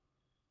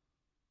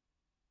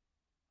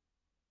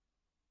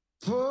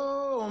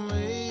Pour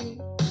me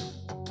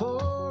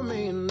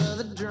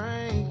another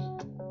drink.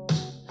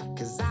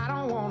 Cause I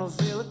don't wanna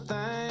feel a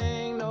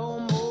thing no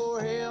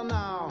more, hell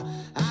no.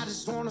 I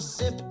just wanna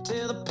sip it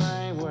till the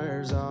pain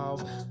wears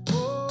off.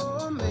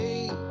 Pour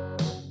me another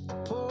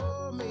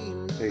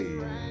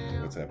Hey,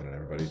 what's happening,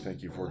 everybody?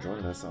 Thank you for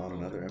joining us on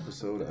another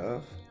episode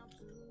of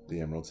the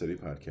Emerald City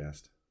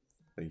Podcast.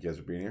 Thank you guys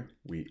for being here.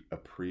 We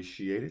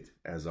appreciate it,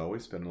 as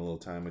always, spending a little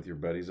time with your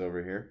buddies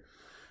over here.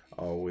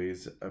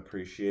 Always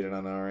appreciate it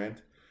on our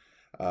end.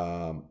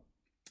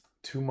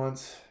 2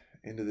 months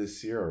into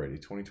this year already,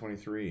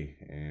 2023,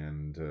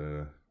 and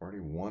already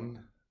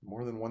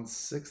more than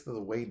 1/6 of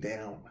the way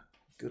down.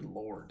 Good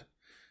Lord.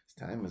 This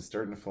time is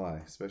starting to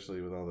fly,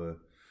 especially with all the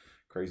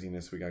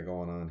craziness we got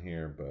going on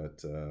here.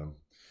 But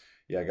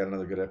yeah, I got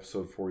another good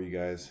episode for you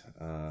guys.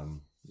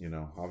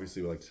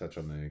 Obviously we like to touch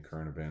on the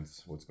current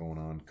events, what's going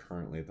on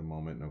currently at the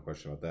moment, no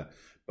question about that.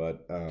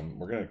 But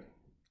we're going to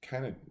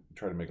kind of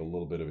try to make a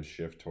little bit of a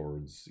shift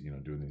towards,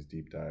 doing these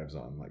deep dives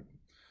on like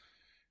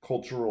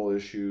cultural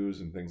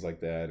issues and things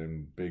like that,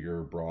 and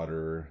bigger,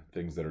 broader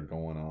things that are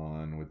going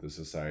on with the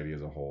society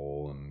as a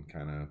whole, and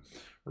kind of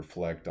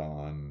reflect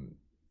on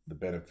the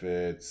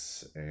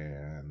benefits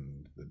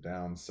and the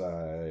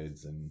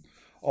downsides and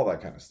all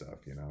that kind of stuff,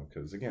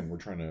 because again, we're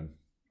trying to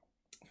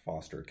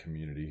foster a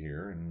community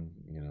here, and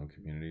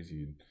communities,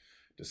 you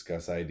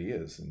discuss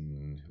ideas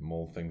and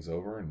mull things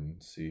over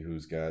and see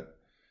who's got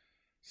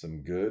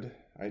some good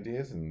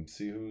ideas and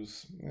see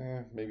who's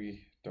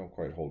maybe don't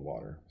quite hold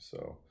water.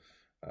 So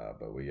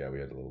but we had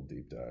a little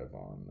deep dive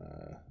on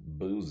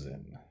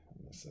boozing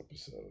in this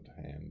episode,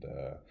 and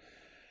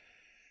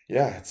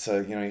it's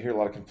you hear a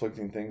lot of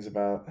conflicting things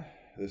about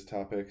this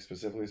topic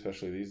specifically,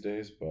 especially these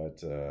days,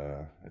 but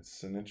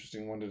it's an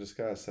interesting one to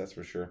discuss, that's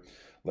for sure.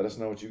 Let us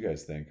know what you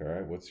guys think. All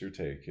right, what's your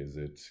take? Is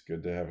it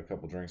good to have a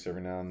couple drinks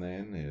every now and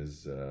then?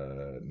 Is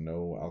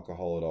no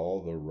alcohol at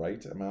all the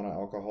right amount of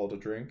alcohol to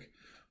drink?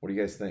 What do you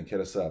guys think?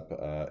 Hit us up,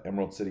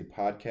 Emerald City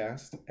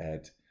Podcast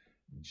at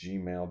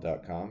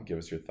gmail.com. Give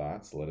us your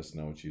thoughts. Let us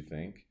know what you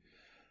think.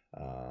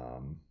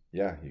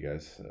 You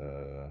guys,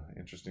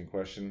 interesting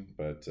question.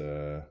 But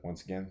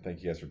once again,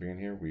 thank you guys for being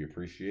here. We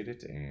appreciate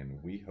it,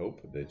 and we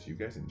hope that you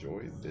guys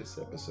enjoy this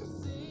episode.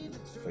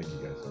 Thank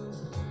you guys.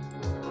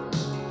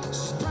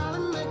 She's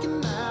probably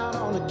making out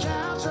on the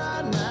couch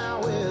right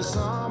now with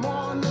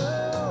someone new.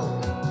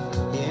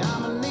 Yeah,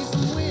 I'ma need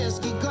some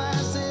whiskey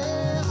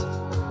glasses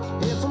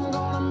if I'm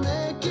gonna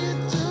make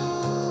it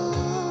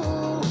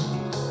through.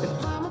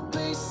 If I'ma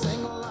be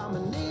single, I'ma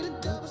need a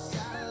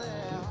double-sided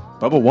that.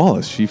 Bubba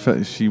Wallace, she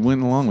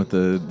went along with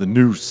the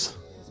noose.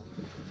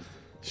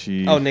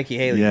 Nikki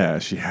Haley. Yeah,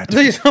 she had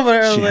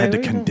to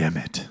condemn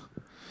it.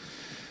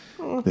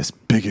 This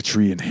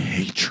bigotry and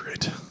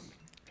hatred.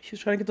 She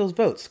was trying to get those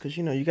votes because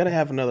you got to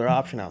have another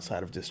option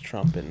outside of just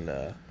Trump and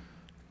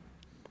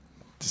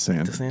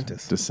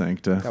DeSantis.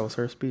 DeSancta. That was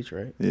her speech,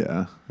 right?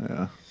 Yeah,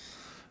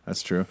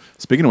 that's true.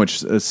 Speaking of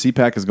which,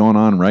 CPAC is going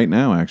on right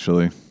now,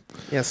 actually.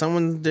 Yeah,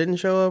 someone didn't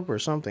show up or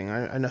something.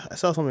 I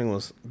saw something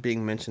was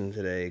being mentioned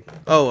today.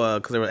 Oh,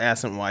 because they were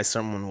asking why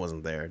someone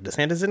wasn't there.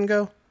 DeSantis didn't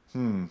go?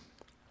 I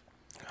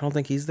don't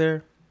think he's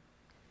there.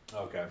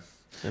 Okay.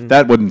 And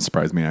that wouldn't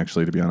surprise me,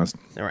 actually, to be honest.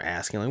 They were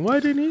asking, like, why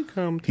didn't he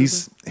come?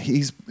 He's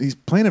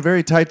playing it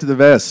very tight to the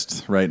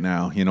vest right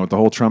now, with the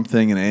whole Trump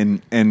thing,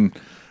 and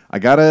I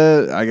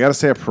gotta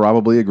say I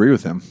probably agree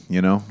with him.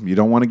 You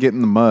don't want to get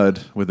in the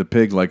mud with a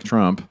pig like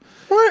Trump.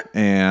 What?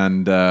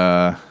 And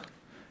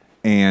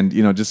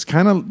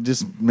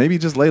maybe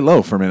lay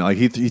low for a minute. Like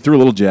he threw a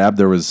little jab.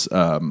 There was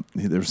some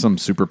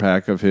super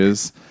PAC of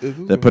his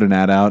that put an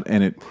ad out,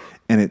 and it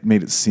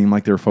made it seem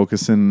like they were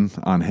focusing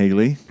on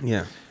Haley.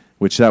 Yeah.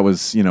 Which that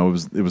was,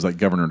 it was like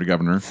governor to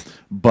governor,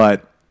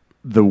 but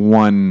the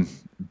one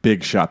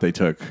big shot they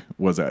took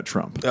was at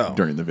Trump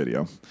during the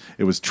video.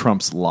 It was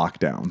Trump's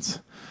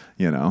lockdowns,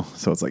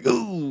 so it's like,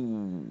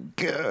 ooh,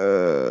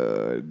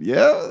 good,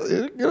 yeah,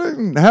 you're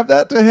gonna have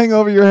that to hang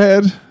over your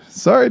head.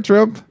 Sorry,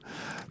 Trump.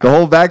 The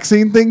whole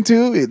vaccine thing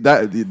too.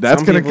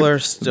 That's gonna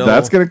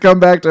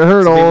come back to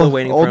hurt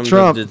old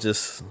Trump. To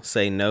just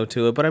say no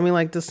to it, but I mean,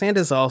 like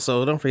DeSantis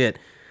also. Don't forget.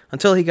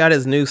 Until he got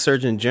his new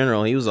Surgeon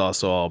General, he was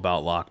also all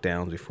about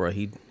lockdowns before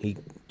he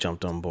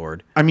jumped on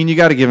board. I mean, you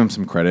got to give him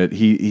some credit.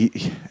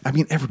 I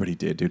mean, everybody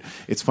did, dude.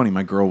 It's funny.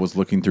 My girl was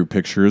looking through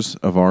pictures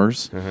of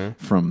ours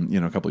from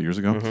a couple of years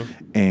ago,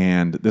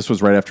 and this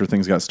was right after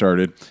things got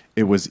started.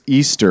 It was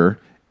Easter,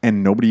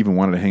 and nobody even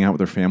wanted to hang out with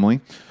their family.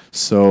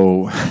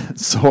 So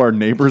our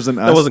neighbors and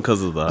us. That wasn't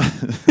because of that.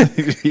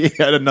 He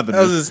had another.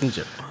 That was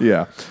just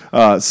yeah.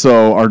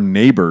 So our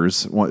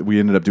neighbors, we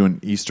ended up doing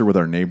Easter with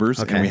our neighbors,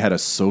 and we had a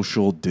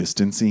social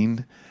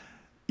distancing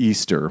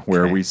Easter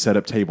where we set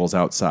up tables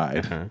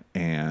outside,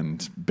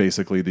 and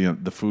basically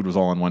the food was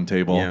all on one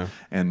table,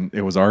 and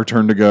it was our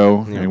turn to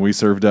go, and we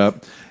served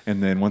up,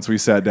 and then once we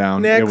sat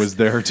down, it was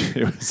their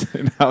turn.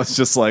 And I was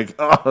just like,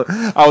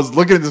 I was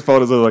looking at these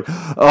photos, I was like,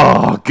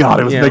 oh god,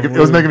 it was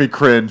making me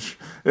cringe.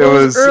 It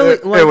was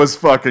early, it was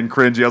fucking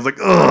cringy. I was like,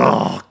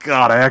 oh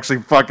god, I actually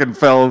fucking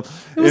fell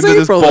into was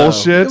this April, though.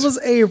 bullshit. It was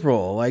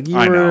April. Like you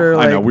I know, were.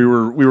 I know. like- We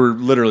were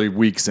literally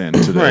weeks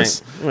into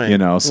this, Right. you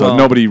know, so Well-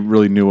 nobody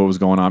really knew what was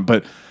going on.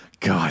 But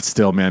God,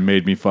 still, man,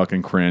 made me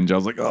fucking cringe. I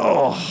was like,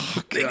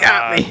 oh, They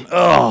got me.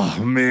 oh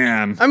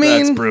man, I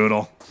mean- that's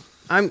brutal.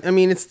 I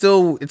mean,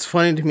 it's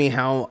funny to me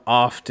how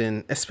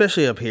often,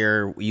 especially up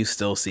here, you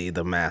still see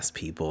the masked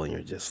people, and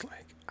you're just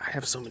like, I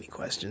have so many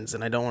questions,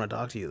 and I don't want to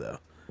talk to you though.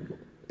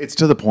 It's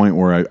to the point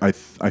where I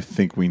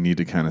think we need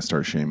to kind of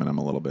start shaming them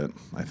a little bit.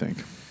 I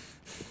think.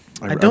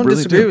 I don't really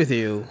disagree do. with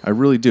you. I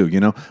really do. You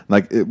know,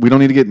 like we don't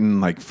need to get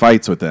in like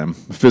fights with them,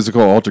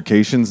 physical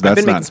altercations. That's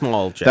been not making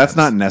small That's jabs.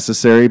 not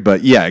necessary.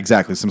 But yeah,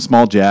 exactly. Some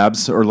small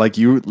jabs, or like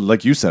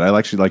you said, I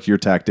actually like your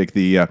tactic.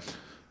 The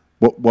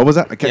what was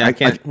that? I can't. Yeah, I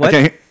can't- I what?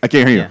 can't. I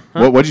can't hear you. Yeah.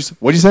 Huh? What'd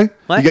you say?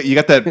 What? You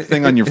got that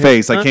thing on your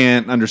face. I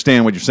can't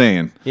understand what you're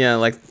saying. Yeah,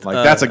 like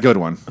That's a good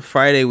one.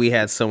 Friday we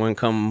had someone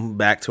come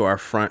back to our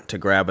front to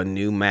grab a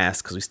new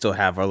mask because we still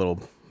have our little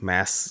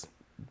masks.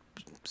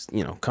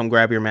 You know, come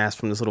grab your mask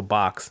from this little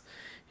box.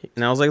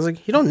 And I was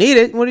like, you don't need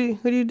it. What do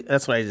you?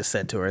 That's what I just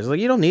said to her. I was like,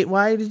 you don't need.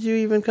 Why did you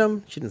even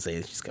come? She didn't say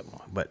it. She's come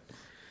on, but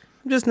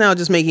I'm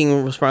just making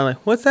a response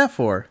like, what's that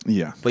for?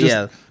 Yeah, But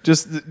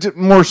just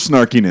more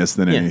snarkiness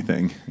than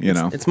anything. You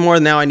know. It's more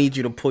now. I need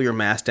you to pull your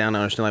mask down. I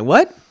understand. Like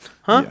what?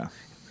 Huh?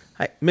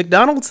 Yeah.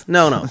 McDonald's?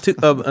 No.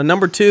 A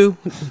number 2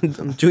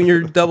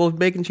 junior double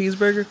bacon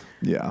cheeseburger.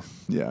 Yeah,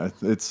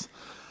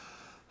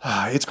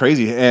 it's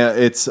crazy.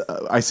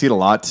 I see it a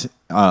lot.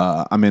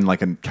 I'm in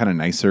like a kind of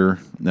nicer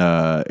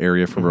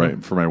area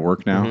for my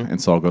work now,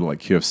 and so I'll go to like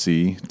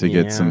QFC to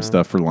get some Yeah.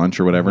 stuff for lunch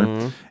or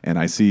whatever. And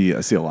I see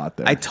a lot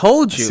there. I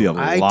told you. see a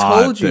I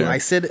lot told you. there. I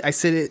said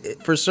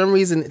it, for some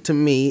reason to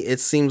me it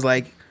seems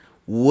like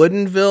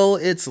Woodinville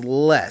it's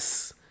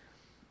less.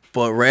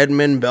 But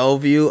Redmond,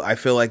 Bellevue, I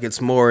feel like it's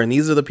more, and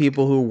these are the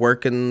people who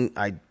work in.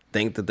 I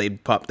think that they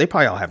probably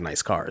all have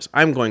nice cars.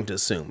 I'm going to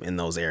assume in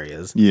those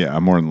areas, Yeah,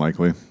 more than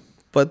likely.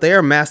 but they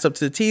are masked up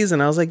to the T's,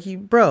 and I was like,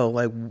 bro,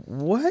 like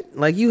what?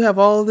 Like you have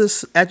all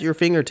this at your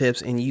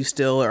fingertips, and you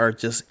still are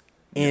just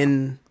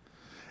in.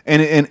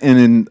 And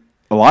in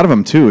a lot of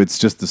them too, it's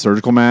just the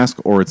surgical mask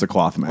or it's a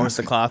cloth mask. Or it's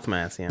the cloth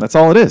mask, yeah. That's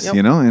all it is, Yep.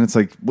 you know? And it's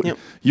like, Yep.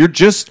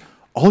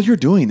 all you're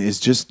doing is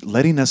just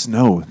letting us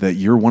know that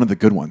you're one of the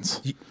good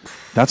ones.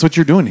 That's what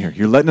you're doing here.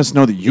 You're letting us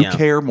know that you Yeah.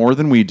 care more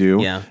than we do,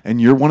 Yeah. and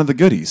you're one of the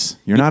goodies.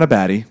 You're not a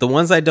baddie. The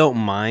ones I don't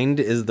mind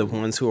is the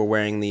ones who are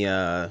wearing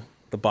the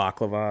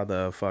baklava,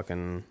 the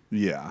fucking.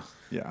 Yeah.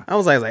 I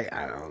was like,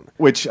 I don't.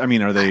 Which, I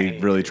mean, are they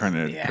really trying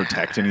to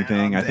protect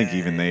anything? I think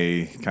even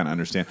they kind of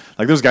understand.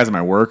 Like, those guys at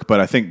my work, but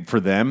I think for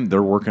them,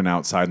 they're working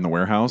outside in the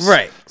warehouse.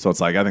 Right. So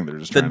it's like, I think they're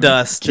just The trying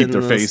dust to keep and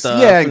their the face.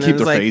 stuff, Yeah, and and keep it their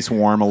was like- face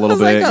warm a I little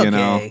was like, bit, you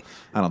know? okay.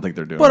 I don't think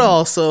they're doing But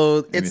also,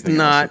 it's anything else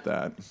not. with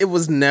that. It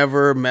was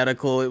never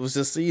medical. It was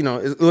just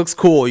it looks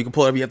cool. You can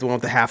pull it up. You have the one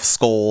with the half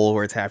skull,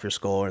 where it's half your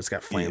skull, and it's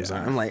got flames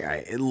on it. I'm like,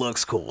 it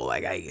looks cool.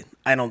 Like I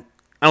don't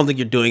think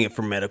you're doing it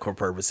for medical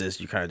purposes.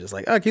 You kind of just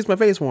like, oh, it keeps my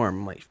face warm.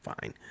 I'm like,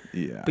 fine.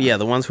 Yeah. But yeah,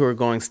 the ones who are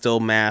going still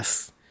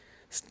masks,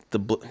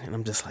 and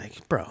I'm just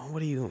like, bro,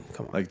 what are you?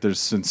 Come on. Like,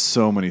 there's been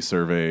so many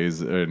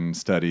surveys and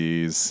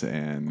studies,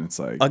 and it's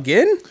like,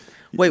 Again?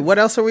 Wait, what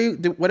else do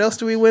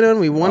we win on?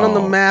 We won on the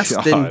Oh, masks,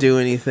 God. didn't do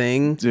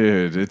anything.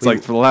 dude, it's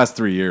like for the last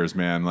 3 years,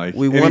 man. Like,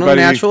 We won on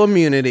natural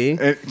immunity.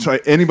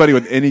 Anybody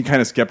with any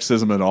kind of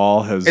skepticism at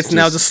all has. It's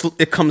now just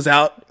it comes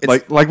out.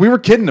 It's, like we were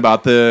kidding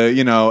about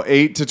the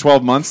 8 to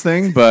 12 months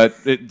thing, but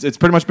it's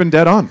pretty much been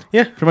dead on.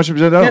 Yeah. pretty much been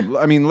dead on.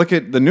 I mean, look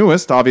at the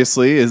newest.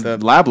 Obviously, is the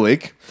lab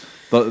leak.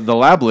 The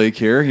lab leak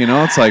here.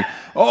 It's like,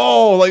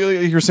 oh, like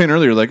you were saying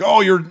earlier, like,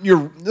 oh, you're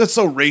that's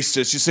so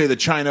racist. You say the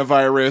China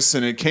virus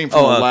and it came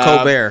from a lab.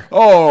 Colbert.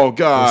 Oh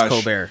gosh,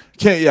 Colbert.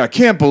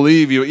 Can't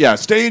believe you. Yeah,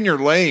 stay in your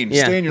lane.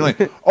 Yeah. Stay in your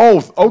lane.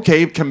 Oh,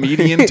 okay,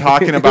 comedian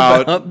talking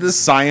about About this-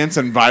 science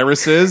and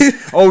viruses.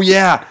 Oh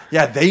yeah,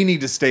 they need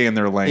to stay in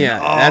their lane. Yeah,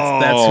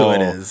 that's who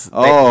it is.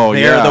 They're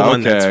yeah, the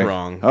one that's okay.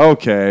 wrong.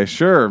 Okay,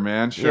 sure,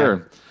 man,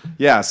 sure.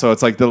 Yeah, so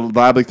it's like the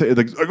lab leak.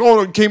 Like,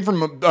 oh, it came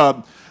from.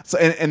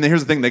 And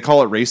here's the thing: they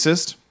call it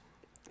racist,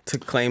 To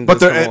claim, but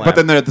this from a lab.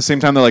 then at the same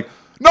time they're like,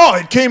 no,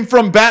 it came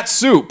from bat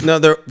soup. no,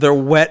 they're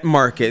wet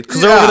market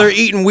because Yeah. they're over there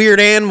eating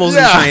weird animals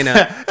in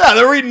China. Yeah,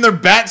 they're eating their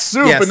bat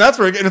soup, Yes. and that's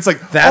where, and it's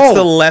like That's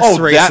the less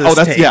racist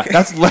that's, take. Yeah,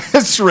 that's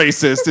less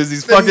racist. Is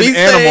these Than fucking me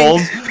saying-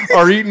 animals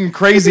are eating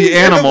crazy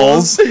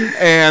animals,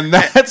 and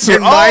that's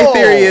And my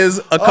theory is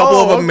a couple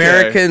of okay.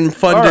 American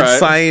funded All right.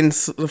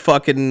 science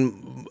fucking.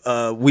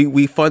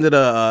 We funded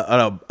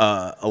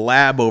a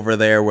lab over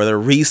there where they're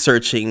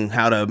researching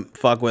how to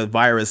fuck with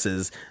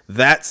viruses.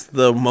 That's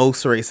the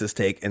most racist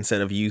take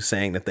instead of you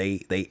saying that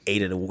they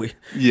ate it away.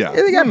 Yeah.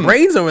 They got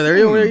brains over there.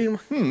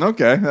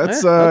 Okay,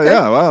 that's okay.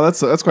 yeah. Wow,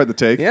 that's quite the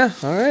take. Yeah,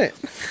 all right.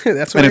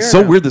 That's what And we it's are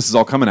so now. weird this is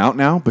all coming out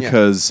now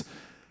because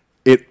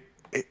it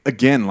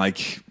again,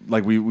 like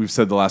we've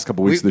said the last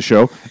couple weeks of the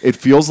show, it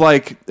feels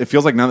like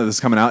now that this is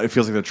coming out, it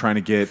feels like they're trying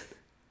to get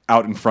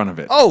out in front of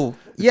it. Oh,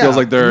 It yeah. feels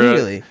like they're,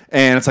 immediately.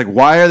 and it's like,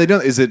 why are they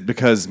doing? Is it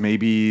because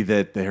maybe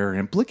that they're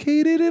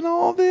implicated in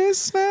all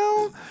this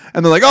now?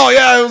 And they're like, oh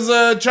yeah, it was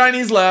a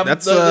Chinese lab.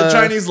 That's, the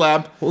Chinese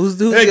lab.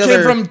 who's it the came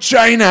other- from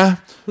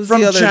China. Who's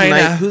from the other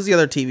China. Who's the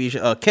other TV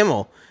show?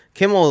 Kimmel.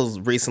 Kimmel's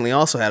recently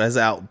also had his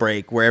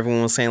outbreak where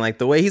everyone was saying like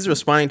the way he's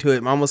responding to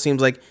it almost seems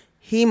like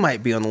he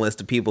might be on the list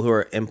of people who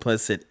are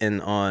implicit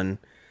in on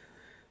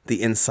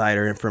the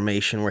insider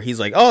information where he's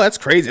like, oh, that's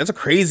crazy. That's a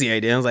crazy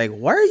idea. I was like,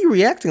 why are you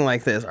reacting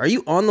like this? Are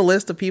you on the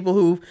list of people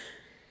who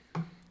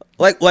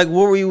like what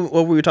were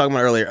we talking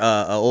about earlier?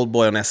 Old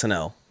boy on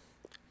SNL.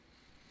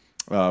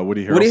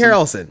 Woody Harrelson. Woody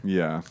Harrelson.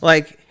 Yeah.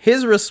 Like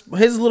his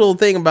little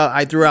thing about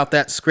I threw out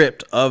that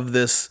script of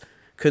this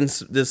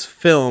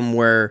film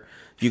where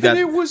you got And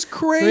it was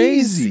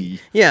crazy.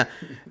 Yeah.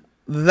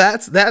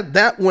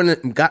 That when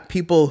it got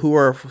people who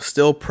are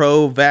still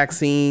pro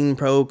vaccine,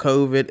 pro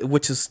COVID,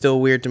 which is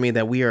still weird to me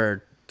that we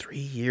are 3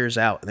 years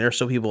out and there are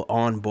still people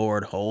on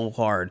board whole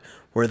hard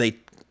where they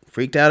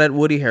freaked out at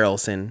Woody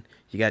Harrelson.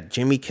 You got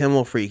Jimmy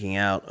Kimmel freaking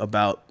out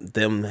about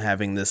them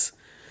having this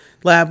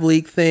lab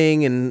leak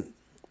thing and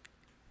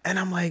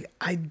I'm like,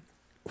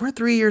 we're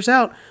 3 years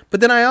out. But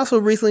then I also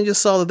recently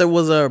just saw that there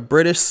was a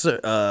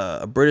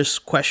British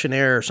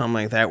questionnaire or something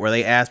like that where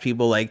they asked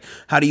people like,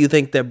 how do you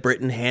think that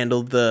Britain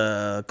handled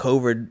the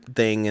COVID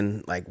thing?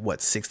 And like what,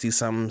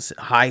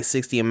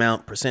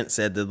 60%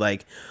 said that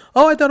like,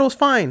 oh, I thought it was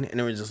fine. And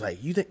it was just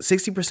like, you think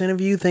 60%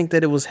 of you think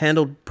that it was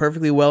handled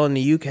perfectly well in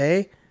the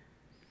UK?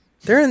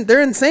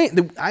 They're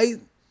insane.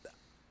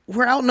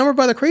 We're outnumbered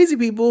by the crazy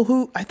people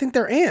who I think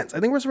they're ants. I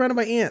think we're surrounded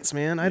by ants,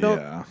 man.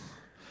 Yeah.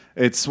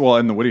 It's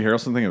and the Woody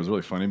Harrelson thing, it was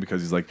really funny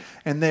because he's like,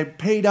 and they're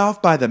paid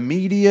off by the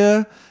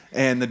media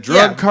and the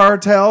drug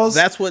cartels.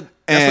 That's what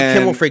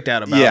Kimmel freaked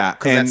out about. Yeah.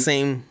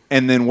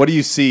 And then what do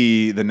you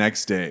see the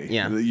next day?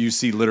 Yeah. You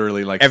see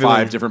literally like Everyone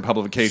 5 different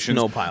publications.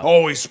 snowpile.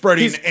 Oh, he's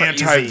spreading He's crazy.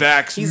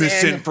 anti-vax He's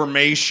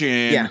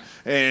misinformation Yeah.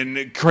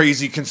 and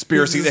crazy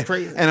conspiracy. This is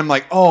crazy. And I'm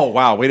like, oh,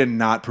 wow, way to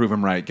not prove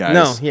him right, guys.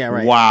 No, yeah,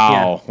 right.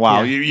 Wow. Yeah.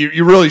 Wow. Yeah.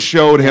 You really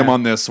showed him Yeah.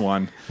 on this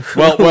one.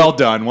 Well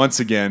done once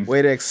again.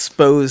 Way to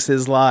expose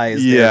his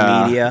lies,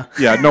 Yeah. media.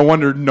 Yeah, no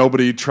wonder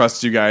nobody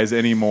trusts you guys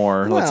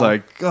anymore. Well, It's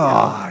like,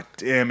 God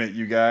damn it,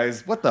 you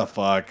guys. What the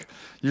fuck?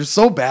 You're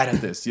so bad at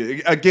this.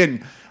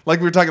 Again, like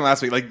we were talking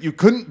last week, like you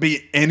couldn't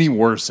be any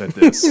worse at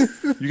this.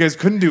 You guys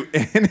couldn't do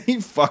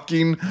any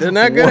fucking They're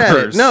not good at it.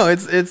 worse. No,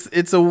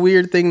 it's a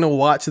weird thing to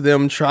watch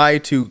them try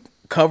to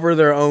cover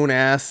their own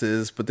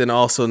asses, but then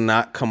also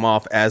not come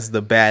off as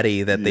the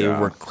baddie that they Yeah.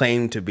 were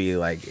claimed to be.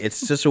 Like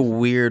it's just a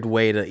weird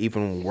way to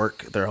even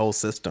work their whole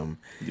system.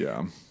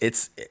 Yeah.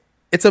 It's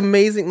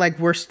amazing. Like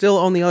we're still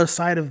on the other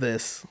side of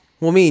this.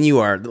 Well, me and you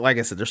are. Like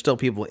I said, there's still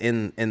people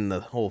in the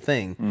whole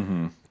thing.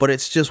 Mm-hmm. But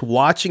it's just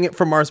watching it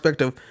from our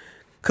perspective.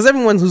 Because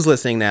everyone who's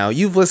listening now,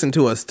 you've listened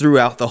to us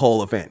throughout the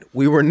whole event.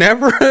 We were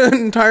never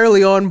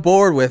entirely on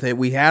board with it.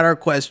 We had our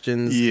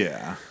questions.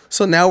 Yeah.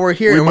 So now we're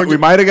here. We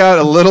might have got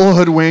a little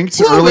hoodwinked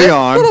Little early bit,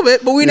 on. little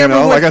bit, but we never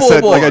went like I full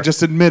said, like I bore.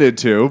 just admitted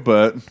to,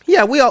 but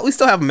Yeah, we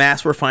still have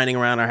masks we're finding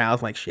around our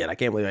house. Like, shit, I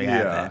can't believe I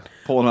have that.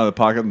 Pull it out of the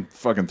pocket and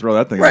fucking throw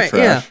that thing in Right, the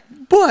yeah. trash.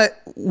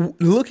 But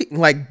looking,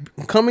 like,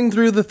 coming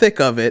through the thick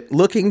of it,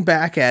 looking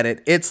back at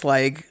it, it's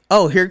like,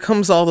 oh, here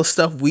comes all the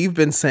stuff we've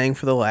been saying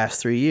for the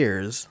last 3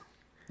 years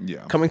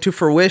Yeah. coming to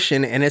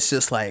fruition, and it's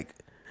just like,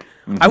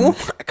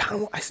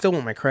 I still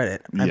want my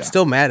credit. I'm Yeah.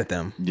 still mad at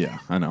them. Yeah,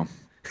 I know.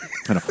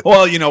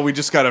 Well, we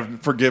just gotta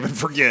forgive and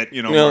forget.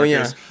 Oh, Marcus. yeah,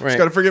 right. Just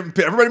gotta forgive.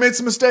 Everybody made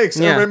some mistakes.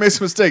 Yeah. Everybody made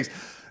some mistakes.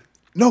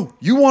 No,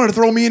 you wanted to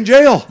throw me in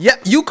jail. Yeah,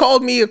 you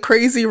called me a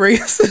crazy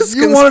racist.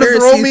 You wanted to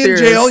throw me in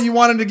theorist. jail. You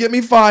wanted to get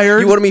me fired.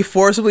 You wanted me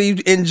forcibly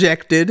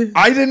injected.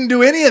 I didn't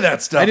do any of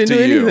that stuff. I didn't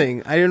to do you.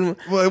 anything. I didn't.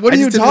 What are I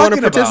you just didn't want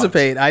talking to about?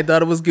 participate. I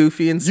thought it was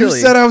goofy and You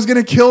silly. said I was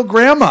gonna kill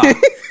Grandma.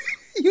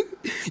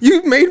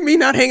 You made me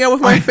not hang out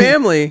with my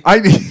family. I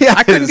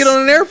couldn't get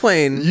on an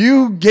airplane.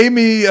 You gave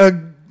me a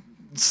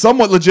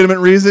somewhat legitimate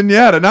reason,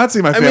 to not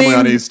see my family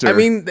on Easter.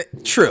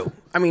 True.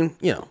 I mean,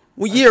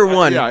 year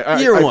one.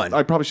 Year one.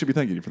 I probably should be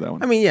thanking you for that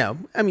one. I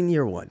mean,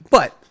 year one.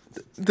 But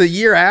the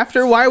year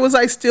after, why was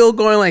I still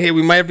going like, hey,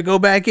 we might have to go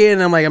back in?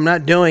 And I'm like, I'm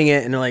not doing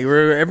it. And they're like,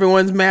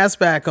 everyone's mask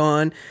back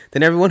on.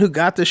 Then everyone who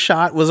got the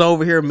shot was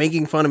over here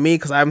making fun of me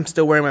because I'm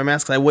still wearing my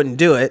mask because I wouldn't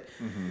do it.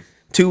 Mm-hmm.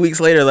 2 weeks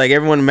later, like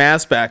everyone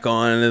mask back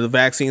on and the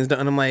vaccine's done.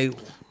 And I'm like,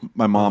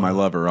 My mom, I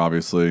love her,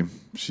 obviously.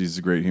 She's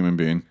a great human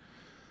being.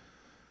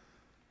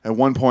 At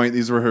one point,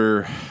 these were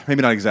her,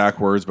 maybe not exact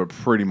words, but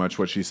pretty much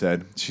what she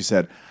said. She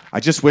said,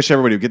 I just wish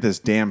everybody would get this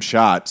damn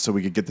shot so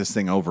we could get this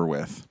thing over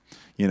with.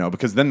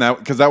 Because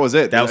that was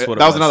it. That was what it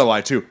That was was. another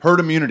lie, too. Herd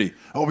immunity.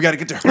 Oh, we got to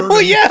get to herd Oh,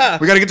 yeah.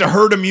 We got to get to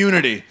herd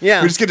immunity.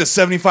 Yeah. We just get to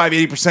 75,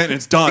 80% and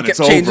it's done. They kept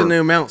it's changing over. the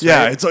amounts,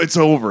 Yeah, right? it's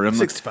over.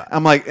 65.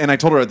 I'm like, and I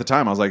told her at the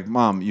time, I was like,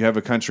 Mom, you have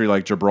a country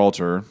like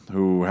Gibraltar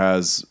who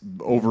has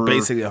over...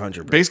 Basically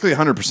 100%. Basically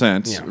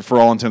 100% Yeah. for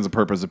all intents and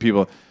purposes of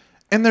people.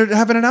 And they're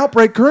having an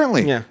outbreak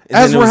currently. Yeah. And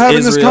As then it we're was having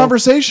this Israel.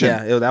 conversation.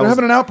 Yeah, that they're was-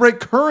 having an outbreak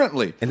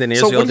currently. and then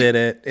So Israel what do you-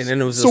 did it. And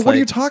then it was So just what are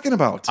you like talking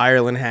about?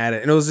 Ireland had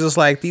it. And it was just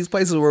like these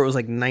places where it was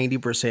like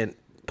 90%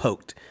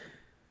 poked.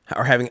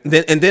 Or having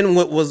then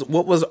what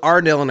was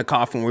our nail in the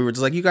coffin? We were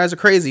just like, you guys are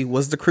crazy.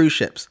 Was the cruise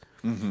ships?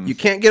 You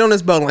can't get on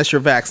this boat unless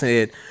you're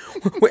vaccinated.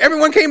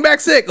 Everyone came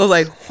back sick. I was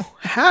like,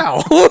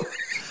 how?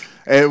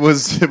 It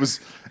was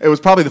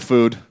probably the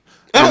food.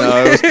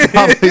 It was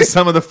probably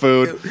some of the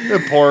food,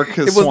 the pork,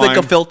 It was swine. like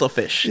a filter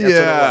fish. That's what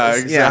it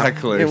was.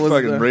 Exactly. It was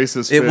Fucking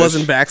racist fish. It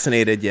wasn't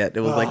vaccinated yet.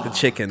 It was like the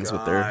chickens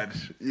with their.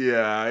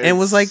 Yeah, And it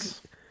was like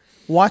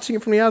watching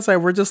it from the outside.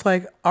 We're just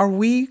like, are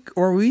we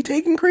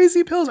taking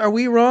crazy pills? Are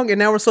we wrong? And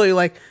now we're slowly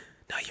like,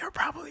 no, you're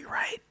probably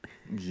right,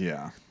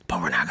 yeah.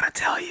 but we're not gonna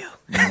tell you.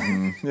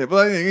 Yeah,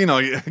 but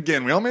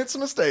again, we all made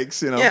some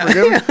mistakes. Yeah,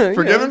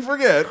 forgive and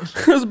forget.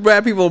 There's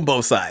bad people on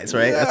both sides,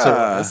 right? That's what it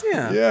was.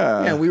 Yeah.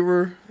 Yeah. We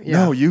were.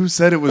 Yeah. No, you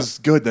said it was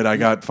good that I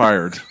got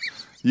fired.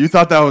 You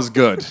thought that was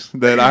good,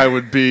 that I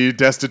would be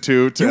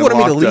destitute You and wanted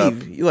me to locked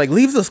leave. up. You like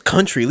leave this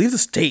country, leave the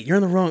state. You're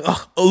in the wrong.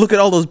 Oh, look at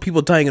all those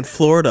people dying in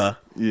Florida.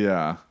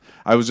 Yeah.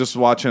 I was just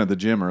watching at the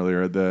gym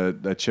earlier,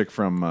 that chick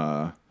from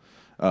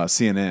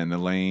CNN,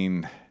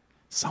 Elaine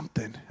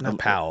something. Not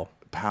Powell.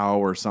 Pow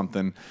or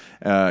something.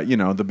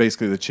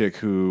 Basically the chick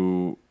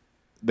who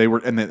they were,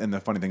 and the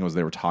funny thing was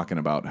they were talking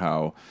about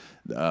how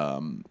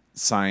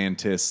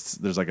scientists,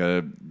 there's like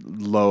a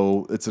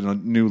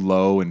new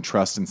low in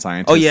trust in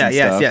scientists. Oh, yeah, and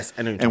yes, stuff. yes.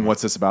 I know what you're talking And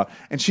what's this about?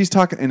 And she's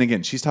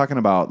talking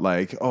about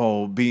like,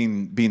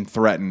 being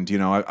threatened.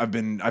 I've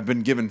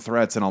been given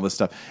threats and all this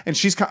stuff. And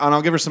and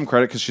I'll give her some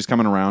credit because she's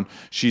coming around.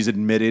 She's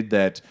admitted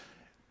that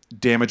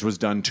damage was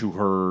done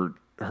to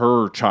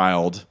her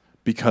child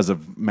because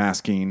of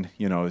masking.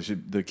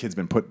 The kid's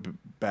been put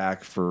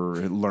back for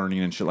learning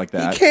and shit like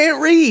that. You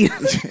can't read.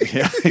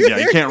 yeah,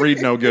 you can't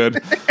read no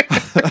good.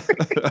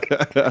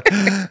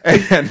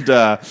 And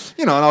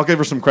I'll give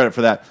her some credit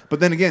for that. But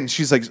then again,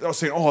 she's like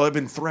saying, "Oh, I've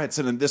been threats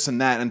and this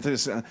and that and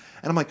this," and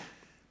I'm like,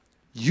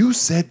 "You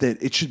said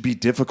that it should be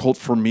difficult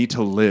for me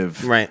to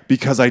live, Right.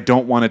 Because I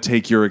don't want to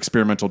take your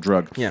experimental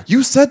drug." Yeah.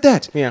 You said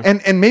that, Yeah.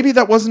 And maybe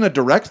that wasn't a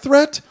direct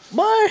threat,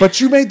 Why? but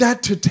you made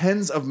that to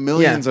tens of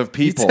millions Yeah. of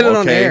people. You said it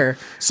on okay? air.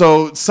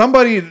 So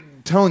somebody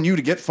telling you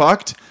to get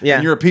fucked, Yeah.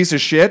 and you're a piece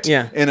of shit,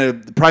 Yeah. in a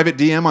private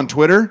DM on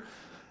Twitter.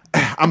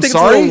 I'm think it's a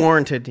sorry. little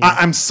warranted, yeah.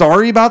 I'm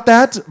sorry about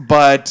that,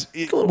 but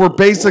we're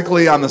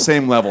basically on the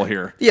same level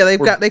here. Yeah, they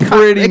We're caught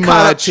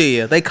up to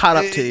you. They caught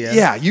up to you.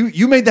 Yeah,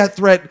 you made that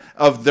threat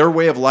of their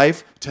way of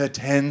life to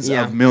tens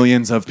Yeah. of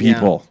millions of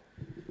people.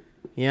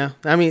 Yeah.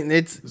 I mean,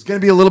 it's There's going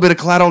to be a little bit of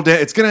collateral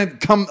damage. It's going to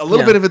come, a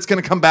little Yeah. bit of it's going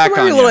to come back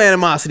maybe on a little you.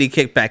 animosity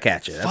kicked back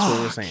at you. That's what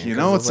we're Fuck, saying.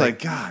 it's like,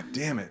 God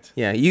damn it.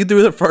 yeah, you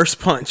threw the first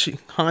punch.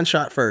 Han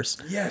shot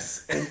first.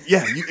 Yes. And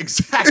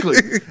exactly.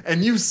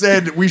 And you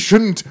said we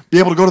shouldn't be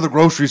able to go to the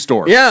grocery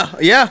store.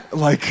 Yeah.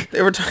 Like,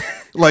 They were.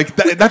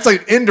 that's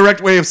like an indirect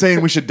way of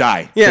saying we should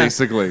die, Yeah.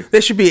 basically.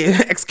 They should be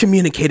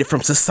excommunicated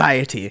from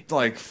society.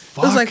 Like,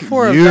 fuck It was like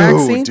for you, a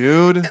vaccine,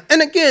 dude.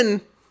 And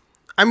again,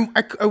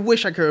 I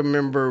wish I could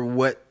remember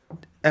what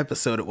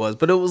episode it was,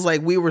 but it was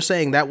like we were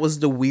saying that was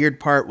the weird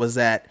part, was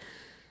that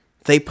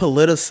they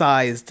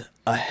politicized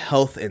a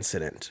health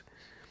incident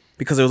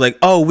because it was like,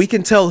 oh, we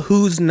can tell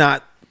who's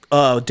not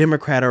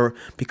Democrat or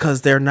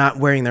because they're not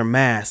wearing their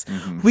mask.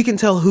 We can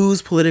tell who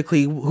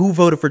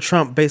voted for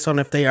Trump based on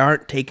if they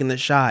aren't taking the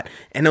shot.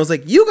 And it was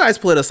like, you guys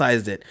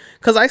politicized it.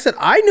 Because I said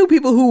I knew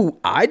people who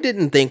I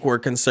didn't think were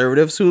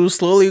conservatives who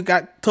slowly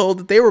got told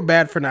that they were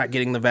bad for not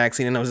getting the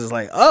vaccine. And I was just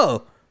like,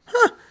 oh,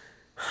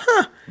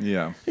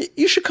 Yeah.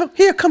 you should come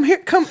here.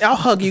 I'll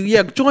hug you.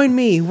 Yeah, join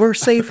me. We're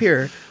safe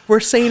here. We're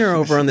saner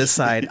over on this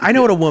side. I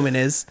know what a woman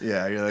is.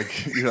 Yeah, you're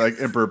like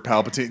Emperor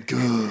Palpatine.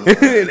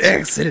 Good.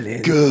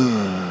 Excellent.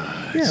 Good.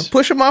 Yeah,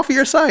 push them off of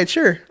your side.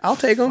 Sure, I'll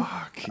take them.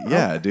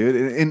 Yeah, dude.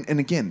 And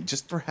again,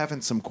 just for having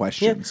some Yeah.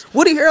 questions.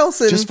 Woody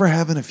Harrelson. Just for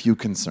having a few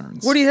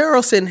concerns. Woody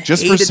Harrelson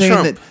just for hated saying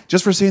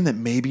Trump. that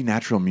maybe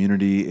natural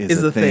immunity is Is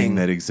a the thing thing.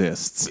 that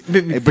exists.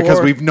 Before-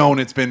 Because we've known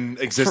it's been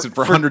existed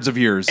for hundreds of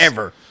years.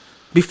 Ever.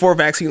 Before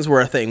vaccines were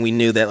a thing, we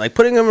knew that. Like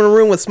putting them in a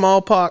room with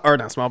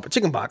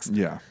chickenpox.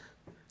 Yeah.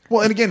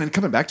 Well, and again, and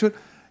coming back to it,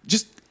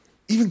 just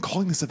even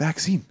calling this a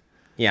vaccine.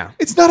 Yeah.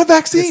 It's not a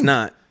vaccine. It's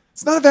not.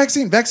 It's not a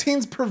vaccine.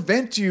 Vaccines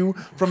prevent you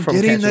from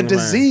getting catching the the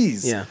virus.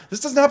 disease. Yeah. This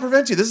does not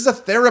prevent you. This is a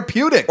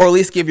therapeutic. Or at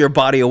least give your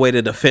body a way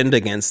to defend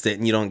against it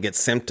and you don't get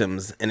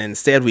symptoms. And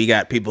instead we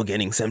got people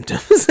getting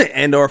symptoms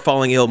and or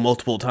falling ill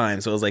multiple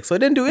times. So it was like, so it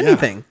didn't do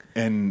anything.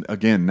 And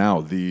again,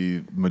 now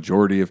the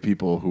majority of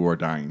people who are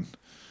dying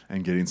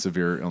and getting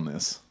severe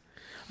illness.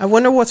 I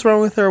wonder what's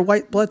wrong with their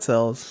white blood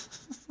cells.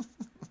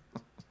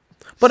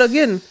 But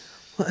again,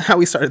 how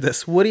we started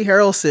this, Woody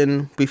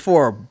Harrelson,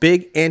 before,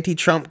 big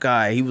anti-Trump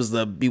guy, he was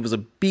a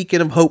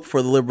beacon of hope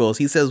for the liberals.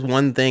 He says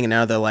one thing and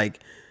now they're like,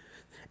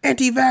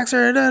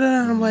 anti-vaxxer, da,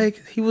 da, da. I'm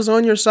like, he was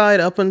on your side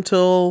up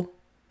until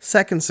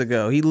seconds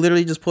ago. He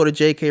literally just put a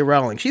J.K.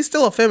 Rowling. She's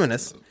still a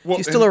feminist. Well,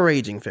 She's still a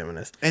raging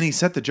feminist. And he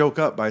set the joke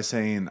up by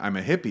saying, I'm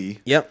a hippie.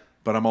 Yep.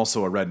 but I'm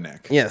also a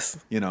redneck. Yes.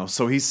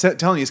 So he's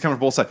telling you he's coming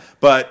from both sides.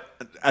 But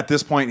at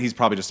this point, he's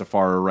probably just a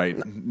far right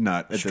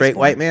nut. At Straight this point.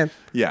 white man.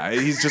 Yeah,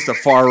 he's just a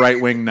far right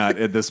wing nut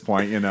at this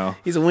point.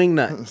 He's a wing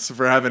nut. So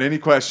for having any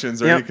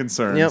questions or any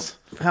concerns. Yep.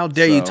 How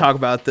dare you talk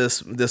about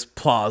this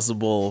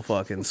plausible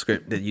fucking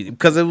script that you?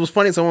 Because it was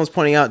funny. Someone was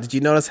pointing out. Did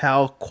you notice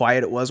how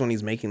quiet it was when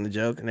he's making the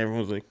joke, and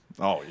everyone was like,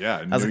 "Oh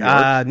yeah." I was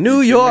like,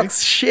 New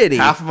York's shitty.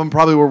 Half of them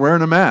probably were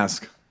wearing a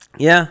mask.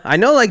 Yeah, I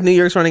know. Like New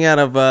York's running out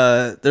of.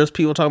 There's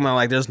people talking about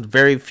like there's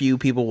very few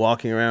people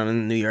walking around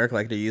in New York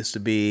like there used to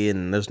be,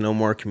 and there's no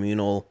more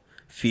communal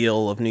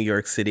feel of New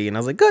York City. And I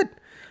was like, good.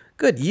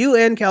 You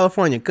and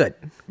California, good.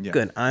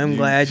 Good. I'm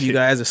glad you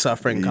guys are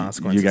suffering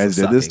consequences. You guys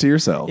did this to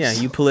yourselves. Yeah,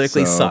 you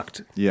politically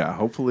sucked. Yeah,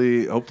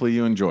 hopefully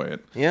you enjoy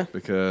it. Yeah,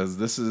 because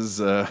this is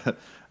a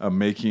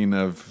making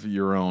of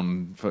your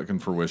own fucking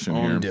fruition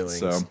here. Doings.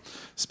 So,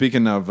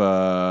 speaking of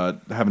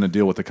having to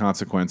deal with the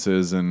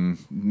consequences and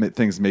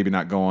things maybe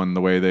not going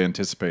the way they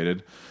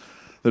anticipated,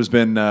 there's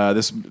been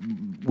this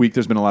week.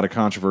 There's been a lot of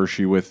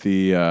controversy with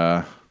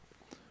the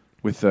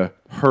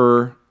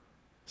her/she's.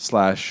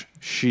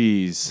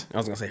 I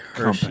was gonna say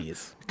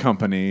Hershey's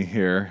company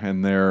here,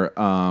 and their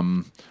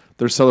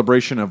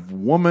celebration of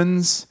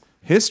Women's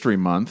History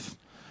Month.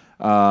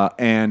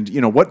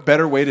 And what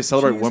better way to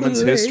celebrate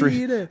women's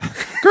history?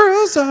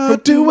 Girls are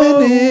doing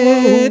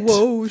it.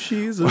 Whoa,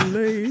 she's a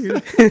lady.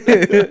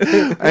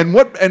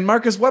 and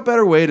Marcus, what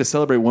better way to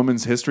celebrate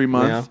Women's History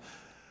Month?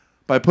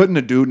 By putting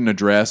a dude in a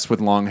dress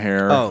with long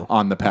hair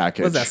on the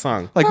package. What's that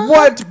song? Like,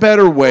 what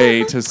better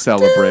way to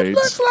celebrate? Dude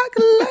looks like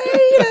a lady.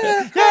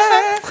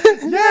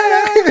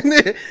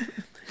 Yeah.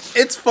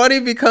 It's funny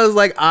because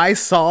like I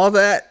saw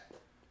that.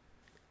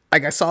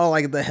 Like I saw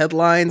like the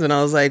headlines and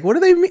I was like, what do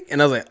they mean? And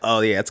I was like,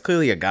 oh yeah, it's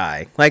clearly a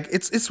guy. Like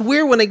it's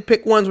weird when they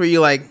pick ones where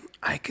you're like,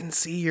 I can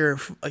see your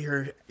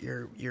 5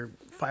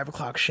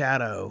 o'clock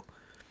shadow,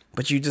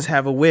 but you just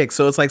have a wig.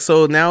 So it's like,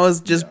 so now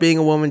it's just being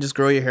a woman, just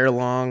grow your hair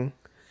long.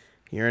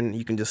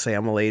 You can just say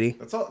I'm a lady.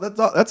 That's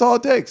all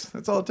it takes.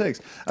 That's all it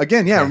takes.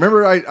 Again,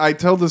 remember I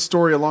told this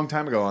story a long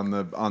time ago on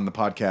the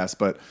podcast,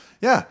 but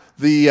yeah,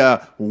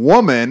 the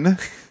woman,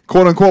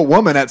 quote unquote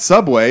woman at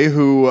Subway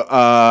who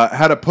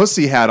had a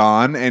pussy hat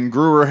on and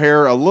grew her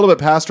hair a little bit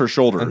past her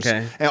shoulders.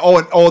 Okay. And there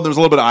was a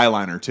little bit of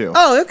eyeliner too.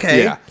 Oh,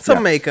 okay. Yeah,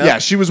 Some makeup. Yeah,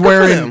 she was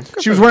wearing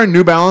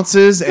New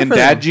Balances and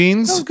dad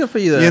jeans. That was good for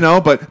you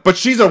though. But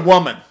she's a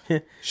woman.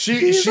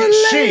 She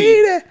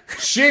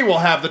will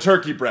have the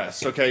turkey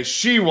breast. Okay,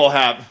 she will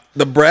have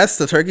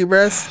the turkey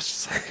breast.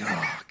 Just like,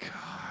 oh god.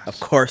 Of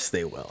course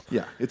they will.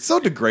 Yeah, it's so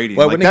degrading.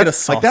 Well, when you get a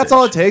sausage. Like that's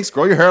all it takes.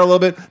 Grow your hair a little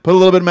bit, put a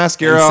little bit of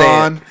mascara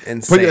on,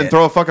 and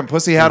throw a fucking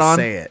pussy hat on.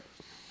 Say it,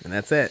 and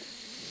that's it.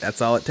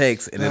 That's all it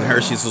takes. And then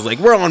Hershey's was like,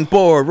 "We're on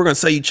board. We're gonna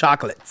sell you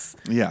chocolates."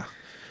 Yeah,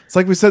 it's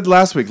like we said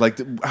last week. Like,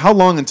 how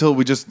long until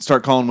we just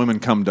start calling women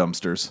cum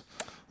dumpsters?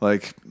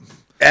 Like,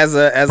 as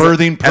a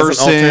birthing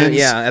person,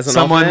 as an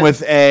someone alternate?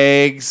 With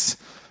eggs.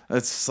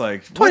 It's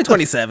like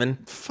 2027.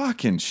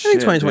 Fucking shit. I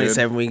think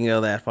 2027 we can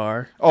go that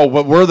far. Oh,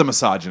 but we're the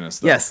misogynists,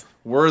 though. Yes.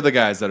 We're the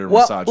guys that are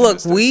Well,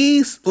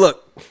 misogynistic.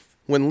 look,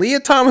 when Leah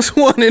Thomas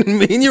won and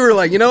me and you were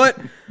like, you know what?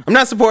 I'm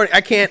not supporting.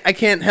 I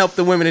can't help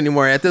the women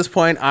anymore. At this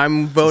point,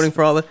 I'm voting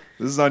for all the.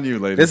 This is on you,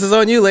 ladies. This is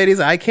on you,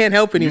 ladies. I can't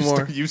help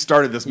anymore. You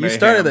started this. You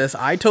started this.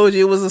 I told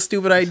you it was a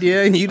stupid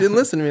idea, and you didn't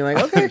listen to me. Like,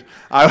 okay.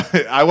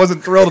 I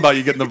wasn't thrilled about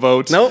you getting the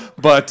vote. Nope.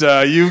 But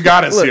you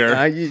got us here.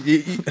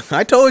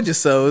 I told you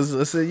so.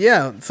 I said,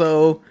 yeah.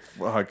 So.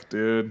 Fuck,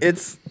 dude.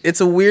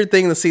 It's a weird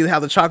thing to see how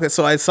the chocolate.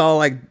 So I saw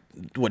like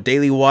what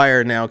Daily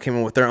Wire now came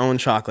in with their own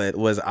chocolate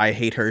was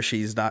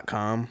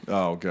IHateHershey's.com.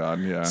 Oh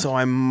god, yeah. So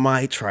I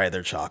might try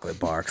their chocolate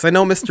bar because I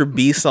know Mr.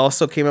 Beast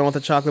also came out with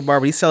a chocolate bar,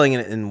 but he's selling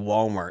it in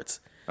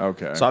Walmart's.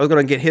 Okay. So I was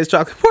gonna get his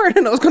chocolate bar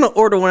and I was gonna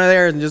order one of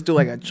theirs and just do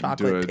like a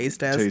chocolate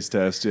taste test. Taste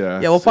test, yeah.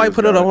 Yeah, we'll probably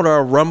put it on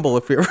a Rumble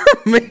if we ever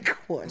make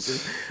one.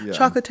 Yeah.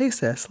 Chocolate taste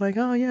test, like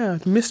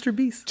Mr.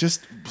 Beast.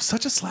 Just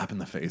such a slap in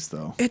the face,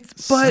 though.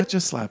 Such a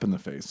slap in the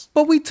face.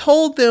 But we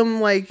told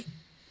them like,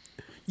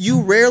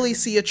 you rarely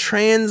see a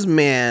trans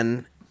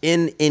man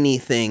in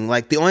anything.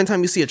 Like the only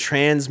time you see a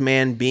trans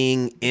man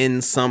being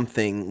in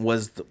something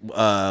was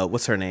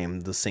what's her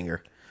name? The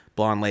singer,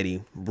 blonde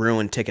lady,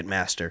 ruined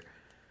Ticketmaster.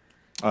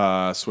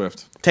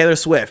 Swift. Taylor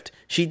Swift.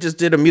 She just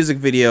did a music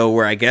video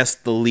where I guess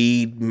the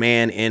lead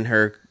man in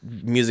her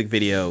music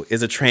video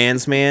is a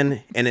trans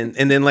man, and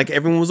then like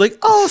everyone was like,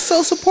 "Oh,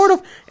 so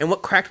supportive." And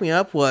what cracked me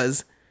up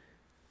was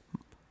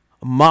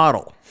a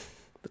model.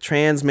 The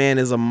trans man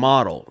is a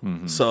model,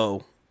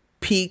 so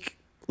peak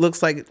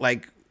looks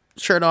like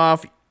shirt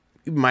off.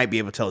 You might be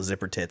able to tell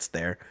zipper tits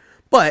there,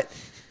 but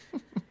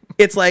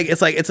it's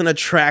an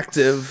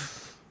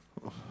attractive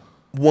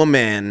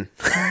woman.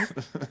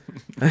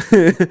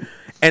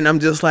 And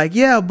I'm just like,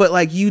 yeah, but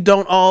like you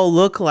don't all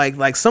look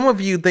like some of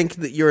you think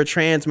that you're a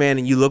trans man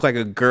and you look like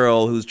a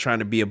girl who's trying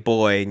to be a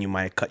boy and you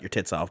might cut your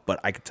tits off, but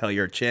I could tell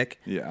you're a chick.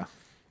 Yeah.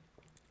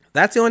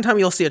 That's the only time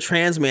you'll see a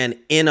trans man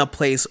in a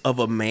place of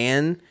a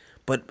man,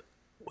 but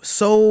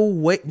so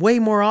way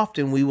more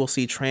often we will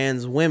see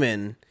trans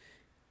women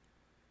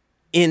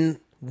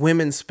in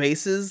women's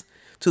spaces.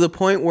 to the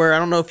point where I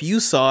don't know if you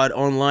saw it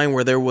online,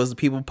 where there was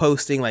people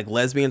posting, like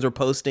lesbians were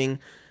posting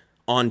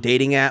on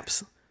dating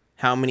apps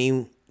how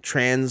many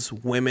trans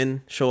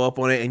women show up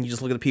on it, and you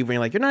just look at the people and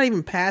you're like, you're not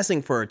even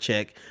passing for a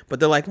chick, but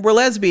they're like, we're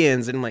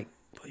lesbians, and I'm like,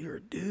 but you're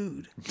a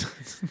dude.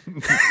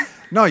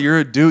 No, you're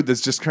a dude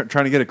that's just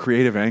trying to get a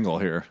creative angle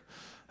here.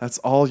 That's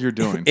all you're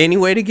doing. Any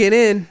way to get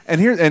in. And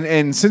here,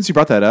 and since you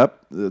brought that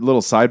up, a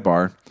little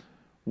sidebar.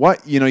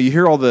 What you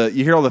hear all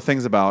the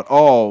things about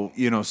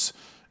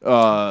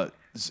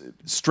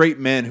straight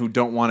men who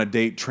don't want to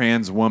date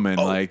trans women,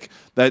 like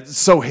that's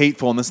so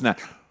hateful and this and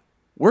that.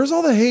 Where's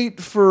all the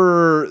hate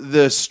for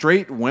the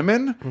straight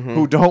women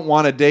who don't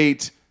want to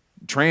date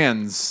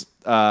trans?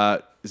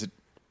 Is it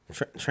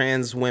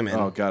Trans women?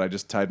 Oh God, I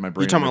just tied my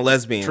brain. You're talking about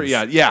lesbians?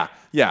 Yeah.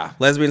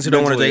 Lesbians who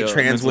don't want to date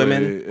trans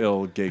women.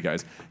 Ill gay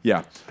guys.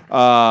 Yeah.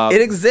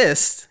 It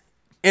exists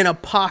in a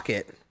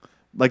pocket.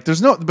 Like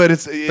there's no, but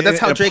that's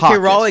how J.K.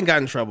 Rowling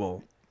got in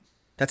trouble.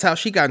 That's how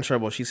she got in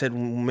trouble. She said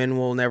men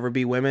will never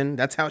be women.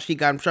 That's how she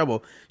got in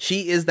trouble.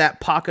 She is that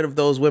pocket of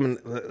those women.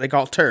 They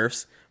call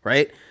TERFs,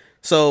 right?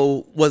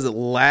 So was it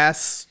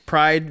last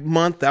Pride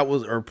month?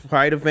 Or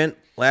Pride event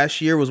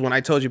last year was when I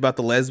told you about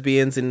the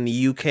lesbians in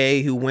the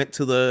UK who went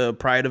to the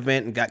Pride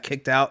event and got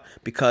kicked out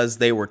because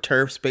they were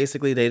TERFs.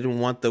 Basically, they didn't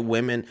want the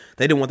women.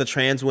 They didn't want the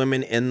trans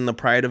women in the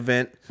Pride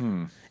event.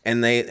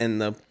 And they in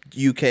the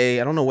UK,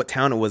 I don't know what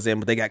town it was in,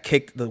 but they got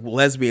kicked. The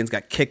lesbians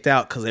got kicked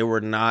out because they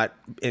were not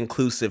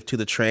inclusive to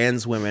the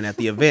trans women at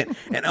the event.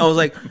 And I was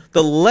like,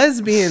 the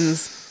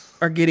lesbians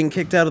are getting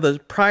kicked out of the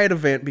Pride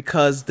event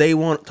because they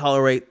won't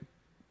tolerate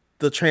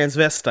the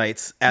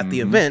transvestites at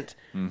the event.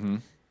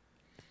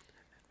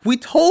 We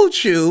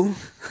told you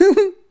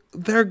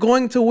they're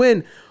going to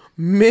win.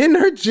 Men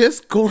are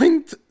just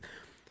going to.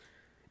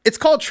 It's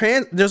called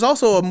trans. There's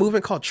also a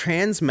movement called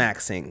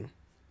transmaxing.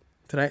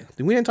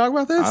 We didn't talk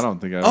about this? I don't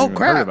think I even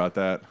heard about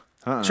that.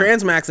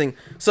 Transmaxing.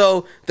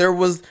 So there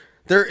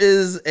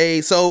is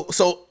a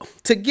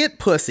to get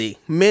pussy,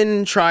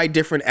 men try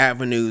different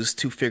avenues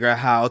to figure out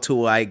how to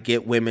like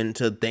get women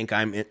to think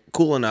I'm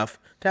cool enough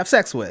to have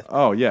sex with.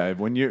 Oh yeah,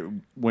 when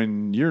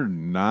you're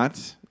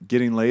not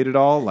getting laid at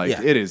all, like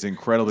it is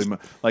incredibly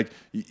like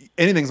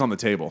anything's on the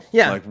table.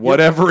 Yeah, like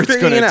whatever it's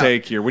going to it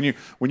take here. When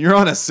you're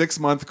on a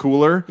 6-month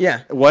cooler,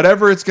 yeah,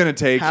 whatever it's going to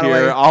take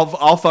here,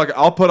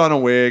 I'll put on a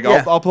wig.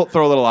 Yeah. I'll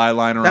throw a little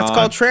eyeliner. That's on.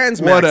 called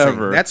transmaxing.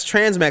 Whatever. That's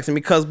transmaxing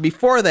because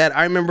before that,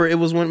 I remember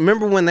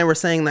when they were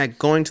saying that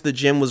going to the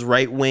gym was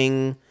right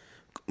wing.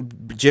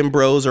 Gym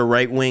bros are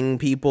right wing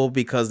people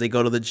because they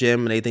go to the gym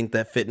and they think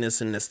that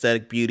fitness and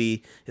aesthetic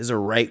beauty is a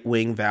right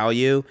wing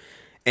value.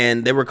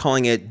 And they were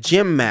calling it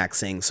gym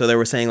maxing. So they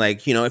were saying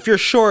like, if you're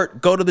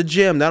short, go to the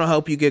gym. That'll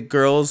help you get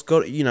girls.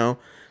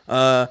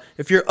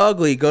 If you're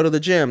ugly, go to the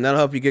gym. That'll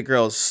help you get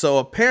girls. So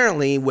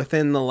apparently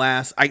within the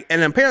last,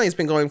 and apparently it's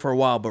been going for a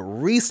while, but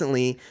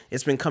recently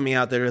it's been coming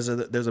out. There's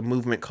a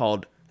movement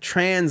called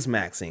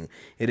transmaxing.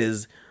 It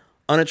is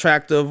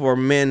unattractive or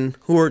men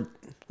who are,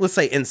 let's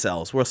say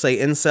incels. We'll say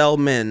incel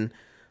men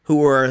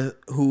who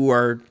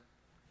are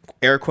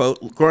air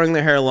quote growing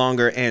their hair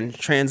longer and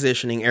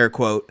transitioning air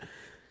quote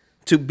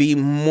to be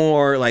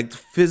more like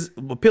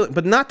appealing,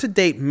 but not to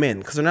date men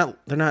because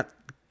they're not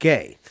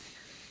gay.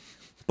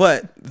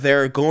 But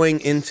they're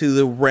going into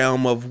the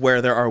realm of where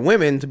there are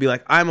women to be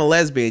like, I'm a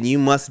lesbian, you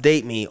must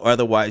date me, or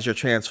otherwise you're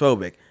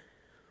transphobic.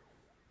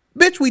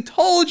 Bitch, we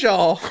told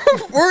y'all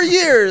for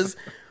years.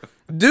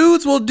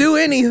 Dudes will do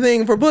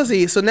anything for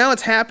pussy. So now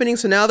it's happening.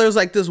 So now there's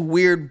like this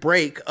weird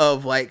break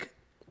of like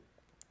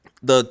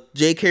the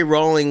J.K.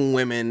 Rowling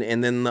women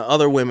and then the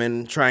other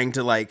women trying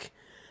to like,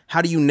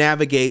 how do you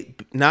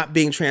navigate not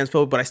being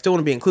transphobic, but I still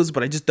want to be inclusive,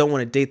 but I just don't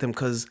want to date them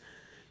because,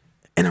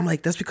 and I'm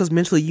like, that's because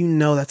mentally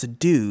that's a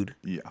dude.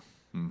 Yeah.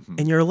 Mm-hmm.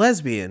 And you're a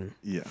lesbian.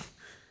 Yeah.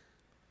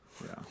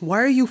 Yeah. Why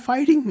are you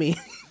fighting me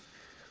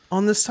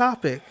on this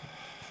topic?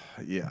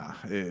 Yeah.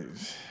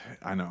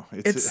 I know.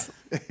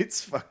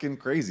 It's fucking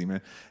crazy,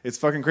 man. It's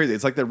fucking crazy.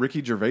 It's like that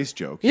Ricky Gervais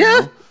joke.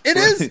 Yeah, it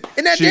is.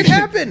 And that did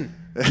happen.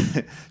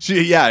 That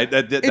did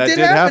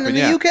happen in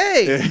the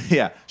UK.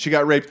 Yeah, she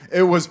got raped.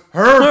 It was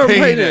her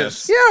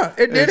penis. Yeah,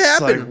 it did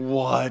happen. Like,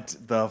 what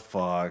the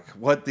fuck?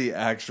 What the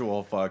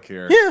actual fuck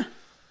here? Yeah.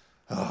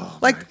 Oh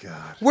my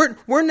God.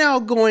 We're now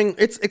going.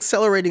 It's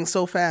accelerating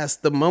so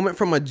fast. The moment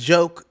from a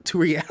joke to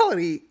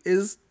reality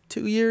is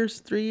 2 years,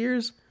 3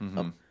 years. Mm-hmm.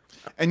 Oh.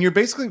 And you're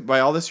basically, by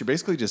all this, you're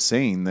basically just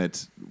saying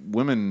that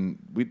women,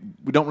 we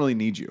don't really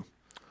need you.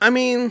 I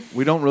mean,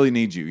 we don't really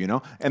need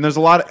you, And there's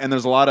a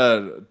lot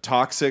of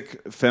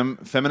toxic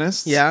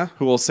feminists,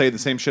 who will say the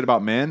same shit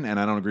about men, and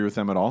I don't agree with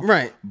them at all.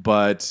 Right.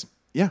 But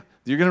yeah,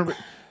 you're gonna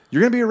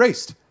be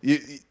erased.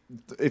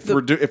 If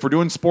we're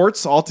doing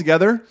sports all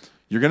together,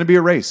 you're going to be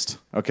erased,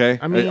 okay?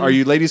 I mean, are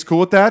you ladies cool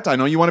with that? I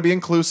know you want to be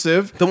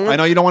inclusive. I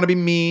know you don't want to be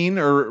mean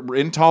or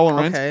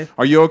intolerant. Okay.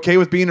 Are you okay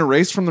with being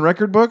erased from the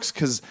record books?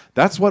 Because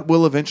that's what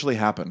will eventually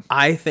happen.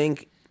 I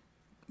think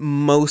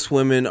most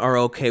women are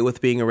okay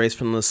with being erased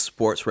from the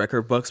sports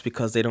record books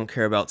because they don't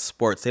care about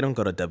sports. They don't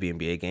go to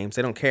WNBA games.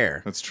 They don't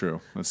care. That's true.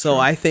 So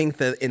I think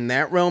that in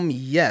that realm,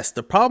 yes.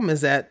 The problem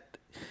is that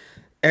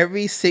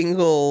every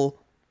single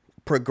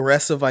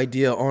progressive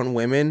idea on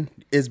women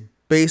is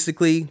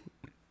basically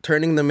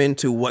turning them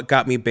into what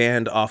got me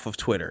banned off of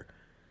Twitter.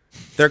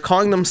 They're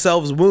calling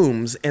themselves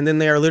wombs, and then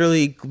they are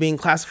literally being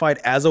classified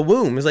as a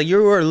womb. It's like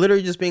you are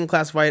literally just being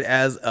classified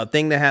as a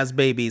thing that has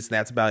babies. And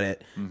that's about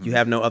it. You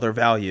have no other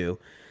value.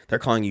 They're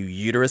calling you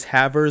uterus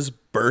havers,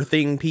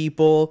 birthing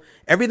people.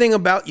 Everything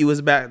about you is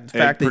about the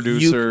fact that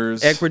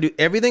producers.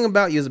 everything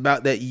about you is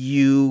about that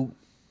you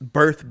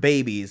birth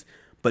babies,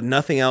 but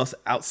nothing else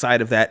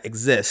outside of that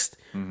exists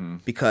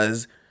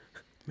because.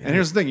 And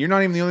here's the thing: you're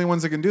not even the only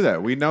ones that can do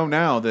that. We know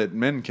now that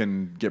men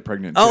can get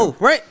pregnant. Oh, too.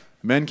 right.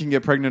 Men can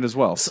get pregnant as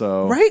well.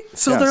 So right.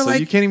 So they're like,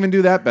 you can't even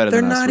do that better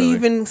They're than us. not really.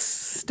 even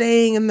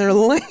staying in their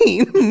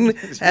lane,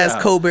 as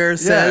Colbert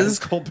says. Yeah, as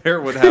Colbert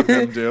would have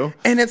them do.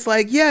 And it's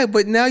like, yeah,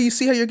 but now you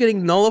see how you're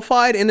getting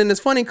nullified. And then it's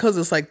funny because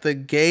it's like the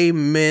gay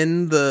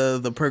men,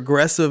 the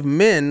progressive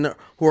men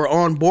who are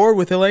on board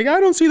with it. Like, I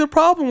don't see the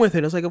problem with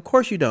it. It's like, of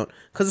course you don't,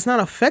 because it's not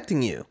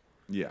affecting you.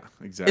 Yeah,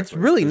 exactly. It's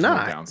really There's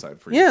not. No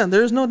downside for you. Yeah,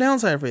 there's no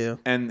downside for you.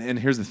 And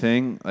here's the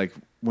thing: like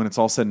when it's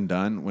all said and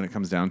done, when it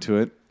comes down to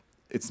it,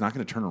 it's not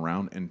going to turn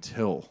around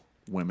until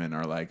women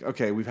are like,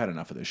 okay, we've had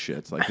enough of this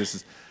shit. Like this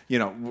is,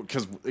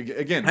 because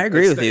again, I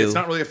agree with you. It's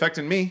not really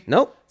affecting me.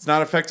 Nope. It's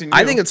not affecting you.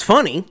 I think it's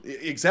funny.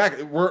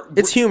 Exactly.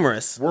 It's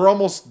humorous. We're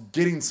almost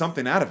getting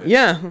something out of it.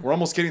 Yeah. We're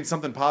almost getting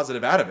something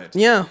positive out of it.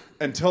 Yeah.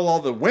 Until all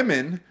the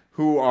women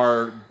who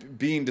are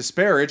being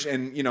disparaged,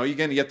 and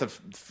again, you get the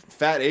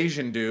fat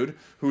Asian dude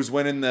who's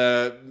winning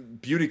the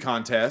beauty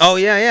contest. Oh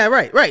yeah,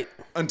 right.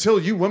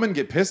 Until you women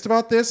get pissed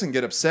about this and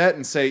get upset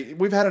and say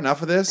we've had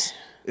enough of this,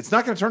 it's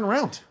not going to turn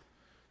around.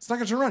 It's not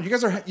going to turn around.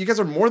 You guys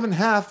are more than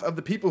half of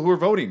the people who are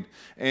voting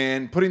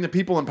and putting the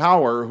people in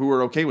power who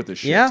are okay with this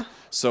shit. Yeah.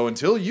 So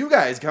until you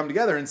guys come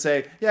together and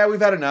say, yeah,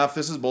 we've had enough.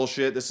 This is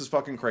bullshit. This is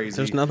fucking crazy.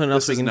 There's nothing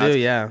else This we is can nuts," do.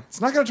 Yeah. It's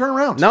not going to turn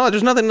around. No,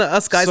 there's nothing that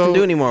us guys can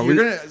do anymore.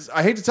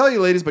 I hate to tell you,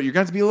 ladies, but you're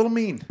going to have to be a little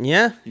mean.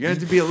 Yeah. You're going to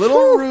have to be a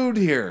little rude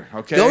here.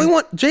 Okay. The only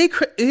one,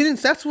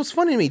 that's what's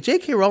funny to me.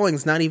 J.K.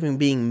 Rowling's not even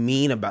being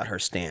mean about her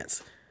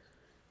stance.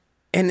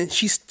 And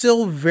she's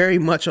still very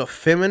much a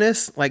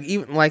feminist. Like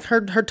even like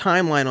her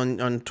timeline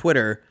on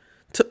Twitter,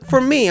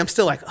 for me, I'm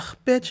still like, ugh,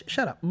 bitch,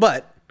 shut up.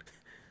 But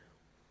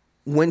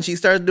when she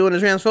started doing the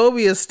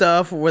transphobia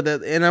stuff,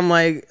 and I'm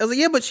like, I was like,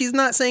 yeah, but she's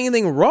not saying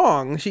anything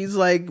wrong. She's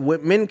like,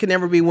 men can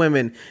never be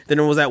women. Then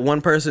there was that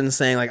one person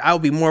saying like, I'll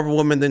be more of a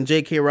woman than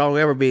J.K. Rowling will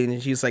ever be,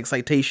 and she's like,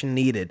 citation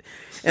needed.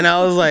 And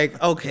I was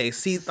like, okay,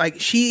 see, like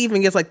she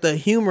even gets like the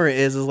humor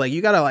is like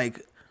you gotta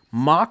like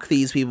mock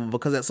these people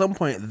because at some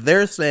point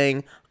they're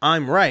saying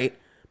I'm right,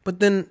 but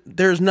then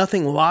there's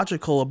nothing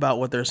logical about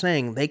what they're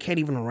saying. They can't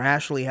even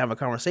rationally have a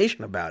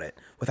conversation about it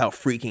without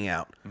freaking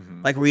out.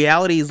 Like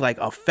reality is like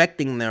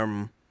affecting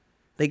them.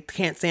 They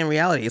can't stand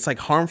reality. It's like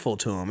harmful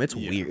to them. It's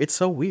weird. It's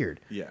so weird.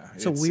 Yeah.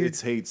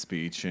 It's hate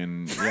speech,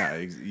 and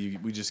yeah,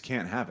 we just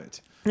can't have it.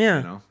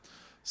 Yeah.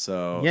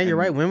 So Yeah, you're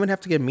right. Women have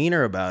to get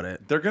meaner about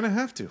it. They're gonna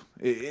have to,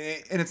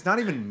 and it's not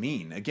even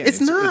mean. Again, It's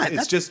not.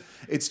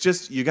 It's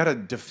just you got to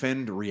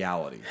defend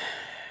reality.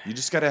 You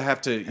just got to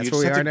have to. You That's just where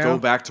we have are to now? go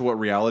back to what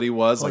reality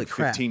was Holy like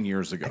crap. 15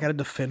 years ago. I gotta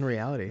defend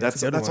reality.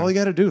 That's a good all one. you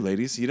got to do,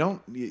 ladies. You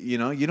don't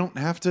you don't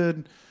have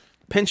to.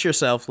 Pinch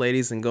yourself,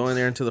 ladies, and go in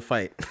there into the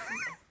fight.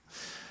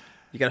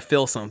 You gotta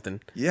feel something.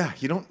 Yeah,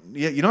 you don't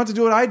have to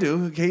do what I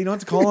do. Okay, you don't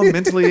have to call them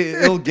mentally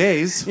ill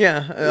gays.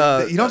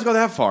 Yeah. You don't have to go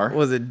that far.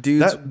 Was it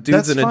dudes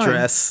That's in a fine.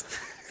 dress?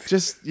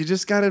 You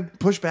just got to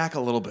push back a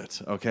little bit.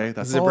 Okay,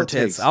 that's all Zipper it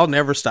tits. takes. I'll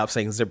never stop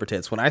saying zipper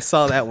tits. When I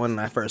saw that one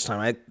my first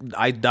time,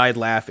 I died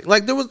laughing.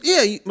 Like there was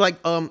I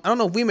don't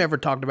know if we ever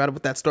talked about it,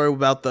 but that story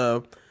about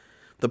the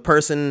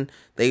person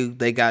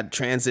they got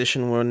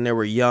transitioned when they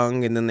were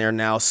young, and then they're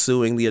now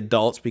suing the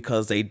adults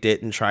because they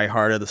didn't try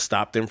harder to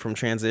stop them from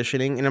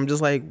transitioning. And I'm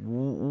just like,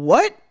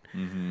 what?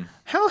 Mm-hmm.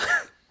 How?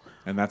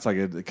 And that's like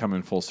it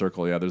coming full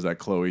circle. Yeah, there's that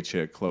Chloe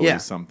chick, Chloe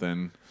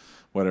something,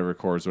 whatever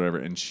Coors, whatever,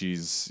 and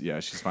she's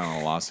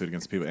filing a lawsuit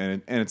against people,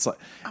 and it's like,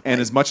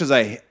 and as much as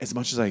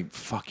I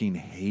fucking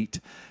hate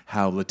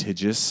how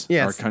litigious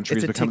our country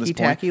has become at this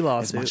point,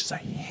 lawsuit. as much as I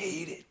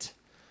hate it,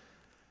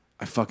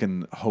 I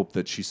fucking hope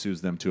that she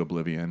sues them to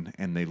oblivion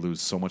and they lose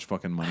so much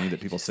fucking money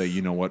that people say,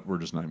 you know what, we're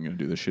just not even going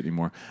to do this shit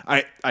anymore.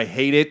 I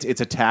hate it.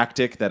 It's a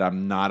tactic that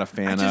I'm not a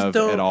fan of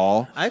at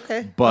all.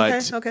 Okay.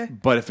 But Okay.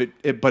 but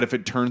if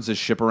it turns this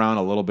ship around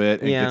a little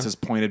bit and gets us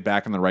pointed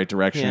back in the right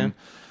direction.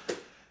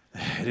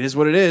 It is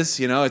what it is,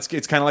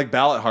 It's kind of like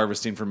ballot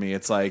harvesting for me.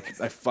 It's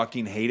like I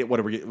fucking hate it. What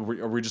are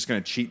we just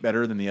going to cheat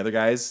better than the other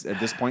guys at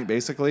this point?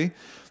 Basically,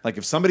 like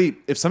if somebody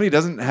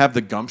doesn't have the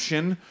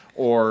gumption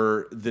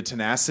or the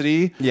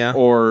tenacity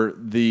or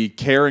the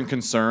care and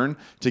concern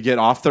to get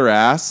off their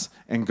ass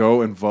and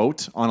go and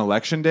vote on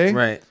election day,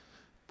 Right.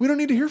 we don't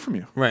need to hear from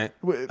you. Right.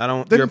 Then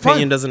Your opinion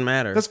fine. doesn't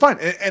matter. That's fine.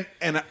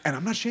 And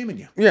I'm not shaming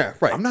you. Yeah,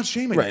 right. I'm not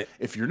shaming Right. you.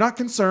 If you're not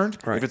concerned,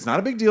 Right. if it's not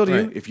a big deal to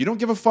you, Right. if you don't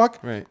give a fuck,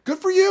 Right. good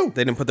for you.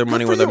 They didn't put their Good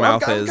money for where their you.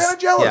 mouth I'm is. kind of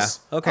jealous.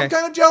 Yeah. Okay. I'm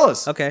kind of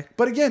jealous. Okay.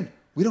 But again,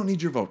 we don't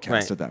need your vote cast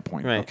Right. at that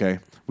point. Right. Okay,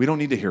 we don't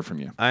need to hear from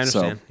you. I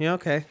understand. So, Yeah,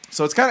 okay.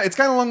 so it's kind of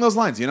along those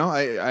lines. You know,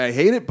 I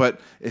hate it, but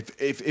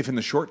if in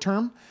the short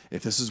term,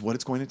 if this is what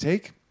it's going to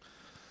take,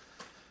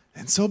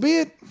 and so be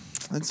it.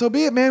 And so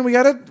be it, man. We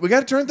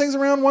gotta turn things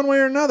around one way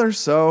or another.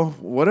 So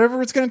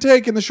whatever it's going to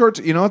take in the short,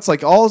 it's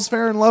like all is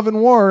fair in love and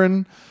war,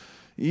 and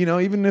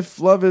even if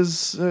love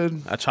is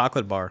A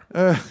chocolate bar.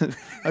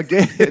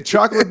 a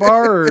chocolate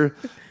bar or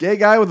gay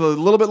guy with a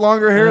little bit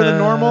longer hair than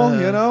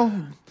normal,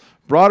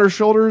 broader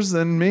shoulders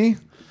than me.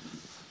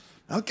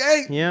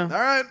 Okay, Yeah. all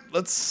right,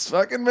 let's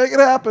fucking make it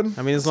happen.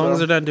 I mean, as long as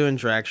they're not doing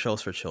drag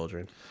shows for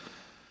children.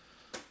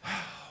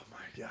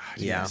 God,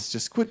 Yeah. yes,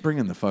 just quit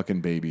bringing the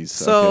fucking babies.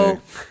 So, okay?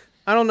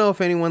 I don't know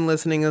if anyone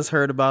listening has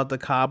heard about the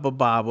Cabo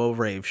Babo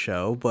rave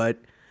show, but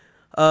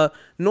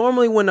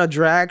normally when a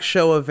drag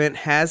show event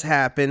has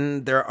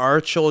happened, there are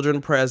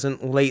children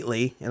present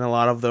lately, and a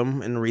lot of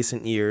them in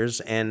recent years.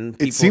 And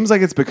people It seems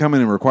like it's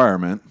becoming a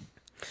requirement.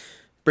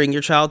 bring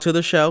your child to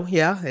the show.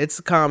 Yeah, it's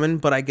common,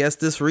 but I guess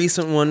this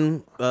recent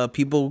one,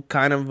 people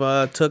kind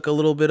of took a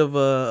little bit of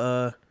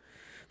a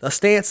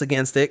stance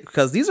against it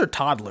because these are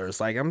toddlers.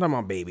 Like, I'm talking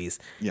about babies.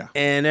 Yeah,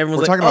 And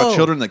everyone's we're like, talking about "Oh."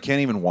 children that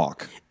can't even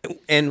walk,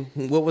 And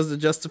what was the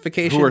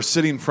justification? who are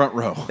sitting front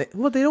row.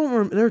 Well, they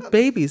don't. They're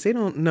babies. They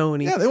don't know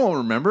any. Yeah, they won't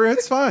remember.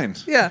 It's fine.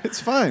 Yeah. It's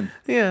fine.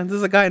 Yeah,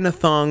 there's a guy in a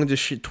thong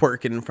just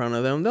twerking in front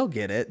of them. They'll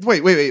get it.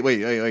 Wait.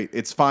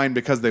 It's fine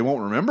because they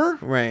won't remember?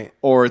 Right.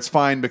 Or it's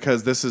fine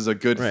because this is a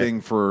good Right.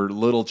 thing for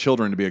little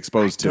children to be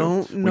exposed to?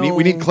 don't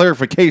We need know.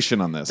 clarification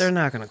on this. They're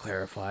not going to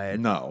clarify it.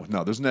 No,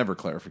 there's never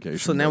clarification.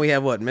 So now we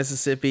have what?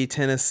 Mississippi,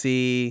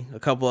 Tennessee, a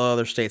couple of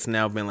other states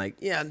now have been like,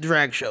 yeah,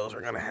 drag shows. We're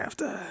going to have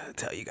to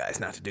tell you guys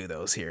not to do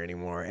those here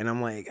anymore. And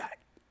I'm like,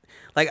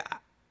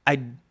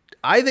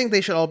 I think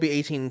they should all be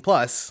 18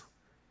 plus,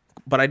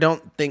 but I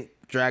don't think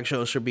drag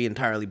shows should be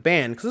entirely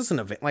banned because it's an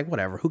event. Like,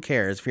 whatever. Who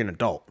cares if you're an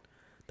adult?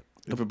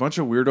 If a bunch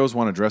of weirdos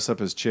want to dress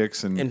up as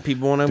chicks and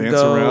people want to dance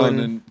go around and,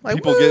 and like,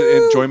 people woo!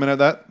 get enjoyment out of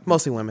that,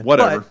 Mostly women.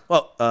 Whatever.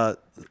 But,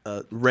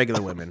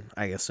 regular women,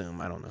 I assume.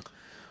 I don't know.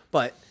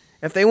 But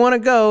if they want to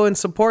go and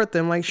support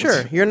them, like,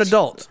 sure, you're an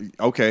adult.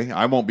 okay,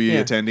 I won't be Yeah.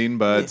 attending,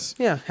 but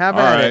Yeah, have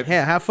all at right. it.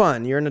 Yeah, have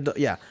fun. You're an adult.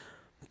 Yeah.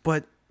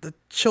 But the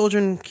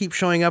children keep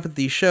showing up at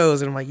these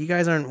shows, and I'm like, you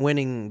guys aren't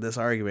winning this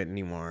argument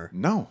anymore.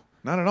 No,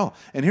 not at all.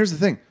 And here's the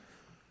thing: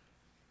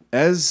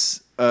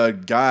 as a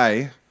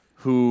guy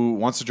who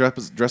wants to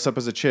dress up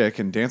as a chick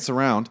and dance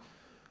around,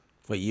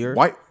 What year?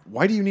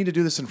 why do you need to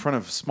do this in front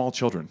of small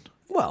children?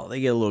 Well,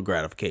 they get a little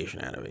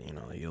gratification out of it, you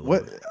know. They get a little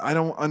What bit- I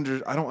don't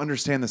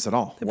understand this at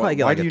all. They probably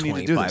get why like do a you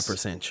need to do this?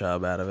 25%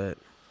 chub out of it.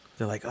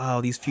 They're like,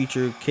 oh, these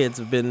future kids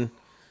have been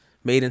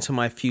made into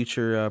my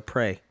future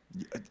prey.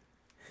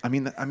 I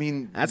mean,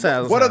 That's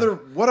how- what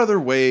other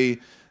way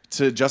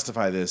to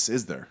justify this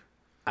is there?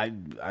 I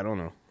don't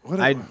know.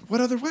 What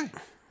other way?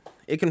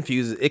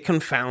 It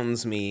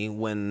confounds me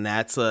when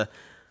that's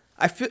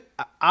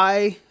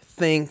I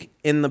think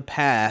in the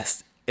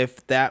past,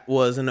 if that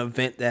was an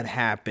event that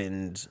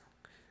happened,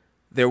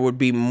 there would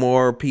be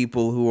more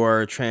people who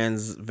are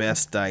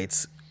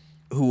transvestites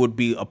who would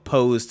be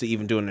opposed to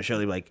even doing the show.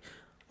 They'd be like,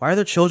 why are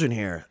there children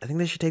here? I think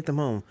they should take them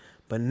home.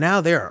 But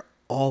now they're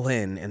all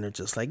in and they're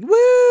just like,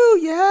 woo,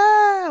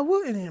 yeah,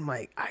 woo. And I'm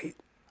like,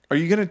 Are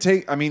you gonna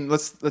take? I mean,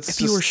 let's you were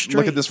just look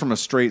straight. at this from a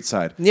straight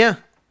side. yeah,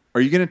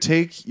 Are you gonna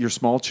take your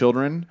small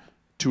children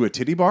to a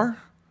titty bar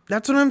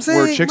that's what I'm saying.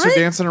 where chicks right? are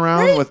dancing around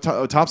Right? with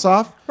tops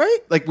off? Right.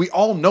 Like we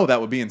all know that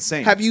would be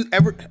insane. Have you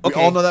ever? Okay. We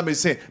all know that would be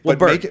insane. Well,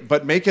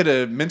 But make it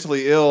a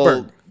mentally ill,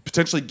 Berg.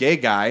 potentially gay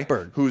guy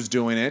Berg. who's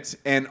doing it,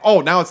 and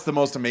now it's the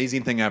most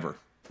amazing thing ever.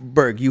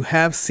 Berg, you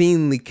have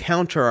seen the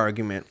counter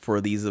argument for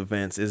these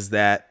events is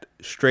that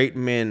straight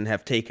men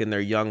have taken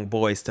their young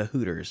boys to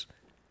Hooters.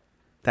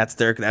 That's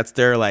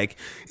their like,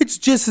 it's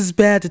just as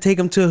bad to take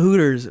them to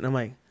Hooters. And I'm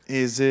like,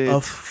 Is it?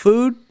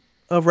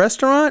 a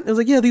restaurant? It was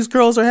like, yeah, these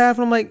girls are half.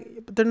 And I'm like,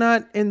 but they're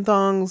not in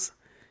thongs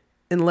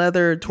and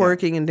leather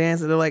twerking and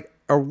dancing. They're like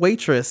a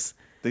waitress.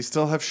 They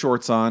still have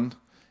shorts on.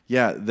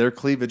 Yeah, their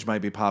cleavage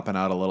might be popping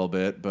out a little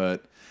bit,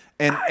 but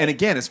and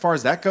again, as far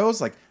as that goes,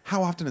 like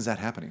how often is that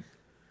happening?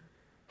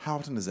 How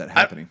often is that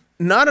happening?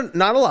 Not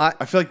a lot.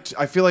 I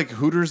feel like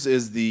Hooters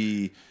is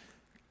the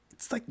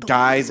It's like the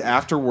guys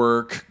after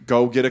work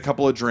go get a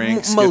couple of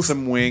drinks, get Most-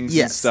 some wings and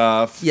yes.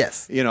 stuff.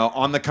 Yes.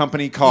 On the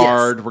company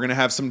card, we're gonna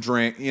have some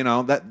drink.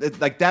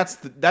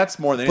 That's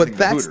more than anything. But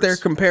that's the their Hooters.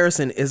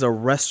 comparison is a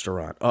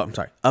restaurant. Oh, I'm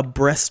sorry. A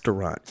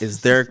breastaurant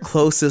is their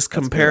closest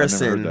weird. I've comparison.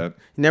 never heard that.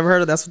 You never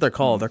heard of that's what they're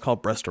called. They're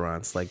called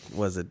restaurants. Like,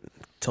 was it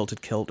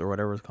Tilted Kilt or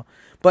whatever it's called?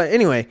 But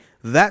anyway,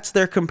 that's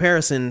their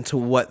comparison to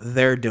what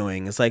they're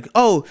doing. It's like,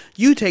 oh,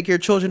 you take your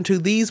children to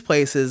these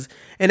places,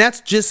 and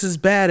that's just as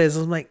bad as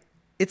I'm like,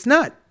 it's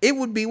not. It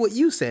would be what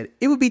you said.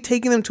 It would be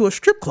taking them to a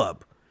strip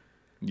club.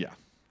 Yeah.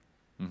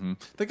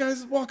 The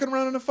guy's walking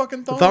around in a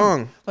fucking thong.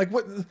 Thong. Like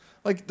what?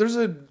 Like there's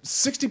a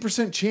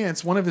 60%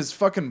 chance one of his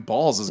fucking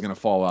balls is gonna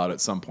fall out at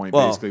some point.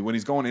 Well, basically, when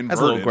he's going inverted.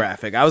 That's a little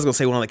graphic. I was gonna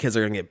say one of the kids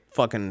are gonna get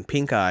fucking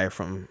pink eye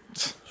from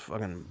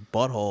fucking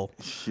butthole.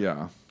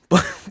 Yeah.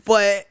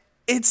 But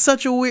it's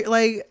such a weird,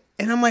 like,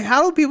 And I'm like,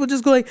 how do people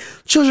just go like,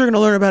 children are going to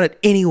learn about it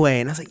anyway?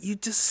 And I was like, you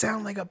just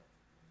sound like a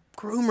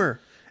groomer.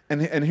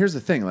 And here's the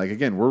thing, like,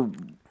 again,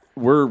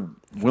 we're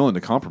willing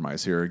to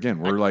compromise here. Again,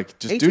 we're like,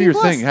 just do 18 your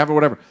plus. thing, have it,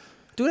 whatever.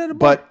 Do it at a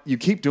bar. But you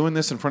keep doing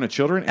this in front of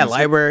children. At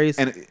libraries.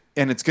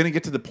 And it's going to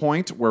get to the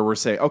point where we're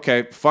saying,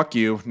 okay, fuck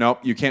you. Nope,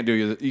 you can't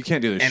do this shit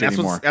that's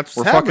anymore. what's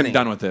We're happening. fucking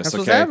done with this, That's okay?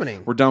 what's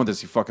happening. We're done with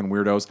this, you fucking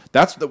weirdos.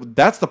 That's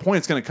the point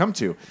it's going to come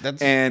to.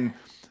 And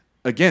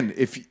again,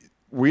 if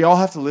we all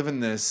have to live in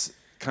this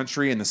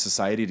country and this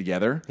society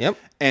together. Yep.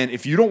 And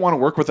if you don't want to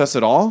work with us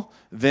at all,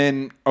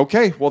 then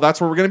okay, well, that's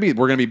where we're going to be.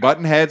 We're going to be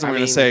butting heads, and we're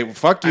going to say,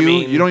 fuck you.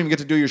 You don't even get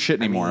to do your shit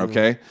anymore,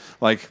 okay?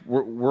 Like,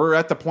 we're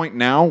at the point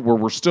now where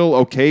we're still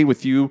okay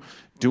with you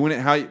doing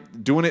it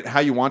how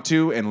you want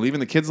to and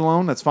leaving the kids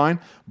alone. That's fine.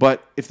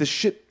 But if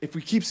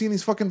we keep seeing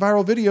these fucking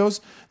viral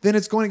videos, then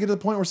it's going to get to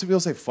the point where some people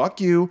say,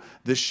 fuck you,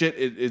 this shit,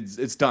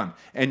 it's done.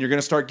 And you're going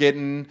to start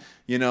getting,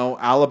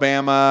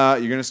 Alabama,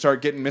 you're going to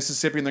start getting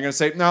Mississippi, and they're going to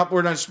say, no,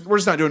 we're just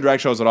not doing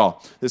drag shows at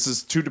all. This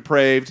is too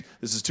depraved.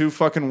 This is too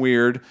fucking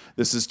weird.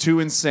 This is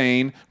too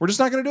insane. We're just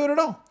not going to do it at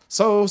all.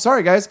 So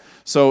sorry, guys.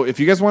 So if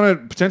you guys want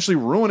to potentially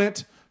ruin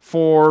it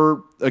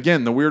for,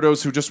 again, the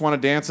weirdos who just want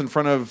to dance in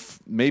front of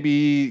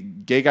maybe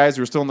gay guys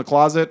who are still in the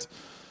closet,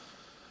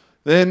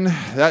 then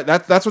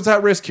that's what's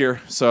at risk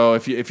here. So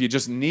if you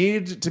just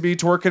need to be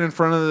twerking in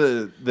front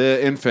of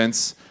the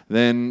infants,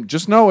 then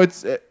just know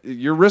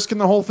you're risking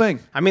the whole thing.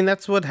 I mean,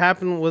 that's what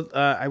happened with,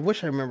 I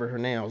wish I remember her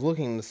name. I was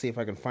looking to see if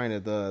I can find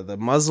it. The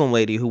Muslim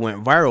lady who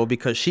went viral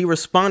because she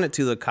responded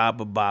to the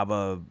Kaba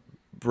Baba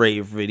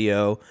rave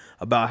video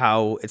about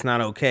how it's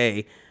not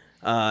okay.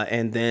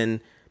 And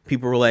then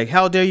people were like,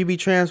 how dare you be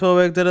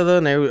transphobic, da-da-da,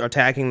 and they were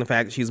attacking the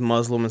fact that she's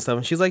Muslim and stuff.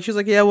 And she's like,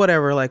 yeah,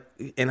 whatever. Like,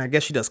 and I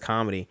guess she does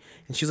comedy.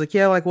 And she's like,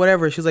 yeah, like,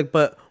 whatever. She's like,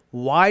 but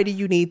why do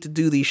you need to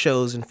do these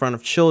shows in front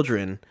of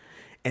children?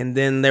 And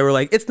then they were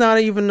like, it's not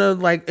even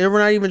we're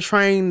not even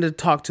trying to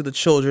talk to the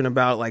children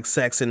about like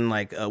sex and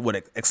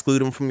exclude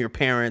them from your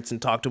parents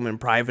and talk to them in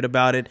private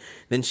about it.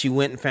 Then she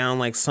went and found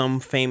like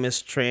some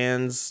famous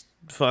trans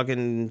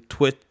fucking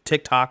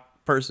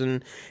TikTok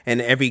person,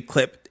 and every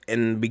clip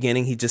in the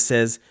beginning he just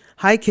says,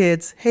 hi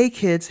kids, hey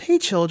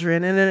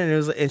children,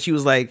 and she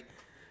was like,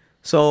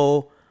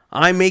 so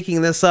I'm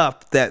making this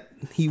up that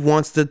he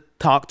wants to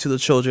talk to the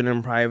children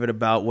in private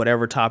about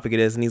whatever topic it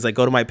is, and he's like,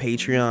 go to my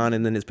Patreon,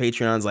 and then his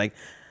Patreon's like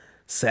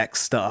sex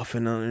stuff,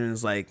 and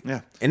it's like,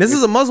 yeah. And this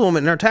is a Muslim woman,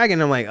 and they're tagging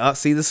him like, oh,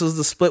 see, this is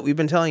the split we've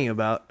been telling you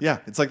about. Yeah,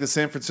 it's like the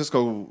San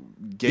Francisco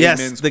Gay Yes,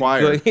 Men's the-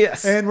 Choir.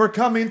 yes. And we're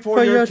coming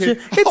for your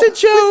kid. It's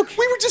a joke.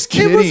 We were just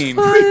It was kidding.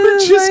 fun. We were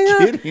just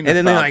Like, kidding. And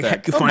then they about like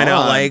that. you Come find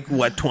out on. like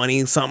what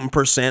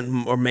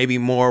 20-something% or maybe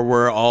more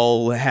were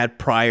all had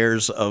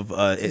priors of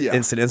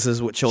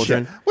incidences with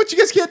children. Yeah. What, you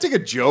guys can't take a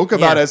joke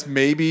about Yeah. us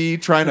maybe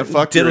trying to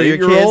fuck Diddle your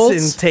 8-year-olds?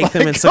 kids and take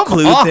them Like, and come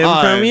seclude them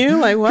on. from you.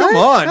 Like, what? Come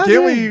on, How can't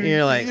dare we? you?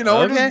 You're like,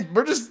 okay.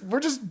 we're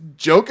just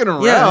joking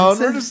around.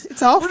 Yeah,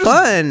 It's all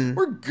fun.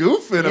 We're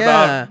goofing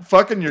Yeah. about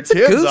fucking your It's a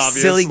kids, goose,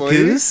 obviously. silly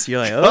goose. You're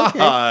like, okay.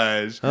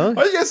 Gosh, why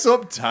are you guys so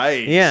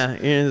uptight? Yeah,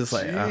 you're just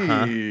like,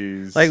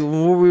 Jeez. Like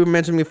what we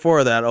mentioned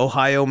before, that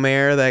Ohio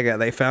mayor that guy,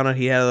 they found out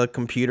he had a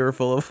computer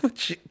full of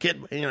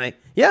kid. And you're like,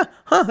 yeah,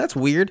 that's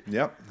weird.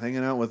 Yep,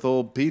 hanging out with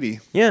old Petey.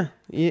 Yeah.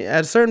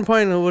 At a certain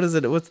point, what is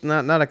it? What's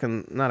not a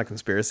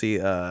conspiracy?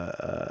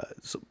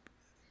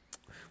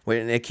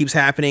 When it keeps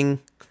happening,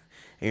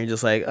 and you're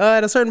just like,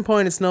 at a certain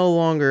point, it's no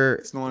longer.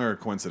 It's no longer a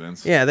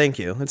coincidence. Yeah, thank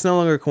you. It's no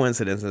longer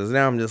coincidences.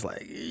 Now I'm just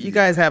like, you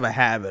guys have a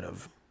habit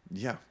of.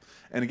 Yeah,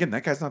 and again,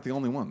 that guy's not the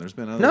only one. There's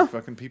been other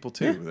fucking people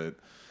too that.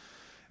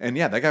 And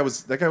yeah, that guy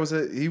was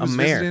he was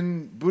mayor.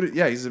 visiting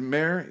yeah, he's a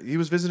mayor. He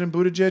was visiting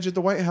Buttigieg at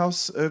the White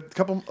House a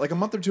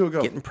month or two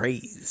ago. Getting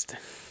praised.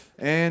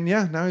 And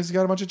yeah, now he's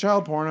got a bunch of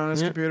child porn on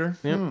his computer.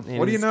 Yep. What do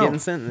you he's know? getting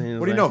sent, and he's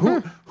What do you like,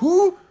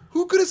 know?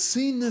 Who could have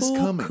seen this Who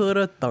coming? could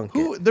have thunk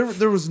it?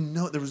 There was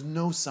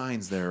no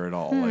signs there at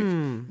all. Like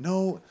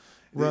no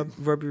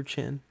Rub your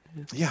chin.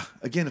 Yeah,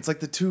 again, it's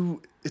like the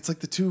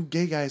two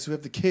gay guys who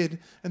have the kid,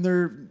 and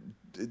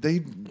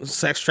they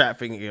Sex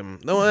trafficking him.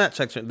 No, not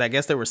sex. I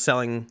guess they were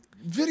selling.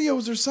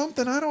 videos or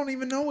something. I don't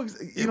even know. It's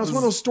one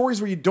of those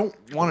stories where you don't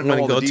want to know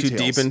Wanna all go the too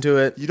details. deep into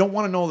it? You don't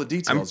want to know all the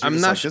details. I'm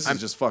You're not just like, su- this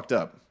is just fucked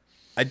up.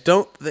 I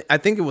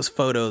think it was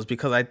photos,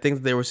 because I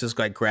think there was just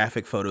like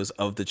graphic photos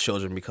of the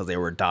children because they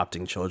were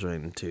adopting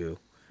children to.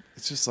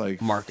 It's just like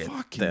market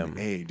fucking them.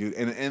 A, dude.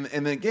 And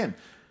then again,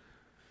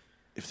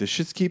 if this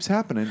shit keeps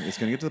happening, it's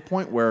gonna get to the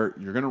point where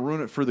you're gonna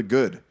ruin it for the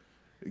good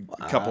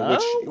couple,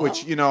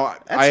 which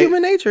That's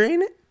human nature,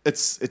 ain't it?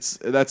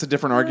 That's a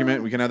different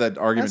argument. We can have that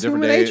argument That's a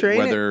different human day, nature,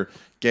 ain't whether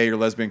gay or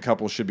lesbian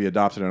couples should be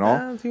adopted at all.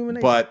 That's human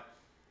nature. But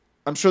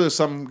I'm sure there's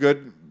some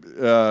good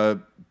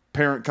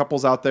parent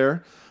couples out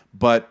there.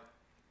 But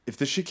if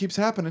this shit keeps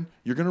happening,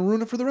 you're going to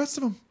ruin it for the rest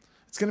of them.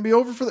 It's going to be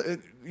over for the.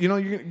 You're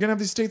going to have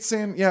these states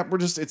saying, "Yeah,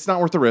 it's not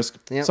worth the risk.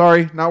 Yep.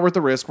 Sorry, not worth the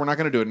risk. We're not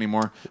going to do it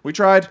anymore. We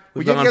tried.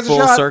 We've gave gone you guys full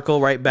a shot.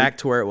 circle right back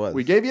to where it was.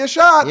 We gave you a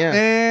shot, Yeah.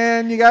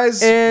 and you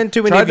guys And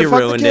too many tried of you to fuck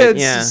ruined the it, kids.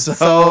 yeah.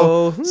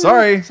 So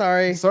sorry,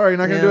 sorry. you're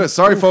not going to Yeah. do it.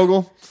 Sorry,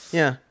 Fogel.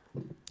 Yeah.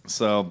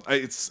 So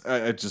it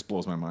just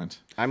blows my mind.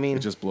 I mean,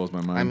 it just blows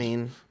my mind. I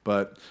mean,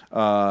 but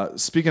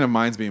speaking of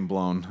minds being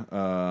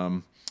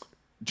blown,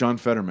 John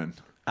Fetterman.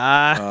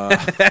 How do you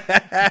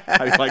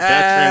like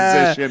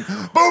that transition?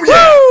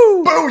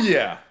 Booyah!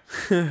 Booyah!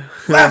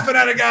 Laughing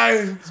at a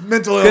guy's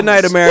mental illness. Good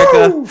night,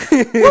 America. Woo!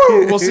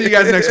 Woo! We'll see you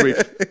guys next week.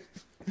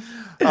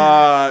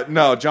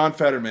 No, John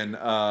Fetterman.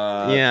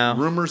 Yeah.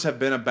 Rumors have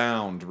been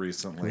abound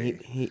recently.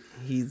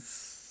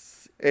 he's.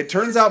 It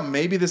turns out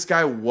maybe this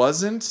guy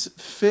wasn't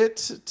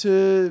fit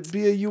to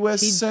be a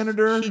U.S.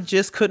 senator. He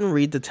just couldn't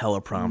read the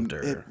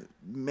teleprompter.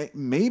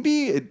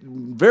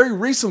 Very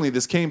recently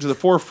this came to the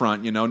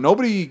forefront.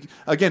 Nobody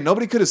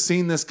could have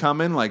seen this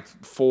coming like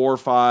 4,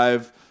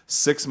 5,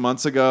 6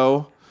 months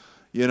ago.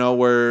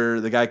 Where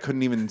the guy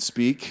couldn't even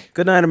speak.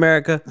 Good night,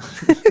 America.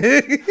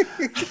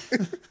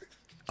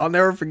 I'll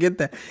never forget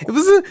that. It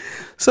was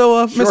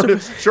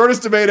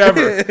shortest debate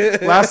ever.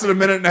 Lasted a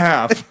minute and a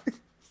half.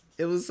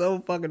 It was so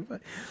fucking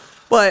funny.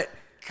 But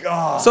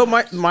God. So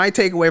my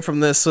takeaway from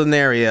this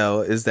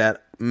scenario is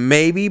that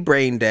maybe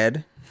brain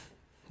dead,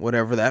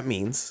 whatever that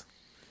means,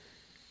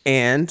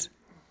 and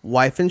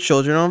wife and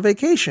children on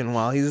vacation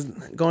while he's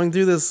going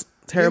through this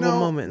terrible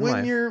moment in life.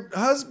 When your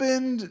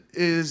husband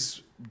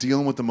is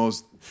dealing with the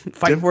most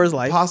fighting for his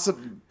life,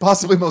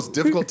 possibly most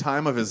difficult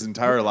time of his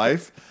entire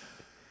life.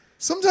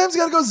 Sometimes you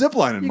gotta go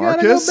ziplining,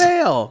 Marcus. You gotta go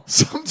bail.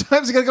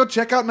 Sometimes you gotta go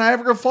check out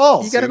Niagara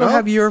Falls. You gotta go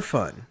have your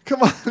fun.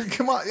 Come on.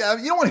 Yeah,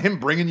 you don't want him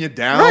bringing you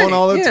down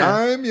all the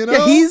time.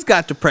 Yeah, he's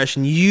got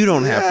depression. You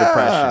don't have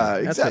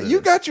depression. Exactly. You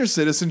got your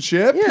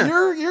citizenship. Yeah.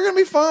 You're gonna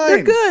be fine.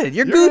 You're good.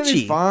 You're Gonna Gucci.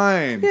 be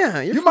fine.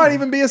 Yeah, you might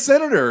even be a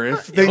senator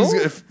if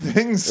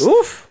things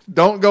Oof.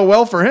 don't go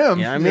well for him.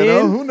 Yeah, I mean,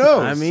 who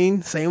knows? I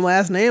mean, same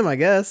last name, I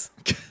guess.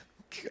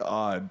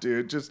 God,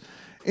 dude, just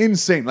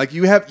insane. Like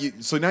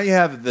so now you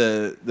have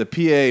the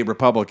PA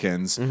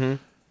Republicans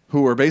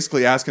who are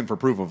basically asking for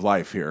proof of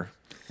life here.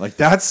 Like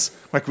that's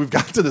like we've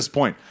got to this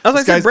point. I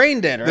was like, brain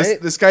dead,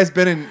 right? This guy's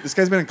been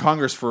in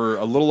Congress for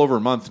a little over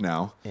a month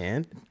now,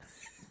 and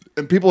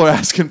people are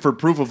asking for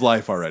proof of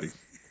life already.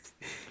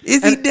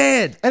 Is he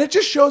dead? And it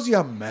just shows you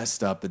how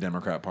messed up the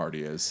Democrat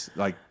Party is.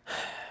 Like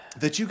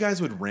that you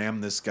guys would ram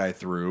this guy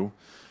through,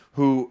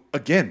 who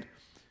again,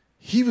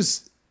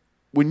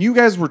 when you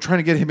guys were trying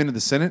to get him into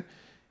the Senate,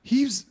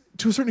 he's,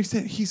 to a certain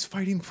extent, he's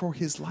fighting for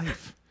his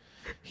life.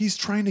 He's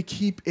trying to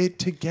keep it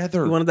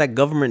together. He wanted that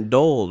government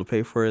dole to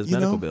pay for his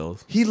medical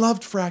bills. He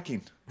loved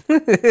fracking.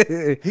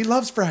 He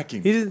loves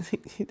fracking.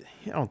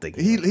 I don't think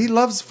he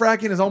loves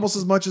fracking almost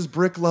as much as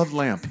Brick loved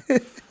lamp.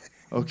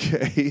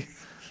 Okay.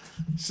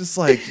 It's just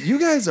like, you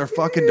guys are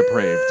fucking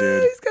depraved,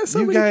 dude. He's got so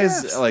you many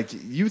guys, gaps. like,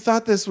 you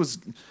thought this was...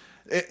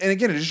 And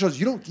again, it just shows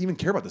you don't even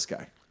care about this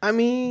guy. I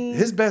mean,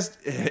 His best...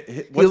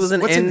 What's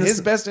in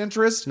his best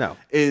interest No.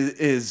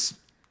 is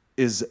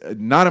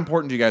not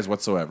important to you guys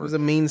whatsoever. it was a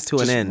means to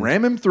Just an end.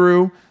 ram him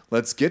through.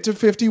 Let's get to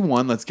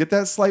 51. Let's get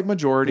that slight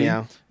majority.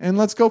 Yeah. And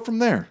let's go from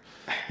there.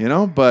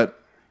 But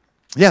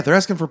yeah, they're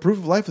asking for proof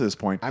of life at this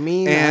point. I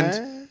mean,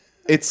 and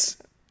it's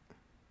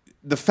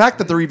the fact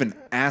that they're even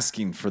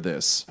asking for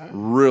this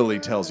really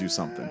tells you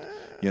something.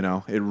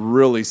 It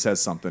really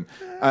says something.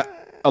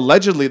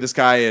 Allegedly, this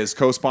guy is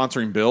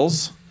co-sponsoring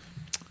bills.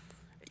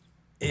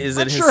 Is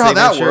Not it his sure how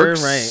that signature?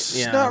 works. Right.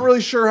 Yeah. Not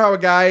really sure how a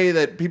guy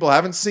that people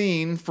haven't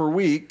seen for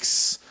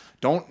weeks,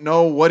 don't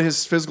know what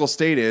his physical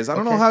state is. I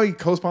don't know how he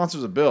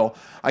co-sponsors a bill.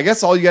 I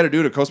guess all you got to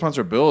do to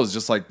co-sponsor a bill is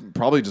just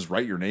probably just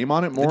write your name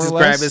on it more or less.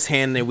 Grab his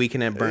hand and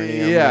weekend at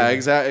Bernie. Yeah,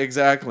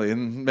 exactly,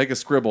 and make a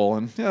scribble.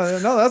 And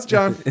no, that's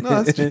John.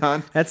 No, that's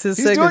John. That's his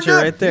He's doing signature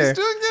good. right there. He's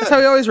doing good. That's how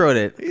he always wrote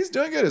it. He's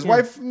doing good. His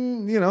wife,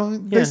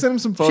 they sent him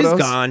some photos.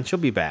 She's gone. She'll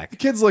be back.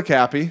 Kids look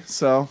happy,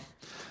 so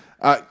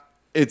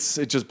it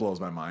just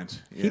blows my mind.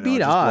 He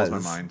beat Oz.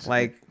 Blows my mind.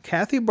 Like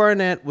Kathy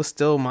Barnett was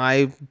still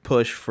my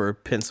push for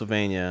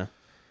Pennsylvania,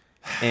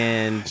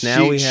 and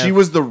now she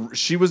was the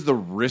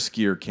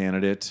riskier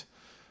candidate.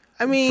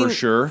 I mean, for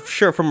sure,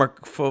 from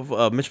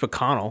Mitch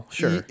McConnell,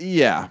 sure.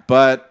 Yeah,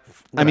 but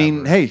I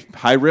mean, hey,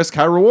 high risk,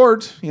 high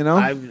reward.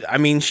 I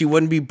mean, she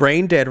wouldn't be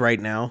brain dead right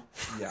now.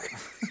 Yeah.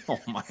 Oh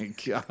my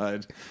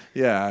God.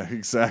 Yeah,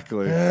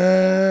 exactly.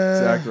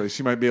 Exactly.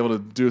 She might be able to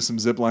do some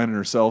ziplining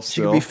herself.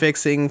 She could be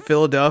fixing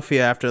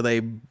Philadelphia after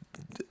they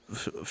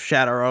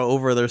shatter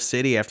over their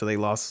city after they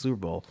lost the Super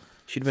Bowl.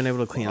 She'd been able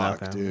to clean it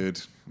up now.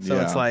 Dude. So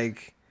it's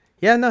like,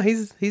 yeah, no,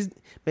 he's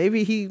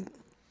maybe he.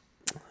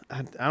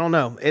 I don't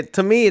know.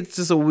 To me, it's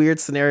just a weird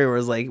scenario where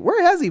it's like,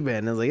 where has he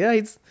been? It's like, yeah,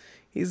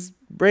 he's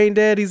brain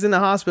dead. He's in the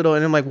hospital,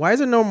 and I'm like, why is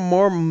there no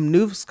more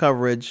news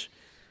coverage?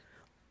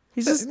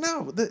 He's just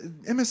the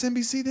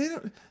MSNBC.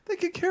 They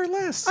could care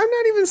less. I'm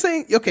not even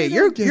saying okay. They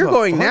You're don't give a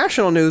going fuck.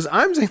 national news.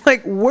 I'm saying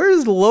like,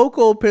 where's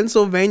local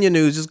Pennsylvania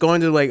news? Just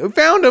going to like,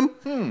 found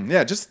him.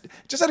 Yeah, just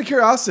out of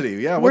curiosity.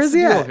 Yeah, Where's what's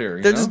the he deal at?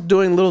 here? They're just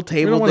doing little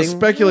table. We don't want to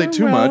speculate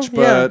too much,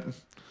 yeah. but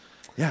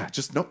Yeah,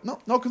 just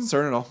no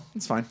concern at all.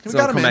 It's fine. It's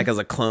gonna come back as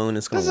a clone.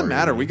 It's gonna Doesn't work.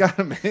 matter. We got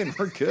him in.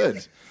 We're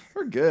good.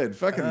 We're good.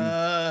 Fucking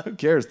who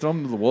cares? Throw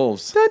him to the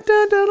wolves. Dun,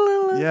 dun, dun,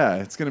 dun, dun. Yeah,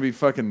 it's gonna be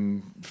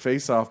fucking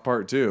Face Off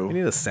Part 2. We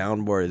need a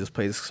soundboard that just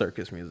plays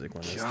circus music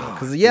when this stuff.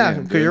 Because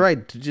damn, dude. you're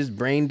right. Just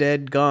brain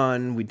dead,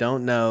 gone. We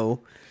don't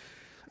know.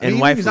 I And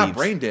mean, wife he's not leaves.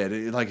 brain dead.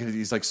 Like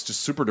he's like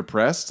just super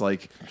depressed.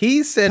 Like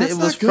He said That's it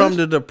was not good. from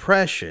the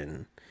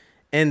depression.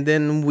 And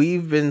then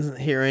we've been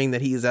hearing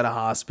that he's at a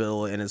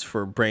hospital and it's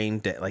for brain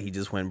dead. Like he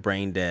just went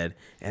brain dead.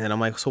 And then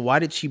I'm like, so why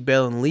did she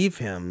bail and leave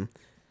him?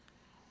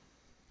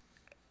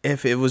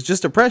 If it was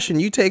just depression,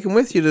 you take him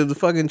with you to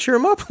fucking cheer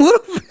him up a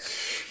little bit.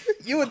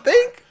 You would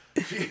think.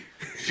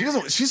 she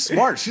doesn't. She's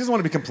smart. She doesn't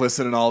want to be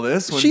complicit in all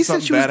this when She said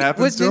something she was. bad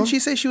happens to him. Didn't she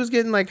say she was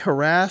getting like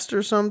harassed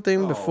or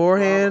something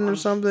beforehand or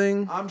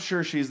something? I'm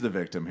sure she's the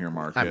victim here,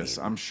 Marcus.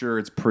 mean- I'm sure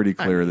it's pretty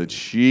clear that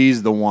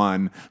she's the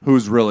one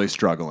who's really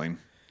struggling.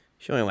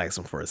 She only likes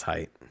him for his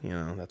height. You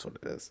know, that's what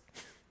it is.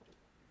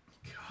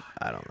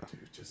 I don't know.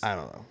 I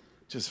don't know.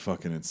 Just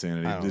fucking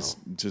insanity. I don't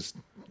Just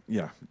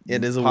yeah.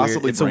 It is a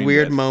Possibly weird. It's a brain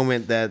weird dead.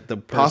 moment that the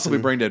person, Possibly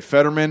brain dead.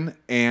 Fetterman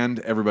and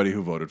everybody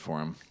who voted for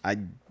him. I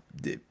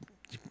did.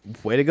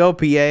 Way to go,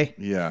 PA.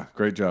 Yeah,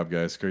 great job,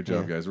 guys. Great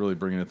job, guys. Really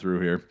bringing it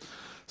through here.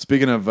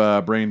 Speaking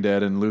of brain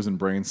dead and losing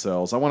brain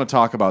cells, I want to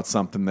talk about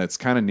something that's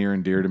kind of near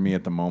and dear to me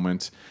at the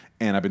moment.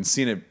 And I've been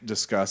seeing it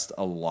discussed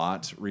a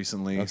lot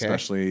recently,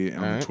 especially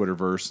on the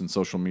Twitterverse and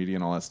social media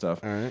and all that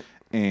stuff.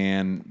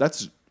 And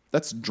that's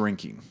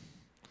drinking.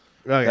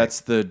 Okay. That's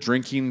the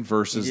drinking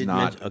versus You did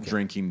not mention- okay.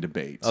 drinking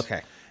debate.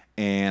 Okay.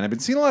 And I've been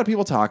seeing a lot of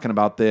people talking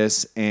about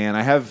this, and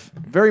I have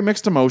very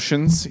mixed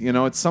emotions. You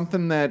know, it's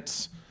something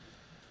that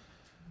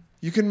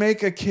you can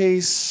make a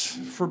case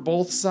for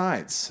both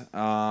sides.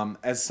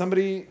 As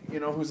somebody,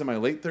 who's in my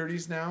late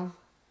 30s now,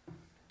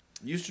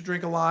 used to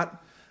drink a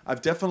lot.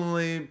 I've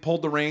definitely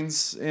pulled the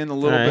reins in a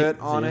little bit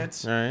on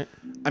it. All right.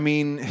 I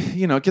mean,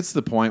 it gets to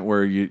the point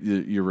where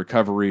your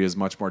recovery is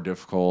much more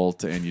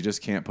difficult, and you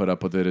just can't put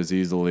up with it as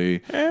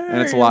easily,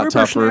 and it's a lot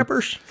tougher.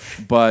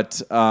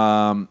 But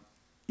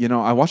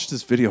I watched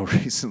this video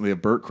recently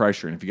of Bert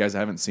Kreischer, and if you guys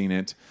haven't seen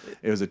it,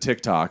 it was a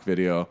TikTok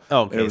video.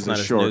 Oh, okay, it was it's not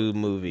his new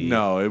movie.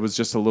 No, it was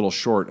just a little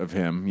short of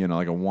him.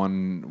 Like a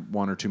one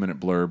or 2 minute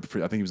blurb.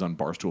 I think he was on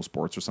Barstool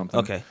Sports or something.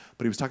 Okay.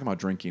 But he was talking about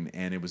drinking,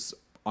 and it was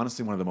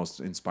honestly one of the most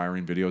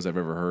inspiring videos I've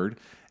ever heard.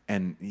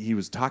 And he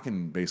was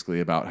talking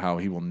basically about how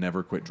he will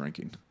never quit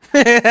drinking.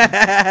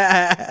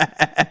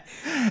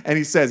 And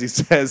he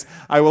says,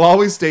 I will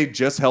always stay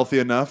just healthy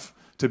enough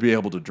to be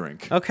able to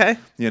drink. Okay.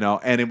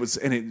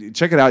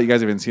 Check it out. You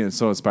guys haven't seen it. It's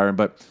so inspiring,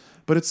 but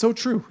it's so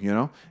true.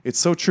 It's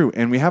so true.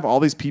 And we have all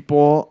these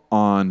people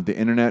on the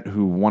internet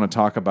who want to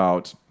talk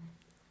about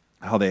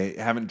how they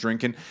haven't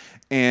drinking.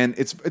 And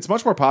it's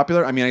much more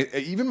popular. I mean,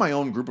 even my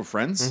own group of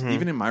friends,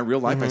 even in my real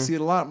life, I see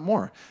it a lot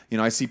more.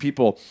 I see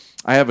people.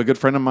 I have a good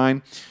friend of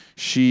mine.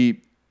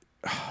 She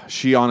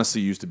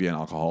honestly used to be an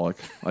alcoholic,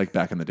 like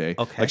back in the day.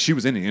 Okay. Like she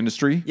was in the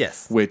industry.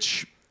 Yes.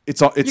 Which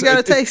it's all. You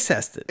gotta taste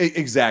test it.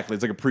 Exactly.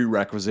 It's like a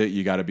prerequisite.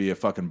 You got to be a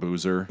fucking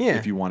boozer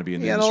if you want to be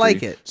in the You gotta industry.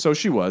 like it. So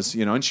she was,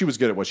 and she was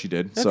good at what she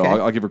did. So Okay.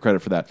 I'll give her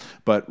credit for that.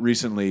 But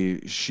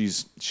recently, she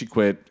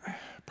quit.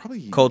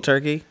 Probably Cold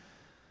turkey.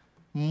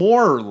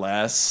 more or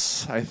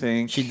less, I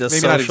think. She does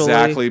maybe not socially?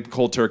 exactly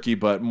cold turkey,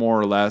 but more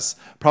or less.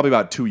 Probably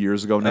about 2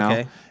 years ago now.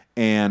 Okay.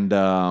 And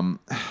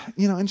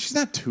and she's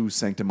not too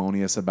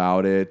sanctimonious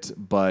about it,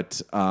 but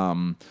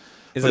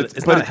It's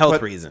but not a health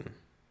but- reason.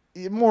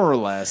 more or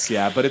less,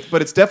 yeah. But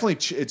it's definitely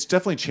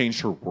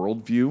changed her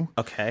worldview.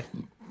 Okay.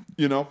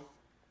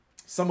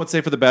 Some would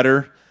say for the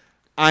better.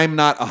 I'm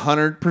not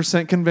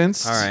 100%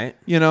 convinced. All right.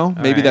 Maybe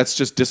right. that's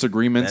just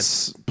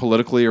disagreements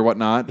politically or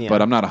whatnot. Yeah.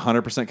 But I'm not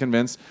 100%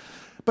 convinced.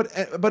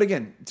 But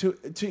again, to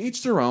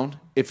each their own.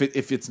 If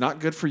it's not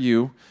good for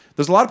you,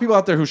 there's a lot of people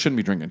out there who shouldn't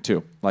be drinking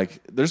too.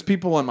 Like there's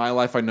people in my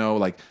life I know,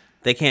 like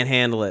They can't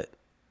handle it.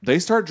 they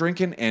start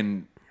drinking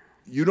and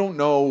you don't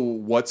know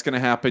what's going to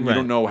happen. Right. You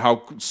don't know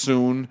how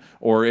soon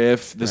or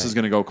if this is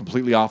going to go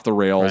completely off the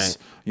rails.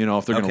 Right.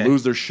 If they're going to Okay.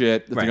 lose their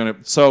shit. If Right. they're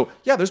going to. So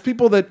yeah, there's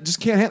people that just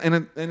can't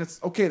handle, and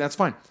it's okay. That's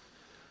fine.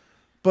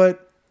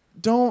 But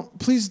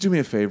please do me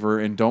a favor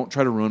and don't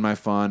try to ruin my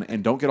fun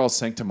and don't get all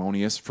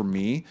sanctimonious for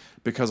me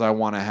because I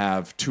want to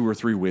have 2 or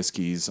 3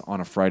 whiskeys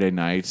on a Friday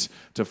night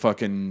to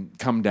fucking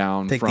come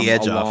down Take from the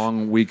edge a off.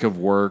 long week of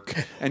work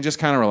and just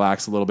kind of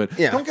relax a little bit.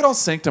 Yeah. Don't get all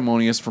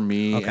sanctimonious for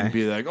me Okay. and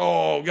be like,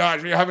 oh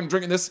gosh, you haven't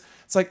drinking this.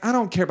 It's like, I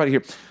don't care about it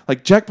here.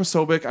 Like Jack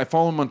Posobiec, I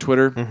follow him on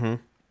Twitter. Mm-hmm.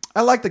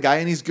 I like the guy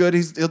and he's good.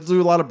 He'll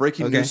do a lot of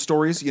breaking Okay. news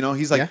stories.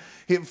 He's like,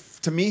 Yeah.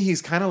 to me,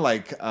 he's kind of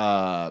like,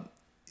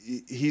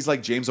 he's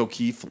like James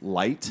O'Keefe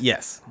light.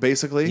 Yes.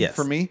 Basically Yes.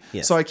 for me.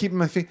 Yes. So I keep him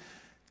my feet.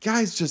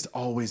 Guys just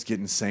always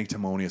getting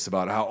sanctimonious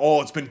about how,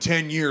 it's been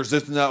 10 years,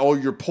 this and that,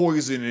 you're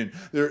poison and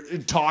they're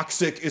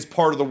toxic is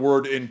part of the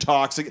word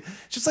intoxic.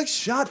 Just like,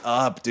 shut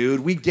up,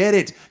 dude. We get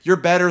it. You're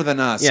better than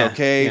us, Yeah,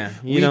 okay? yeah.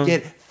 You We don't-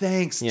 get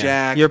Thanks, Yeah.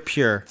 Jack. You're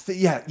pure.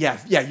 Yeah.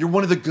 You're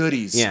one of the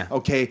goodies. Yeah.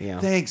 Okay. Yeah.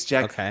 Thanks,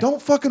 Jack. Okay.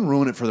 Don't fucking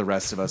ruin it for the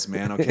rest of us,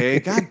 man. Okay.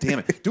 God damn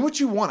it. Do what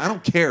you want. I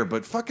don't care,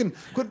 but fucking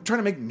quit trying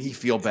to make me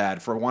feel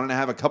bad for wanting to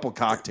have a couple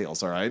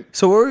cocktails. All right.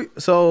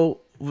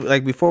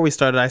 Like before we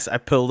started, I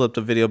pulled up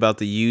the video about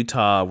the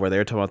Utah where they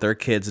were talking about their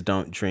kids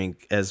don't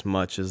drink as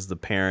much as the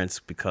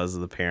parents because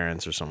of the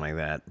parents or something like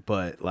that.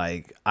 But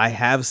like I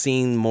have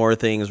seen more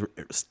things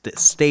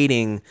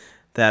stating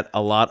that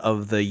a lot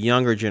of the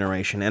younger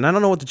generation, and I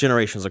don't know what the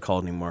generations are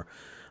called anymore.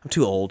 I'm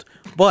too old,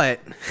 but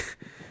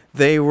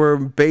they were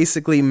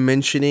basically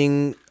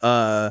mentioning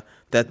that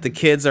the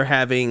kids are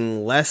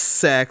having less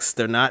sex.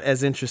 They're not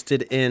as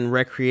interested in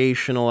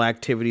recreational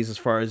activities as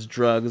far as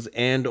drugs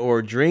and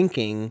or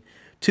drinking,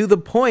 to the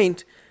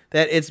point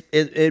that it's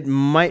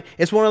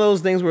one of those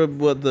things where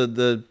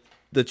the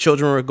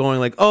children were going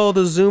like, oh,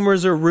 the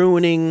Zoomers are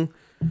ruining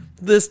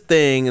this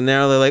thing, and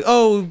now they're like,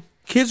 oh,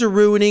 kids are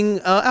ruining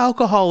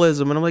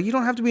alcoholism, and I'm like, you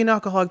don't have to be an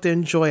alcoholic to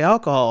enjoy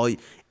alcohol.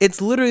 It's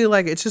literally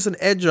like it's just an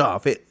edge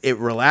off. It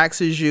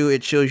relaxes you.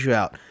 It chills you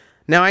out.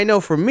 Now I know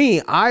for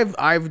me, I've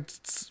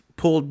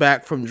pulled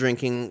back from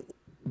drinking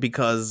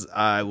because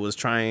I was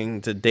trying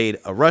to date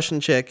a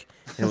Russian chick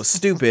and it was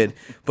stupid.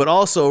 But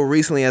also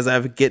recently, as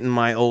I've gotten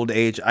my old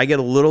age, I get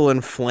a little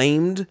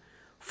inflamed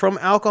from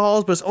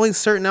alcohols, but it's only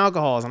certain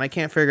alcohols, and I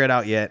can't figure it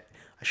out yet.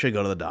 I should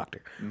go to the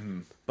doctor,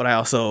 but I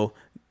also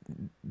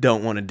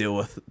don't want to deal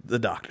with the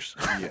doctors.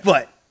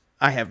 But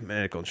I have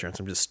medical insurance.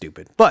 I'm just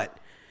stupid. But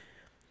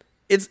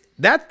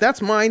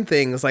that's mine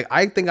thing. It's like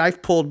I think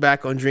I've pulled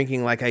back on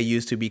drinking like I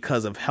used to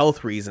because of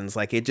health reasons.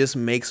 Like it just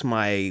makes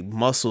my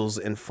muscles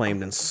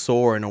inflamed and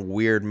sore in a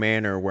weird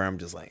manner where I'm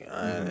just like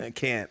I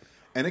can't.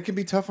 And it can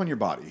be tough on your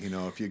body, you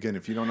know. If you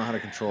don't know how to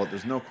control it,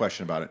 there's no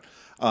question about it.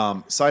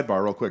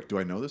 Sidebar, real quick. Do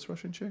I know this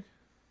Russian chick?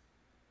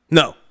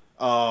 No.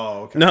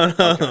 Oh, okay. No.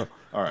 Okay.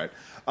 All right.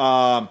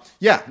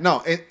 Yeah.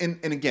 No. And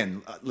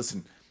again,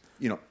 listen.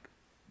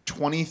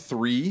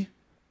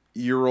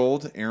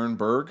 23-year-old Aaron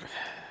Berg.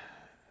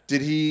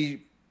 Did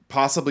he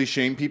possibly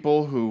shame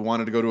people who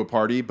wanted to go to a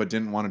party but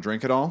didn't want to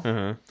drink at all?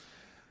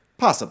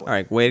 Possibly. All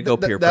right, way to go,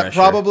 peer that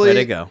pressure. Way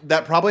to go.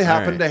 That probably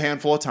happened right. a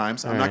handful of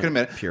times. I'm not going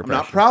to admit it. Peer I'm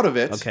not pressure. proud of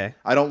it. Okay.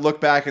 I don't look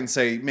back and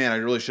say, man, I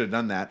really should have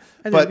done that.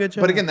 I did a good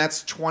job. But again,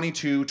 that's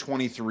 22,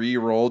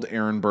 23-year-old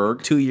Aaron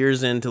Berg. 2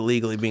 years into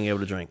legally being able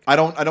to drink. I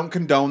don't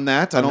condone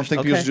that. I don't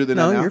think people should do that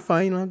no, now. you're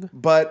fine. You don't have to.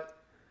 But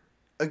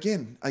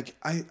again, like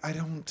I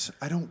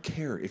don't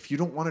care. If you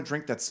don't want to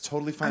drink, that's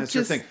totally fine. It's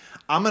your thing.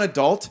 I'm an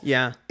adult.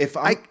 Yeah. If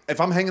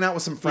I'm hanging out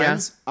with some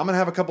friends, I'm gonna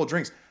have a couple of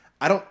drinks.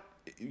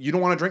 You don't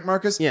want to drink,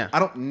 Marcus? Yeah. I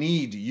don't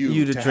need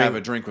you to have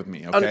a drink with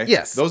me, okay?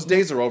 Yes. Those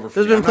days are over for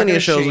There's me. been I'm not plenty gonna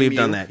of shows shame we've you.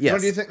 done that,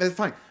 yes. Do you think that's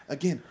fine?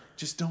 Again,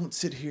 just don't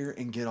sit here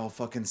and get all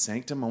fucking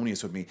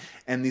sanctimonious with me.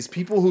 And these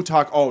people who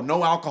talk, oh,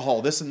 no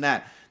alcohol, this and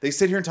that, they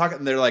sit here and talk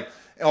and they're like,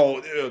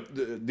 oh,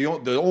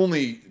 the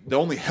only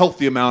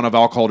healthy amount of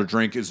alcohol to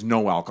drink is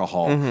no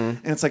alcohol, and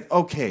it's like,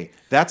 okay,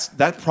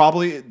 that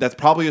probably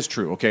is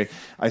true. Okay,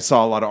 I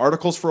saw a lot of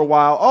articles for a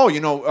while. Oh,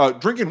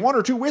 drinking 1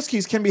 or 2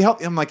 whiskeys can be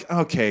healthy. I'm like,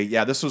 okay,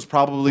 yeah, this was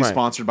probably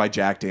sponsored by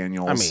Jack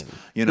Daniels. I mean,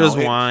 there's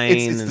wine.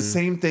 It's the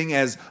same thing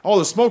as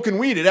the smoking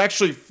weed. It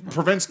actually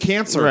prevents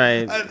cancer.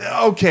 Right.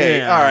 Okay.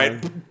 Yeah. All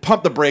right.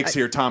 Pump the brakes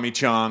here, Tommy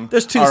Chong.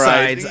 There's two All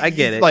right? sides. I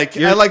get it. Like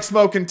I like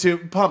smoking too.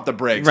 Pump the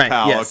brakes, Right.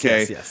 pal. Yes,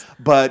 okay. yes.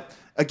 But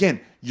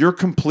again, you're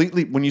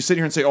completely, when you sit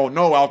here and say, oh,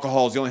 no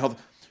alcohol is the only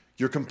health,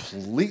 you're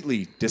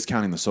completely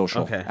discounting the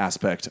social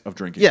aspect of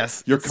drinking.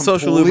 Yes, You're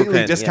social completely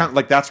lubricant, discounting, yeah.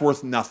 like that's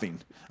worth nothing.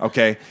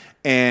 Okay.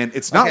 And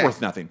it's not Okay.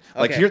 worth nothing.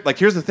 Like Okay.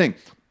 here's the thing.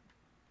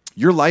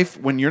 Your life,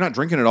 when you're not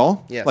drinking at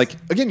all, Yes. like,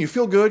 again, you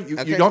feel good. You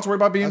don't have to worry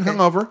about being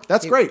hungover.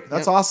 That's great.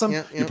 That's awesome.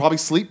 You probably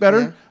sleep better.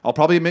 Yeah. I'll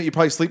probably admit you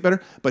probably sleep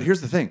better. But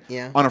here's the thing.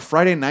 Yeah. On a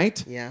Friday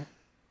night, Yeah.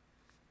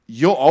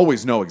 you'll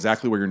always know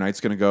exactly where your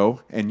night's going to go,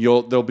 and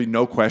there'll be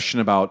no question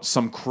about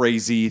some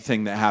crazy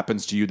thing that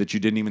happens to you that you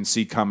didn't even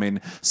see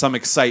coming, some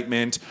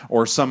excitement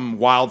or some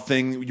wild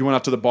thing. You went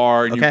out to the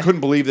bar and you Okay.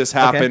 couldn't believe this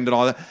happened and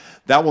all that.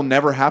 That will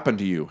never happen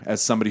to you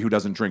as somebody who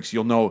doesn't drink.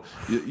 So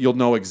you'll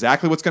know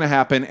exactly what's going to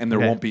happen, and there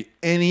Okay. won't be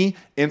any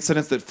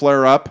incidents that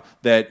flare up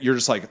that you're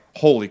just like,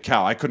 holy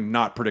cow, I could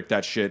not predict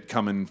that shit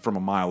coming from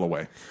a mile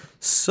away.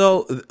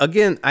 So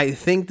again, I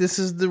think this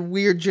is the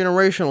weird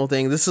generational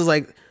thing. This is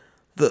like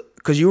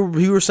because you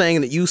were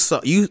saying that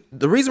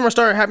the reason we're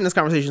starting having this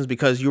conversation is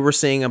because you were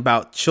saying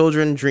about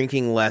children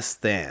drinking less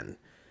than.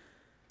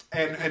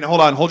 And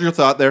hold your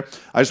thought there.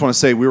 I just want to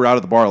say we were out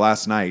at the bar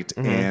last night,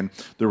 and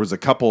there was a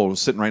couple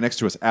sitting right next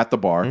to us at the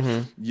bar,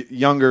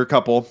 younger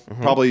couple,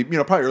 probably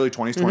early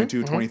 20s,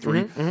 22,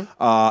 23,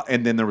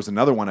 and then there was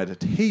another one at a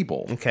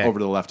table over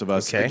to the left of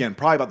us. Okay. Again,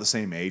 probably about the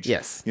same age.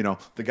 Yes.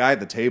 The guy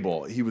at the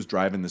table, he was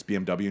driving this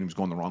BMW and he was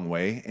going the wrong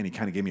way, and he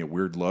kind of gave me a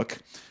weird look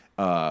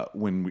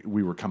when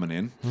we were coming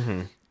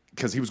in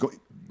because he was going.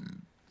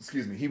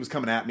 Excuse me. He was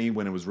coming at me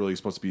when it was really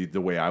supposed to be the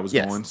way I was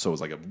going, so it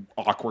was like an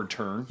awkward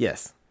turn.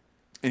 Yes.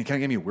 And he kind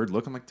of gave me a weird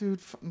look. I'm like, dude,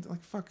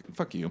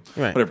 fuck you.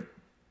 Right. Whatever.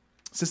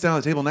 Sits down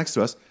at the table next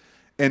to us.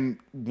 And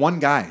one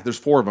guy, there's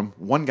 4 of them,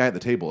 one guy at the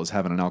table is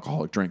having an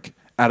alcoholic drink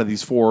out of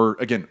these 4,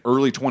 again,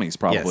 early 20s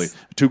probably. Yes.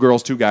 2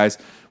 girls, 2 guys.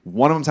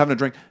 One of them's having a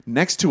drink.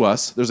 Next to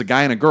us, there's a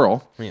guy and a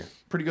girl. Yeah.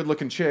 Pretty good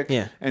looking chick.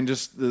 Yeah. And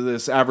just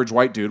this average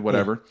white dude,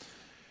 whatever.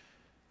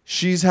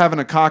 She's having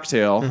a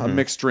cocktail, a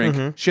mixed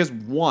drink. She has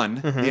one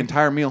the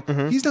entire meal.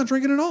 He's not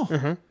drinking at all.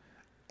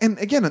 And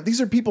again, these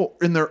are people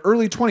in their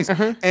early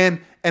 20s. And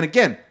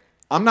again,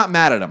 I'm not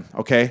mad at them,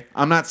 okay?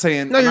 I'm not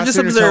saying... No, I'm you're not just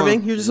sitting here telling observing.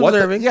 them, You're just what the-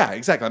 observing. yeah,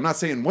 exactly. I'm not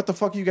saying, what the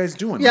fuck are you guys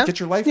doing? Yeah. Like, get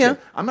your life Yeah.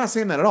 together. I'm not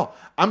saying that at all.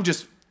 I'm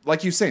just,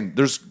 like you saying,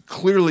 there's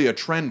clearly a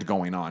trend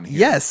going on here.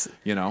 Yes.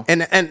 You know?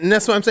 And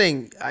that's what I'm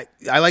saying.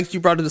 I like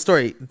you brought up the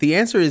story. The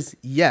answer is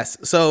yes.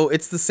 So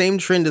it's the same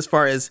trend as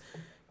far as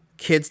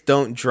kids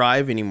don't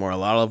drive anymore. A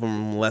lot of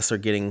them less are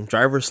getting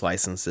driver's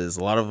licenses.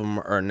 A lot of them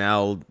are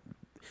now...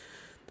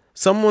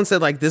 Someone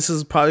said, like, this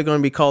is probably going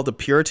to be called the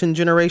Puritan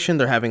generation.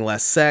 They're having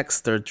less sex.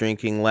 They're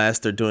drinking less.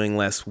 They're doing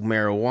less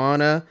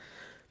marijuana.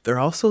 They're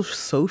also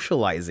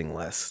socializing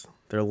less.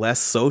 They're less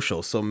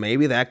social. So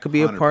maybe that could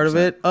be a part of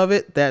 100%.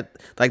 it, that,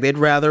 like, they'd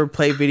rather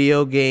play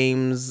video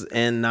games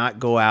and not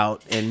go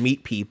out and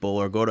meet people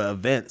or go to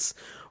events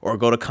or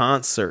go to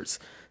concerts.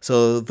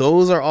 So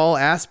those are all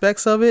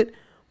aspects of it.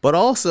 But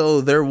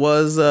also, there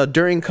was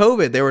during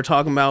COVID, they were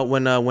talking about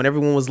when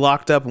everyone was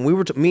locked up,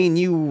 and me and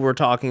you were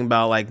talking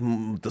about like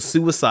the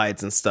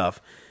suicides and stuff.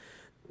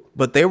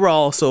 But they were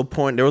also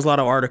there was a lot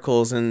of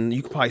articles, and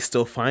you could probably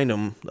still find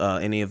them,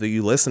 any of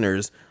you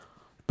listeners,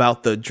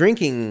 about the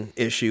drinking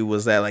issue.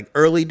 Was that like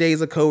early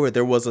days of COVID,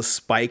 there was a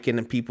spike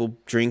in people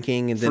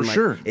drinking, and then For like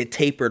sure. it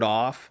tapered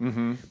off.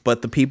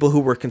 But the people who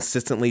were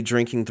consistently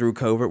drinking through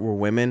COVID were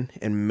women,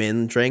 and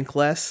men drank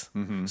less.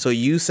 So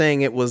you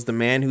saying it was the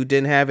man who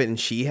didn't have it and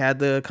she had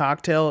the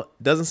cocktail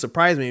doesn't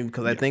surprise me,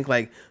 because I think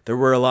like there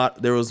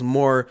was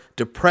more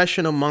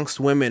depression amongst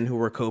women who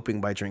were coping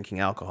by drinking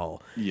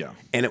alcohol. Yeah.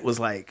 And it was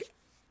like,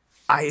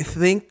 I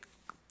think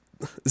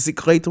the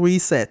great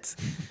reset.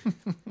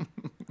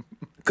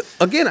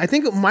 Again, I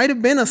think it might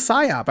have been a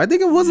psyop. I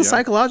think it was a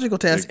psychological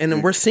test, and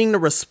then we're seeing the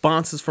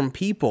responses from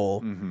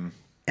people,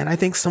 and I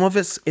think some of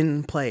it's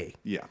in play.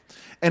 Yeah.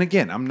 And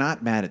again, I'm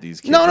not mad at these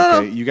kids. No.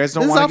 Okay? You guys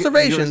don't This is want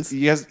observations.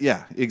 You guys,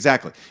 yeah,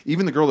 exactly.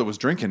 Even the girl that was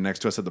drinking next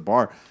to us at the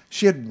bar,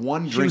 she had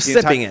one drink. was the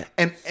entire- sipping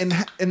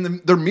it.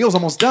 And their meal's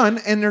almost done,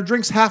 and their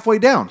drink's halfway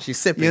down. She's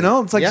sipping You know,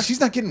 it. it's like Yeah. she's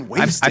not getting I've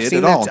wasted seen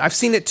at all. that. I've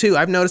seen it too.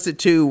 I've noticed it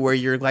too, where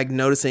you're like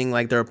noticing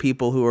like there are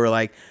people who are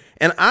like,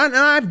 and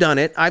I've done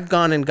it. I've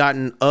gone and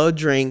gotten a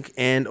drink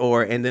and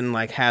then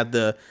like had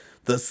the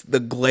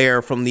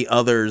glare from the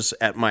others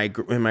in my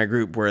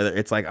group where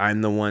it's like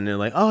I'm the one, and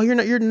like, oh,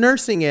 you're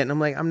nursing it, and I'm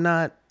like, I'm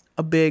not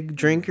a big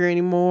drinker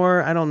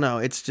anymore. I don't know.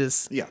 It's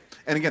just Yeah,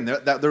 and again,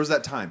 there was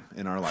that time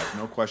in our life,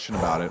 no question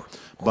about it.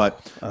 But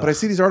I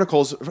see these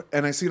articles,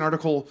 and I see an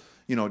article.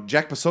 You know,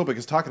 Jack Posobiec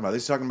is talking about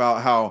this. He's talking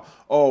about how,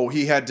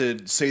 he had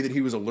to say that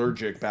he was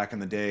allergic back in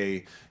the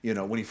day, you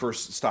know, when he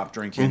first stopped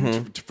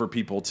drinking for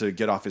people to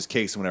get off his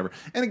case and whatever.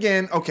 And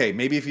again, okay,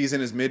 maybe if he's in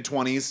his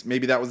mid-20s,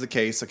 maybe that was the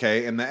case,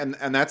 okay? And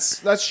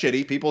that's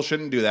shitty. People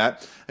shouldn't do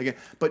that. Again,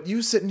 but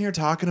you sitting here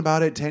talking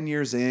about it 10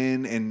 years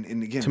in and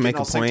again, To make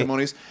all a point.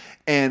 sanctimonious.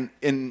 And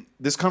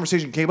this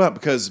conversation came up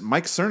because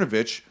Mike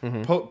Cernovich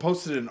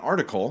posted an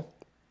article.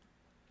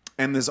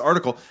 And this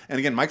article, and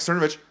again, Mike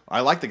Cernovich, I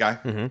like the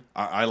guy.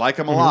 I like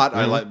him a lot.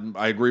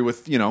 I agree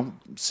with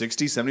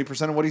 60,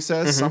 70% of what he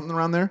says, something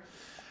around there.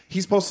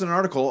 He's posted an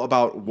article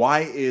about why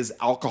is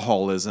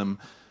alcoholism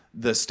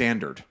the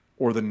standard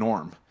or the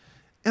norm.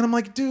 And I'm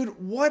like, dude,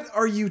 what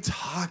are you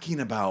talking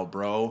about,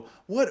 bro?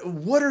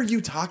 What are you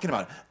talking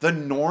about? The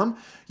norm?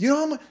 You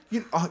know,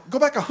 go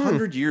back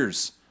 100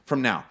 years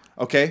from now.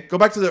 Okay, go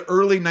back to the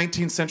early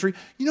 19th century.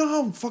 You know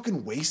how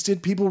fucking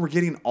wasted people were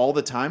getting all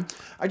the time?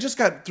 I just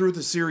got through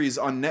the series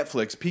on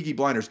Netflix, Peaky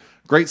Blinders.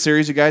 Great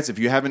series, you guys. If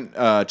you haven't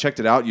checked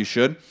it out, you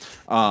should.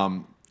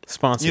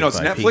 sponsored. It's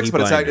by Netflix, Peaky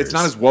but it's Blinders.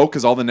 not as woke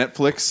as all the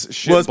Netflix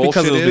shit. Well, it's bullshit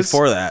because it was is.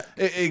 before that.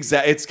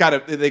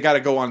 Exactly. They got to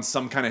go on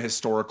some kind of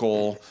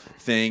historical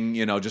thing,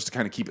 just to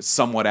kind of keep it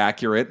somewhat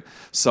accurate.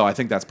 So I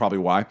think that's probably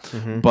why.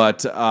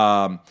 But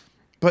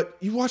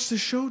you watch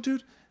this show,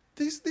 dude.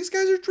 These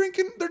guys are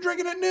drinking. They're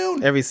drinking at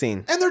noon. Every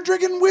scene. And they're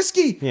drinking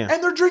whiskey. Yeah.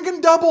 And they're drinking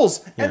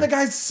doubles. Yeah. And the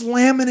guy's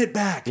slamming it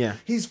back. Yeah.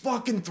 He's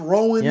fucking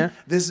throwing Yeah.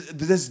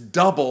 this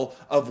double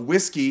of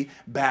whiskey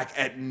back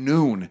at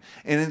noon.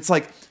 And it's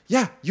like,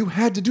 yeah, you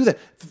had to do that.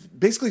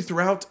 Basically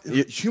throughout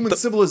human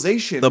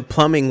civilization. The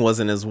plumbing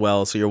wasn't as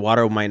well, so your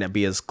water might not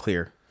be as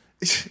clear.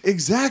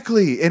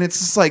 Exactly. And it's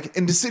just like,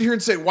 and to sit here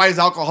and say, why is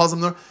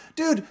alcoholism there?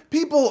 Dude,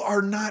 people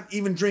are not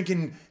even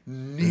drinking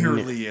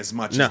nearly as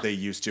much No. as they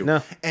used to.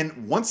 No.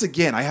 And once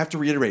again, I have to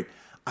reiterate,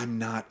 I'm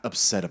not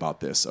upset about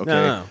this, okay?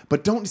 No.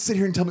 But don't sit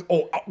here and tell me,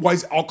 why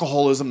is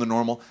alcoholism the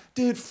normal?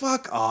 Dude,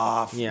 fuck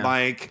off, Yeah.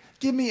 Mike.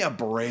 Give me a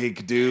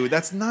break, dude.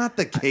 That's not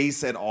the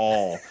case at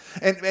all.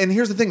 And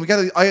here's the thing.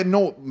 I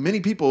know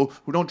many people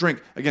who don't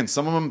drink. Again,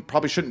 some of them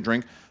probably shouldn't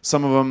drink.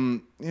 Some of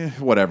them,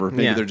 whatever.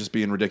 Maybe Yeah. they're just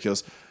being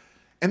ridiculous.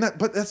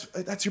 But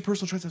that's your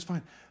personal choice. That's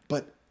fine.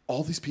 But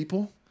all these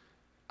people,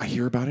 I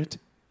hear about it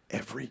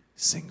every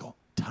single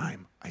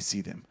time I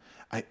see them.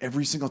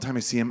 every single time I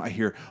see him, I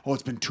hear, oh,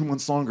 it's been 2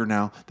 months longer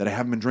now that I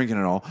haven't been drinking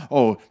at all.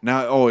 Oh,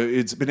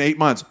 it's been 8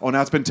 months. Oh,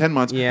 now it's been 10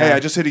 months. Yeah. Hey, I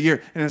just hit a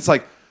year. And it's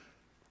like,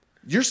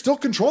 you're still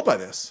controlled by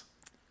this.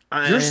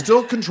 You're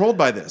still controlled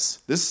by this.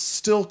 This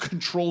still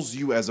controls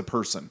you as a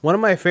person. One of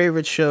my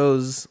favorite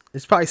shows,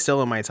 it's probably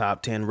still in my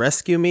top 10,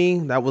 Rescue Me.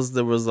 There was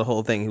the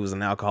whole thing. He was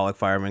an alcoholic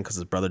fireman because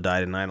his brother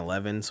died in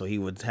 9/11. So he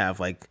would have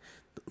like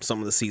some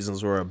of the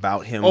seasons were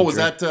about him. Oh, was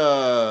that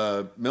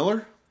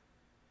Miller?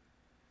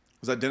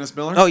 Was that Dennis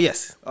Miller? Oh,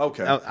 yes.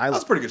 Okay.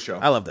 That's a pretty good show.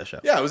 I love that show.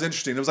 Yeah, it was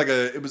interesting. It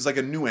was like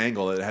a new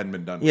angle that hadn't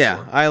been done before.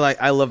 Yeah,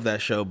 I love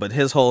that show. But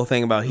his whole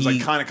thing about It was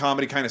like kind of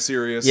comedy, kind of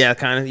serious. Yeah,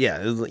 kind of.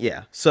 Yeah,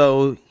 yeah.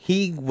 So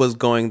he was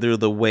going through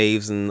the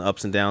waves and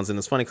ups and downs, and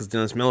it's funny because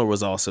Dennis Miller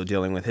was also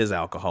dealing with his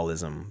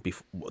alcoholism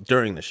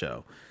during the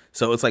show.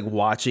 So it's like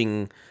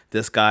watching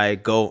this guy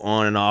go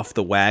on and off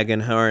the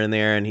wagon here and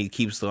there, and he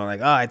keeps going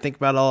like, I think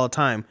about it all the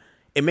time.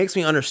 It makes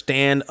me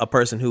understand a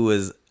person who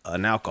is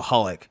an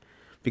alcoholic,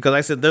 because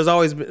I said there's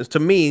always been, to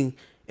me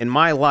in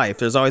my life,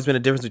 there's always been a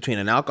difference between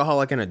an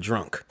alcoholic and a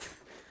drunk.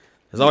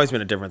 There's always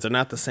been a difference. They're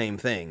not the same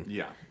thing.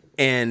 Yeah.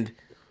 And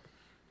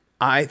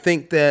I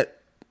think that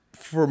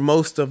for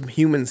most of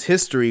humans'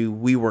 history,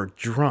 we were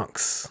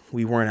drunks.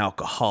 We weren't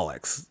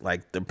alcoholics.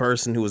 Like the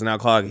person who was an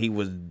alcoholic, he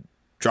was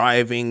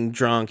driving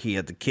drunk. He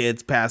had the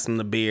kids pass him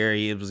the beer.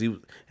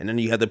 And then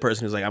you had the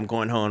person who's like, I'm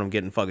going home. I'm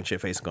getting fucking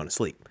shit faced and going to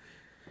sleep.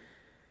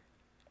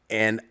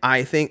 And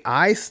I think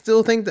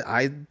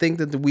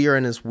that we are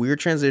in this weird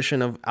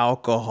transition of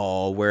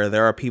alcohol where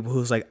there are people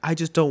who's like, I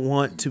don't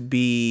want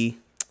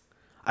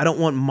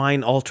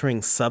mind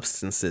altering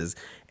substances.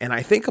 And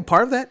I think a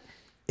part of that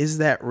is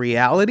that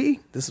reality.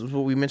 This is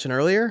what we mentioned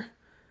earlier.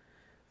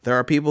 There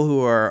are people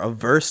who are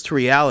averse to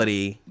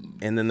reality,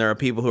 and then there are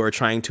people who are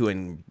trying to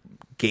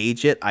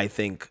engage it, I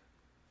think,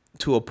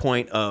 to a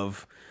point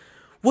of,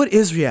 what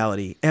is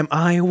reality? Am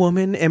I a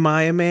woman? Am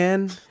I a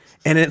man?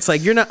 And it's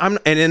like, you're not, and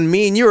then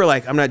me and you are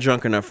like, I'm not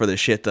drunk enough for this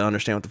shit to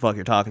understand what the fuck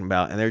you're talking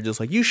about. And they're just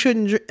like, you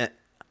shouldn't drink.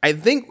 I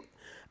think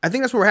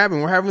that's what we're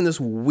having. We're having this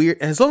weird,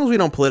 as long as we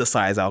don't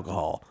politicize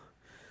alcohol.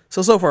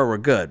 So far we're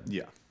good.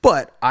 Yeah.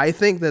 But I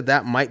think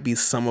that might be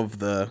some of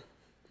the,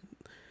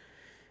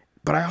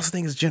 but I also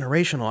think it's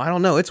generational. I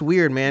don't know. It's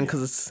weird, man.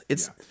 Cause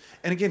it's,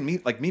 And again,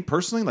 me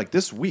personally, like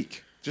this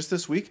week,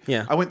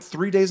 Yeah. I went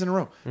 3 days in a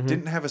row.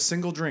 Didn't have a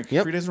single drink.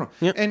 Yep. 3 days in a row.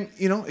 Yep. And,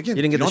 again.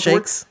 You didn't get the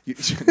shakes? No,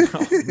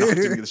 I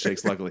didn't get the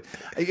shakes, luckily.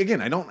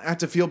 Again, I don't have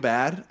to feel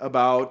bad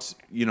about,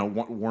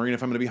 worrying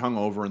if I'm going to be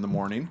hungover in the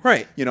morning.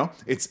 Right.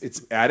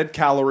 It's added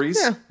calories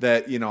Yeah.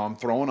 that, I'm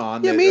throwing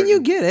on. yeah, I mean,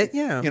 you get it.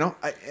 Yeah.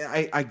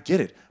 I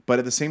get it. But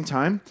at the same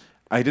time,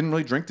 I didn't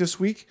really drink this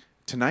week.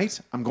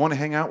 Tonight, I'm going to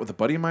hang out with a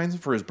buddy of mine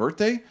for his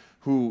birthday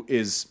who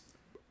is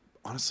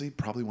honestly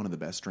probably one of the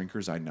best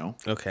drinkers I know.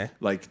 Okay.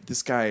 Like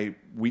this guy,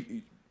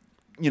 we're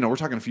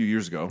talking a few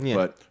years ago,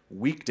 but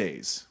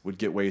weekdays would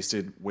get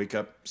wasted, wake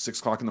up 6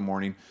 o'clock in the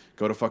morning,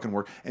 go to fucking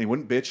work, and he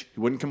wouldn't bitch, he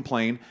wouldn't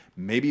complain.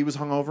 Maybe he was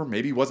hungover,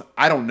 maybe he wasn't.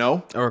 I don't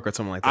know. I work with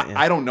someone like that.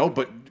 I don't know,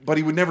 but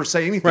he would never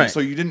say anything, Right.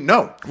 so you didn't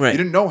know. Right. You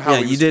didn't know how.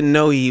 Yeah, you didn't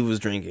know he was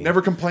drinking.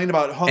 Never complained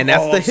about hunger. And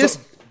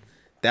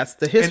that's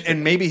the history.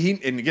 And maybe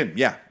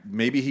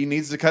maybe he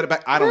needs to cut it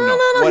back. I don't know.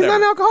 No, he's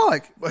not an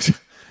alcoholic. But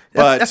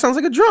that sounds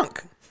like a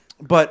drunk.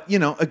 But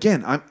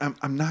again,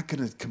 I'm not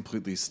going to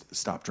completely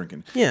stop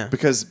drinking. Yeah.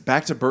 Because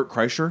back to Bert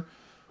Kreischer,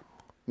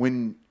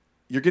 when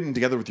you're getting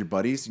together with your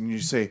buddies and you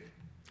say,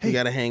 "Hey, You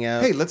gotta hang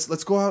out. Hey, let's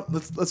go out.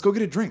 Let's go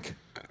get a drink.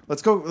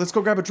 Let's go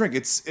grab a drink.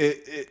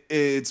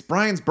 It's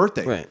Brian's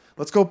birthday. Right.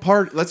 Let's go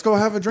party. Let's go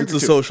have a drink. It's or a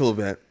two." social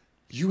event.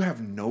 You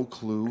have no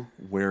clue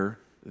where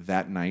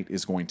that night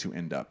is going to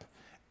end up,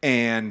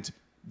 and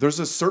there's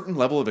a certain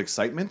level of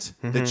excitement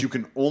that you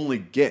can only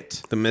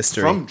get The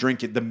mystery. from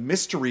drinking. The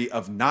mystery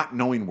of not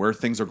knowing where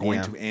things are going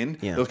Yeah. to end.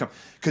 Yeah.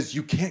 Because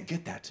you can't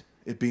get that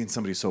it being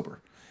somebody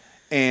sober.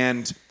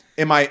 And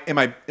am I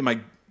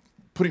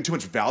putting too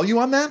much value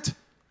on that?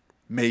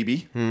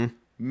 Maybe.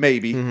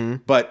 Maybe,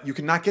 but you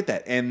cannot get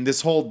that. And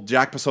this whole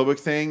Jack Posobiec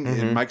thing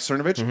and Mike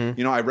Cernovich,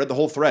 I read the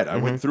whole thread. I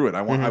went through it.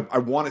 I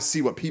want to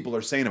see what people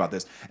are saying about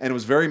this. And it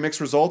was very mixed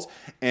results.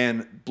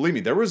 And believe me,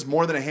 there was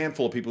more than a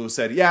handful of people who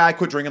said, yeah, I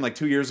quit drinking like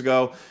 2 years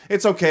ago.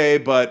 It's okay,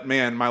 but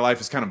man, my life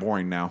is kind of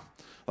boring now.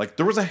 Like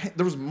there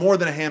was more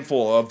than a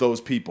handful of those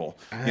people,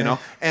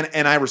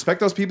 and I respect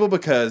those people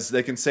because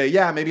they can say,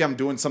 yeah, maybe I'm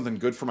doing something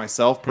good for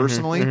myself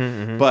personally,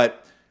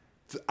 but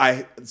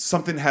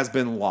something has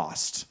been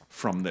lost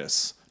from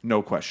this.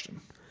 No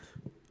question.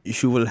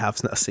 You will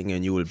have nothing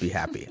and you will be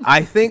happy.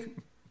 I think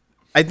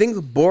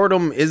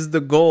boredom is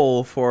the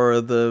goal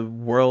for the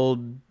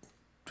world,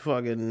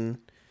 fucking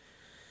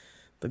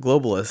the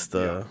globalists.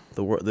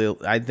 The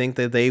world. I think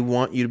that they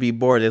want you to be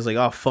bored. It's like,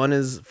 oh, fun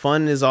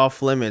is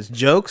off limits.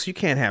 Jokes, you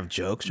can't have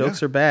jokes.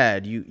 Jokes are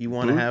bad. You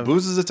want to have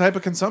booze is a type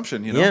of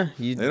consumption. Yeah,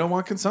 they don't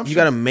want consumption. You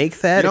got to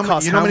make that. It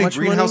costs how many much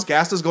greenhouse money?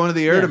 gases go into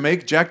the air to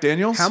make Jack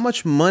Daniels? How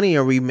much money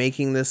are we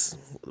making this?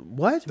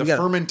 What The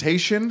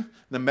fermentation,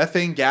 the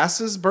methane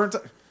gases burnt.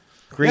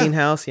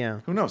 Greenhouse, yeah.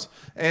 Who knows?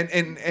 And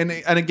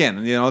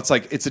again, it's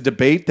like it's a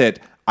debate that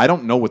I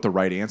don't know what the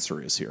right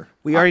answer is here.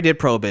 We already did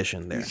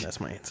prohibition there. That's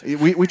my answer.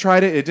 We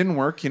tried it. It didn't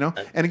work, you know.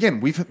 And again,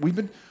 we've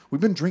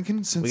been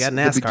drinking since got the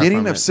NASCAR beginning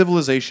from of it.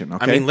 civilization.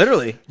 Okay, I mean,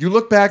 literally. You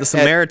look back The at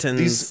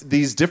Samaritans-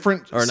 these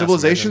different not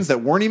civilizations Samaritans.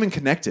 that weren't even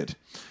connected,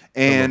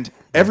 and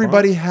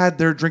everybody had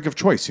their drink of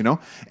choice, you know.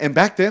 And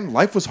back then,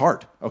 life was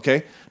hard.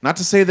 Okay, not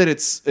to say that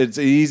it's an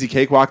easy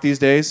cakewalk these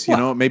days. You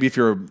know, maybe if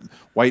you're a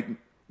white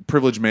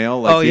privileged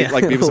male like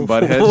like Beavis and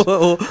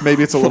Butthead,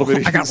 maybe it's a little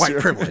bit. I got white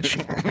easier. privilege.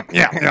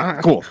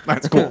 Yeah, cool.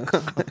 That's cool.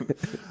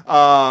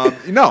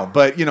 No,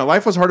 but you know,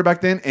 life was harder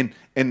back then,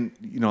 and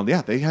you know,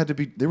 yeah, they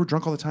were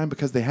drunk all the time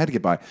because they had to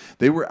get by.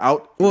 They were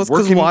out. Well, it's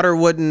because working. water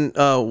wouldn't.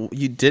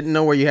 You didn't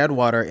know where you had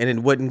water, and it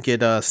wouldn't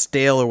get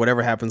stale or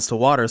whatever happens to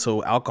water.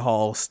 So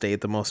alcohol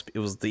stayed the most. It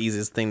was the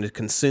easiest thing to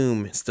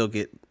consume. Still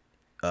get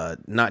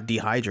not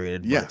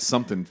dehydrated. Yeah, but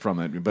something from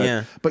it, but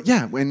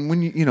Yeah. when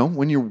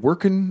when you're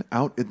working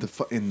out at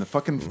in the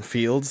fucking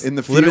Fields? in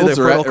the Literally fields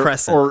the Fertile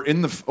Crescent.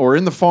 or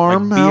in the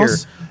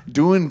farmhouse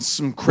doing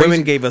some crazy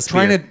Women gave us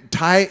trying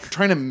beer.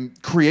 trying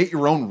to create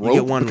your own rope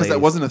get one because that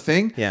lady. wasn't a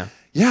thing. Yeah.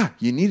 Yeah,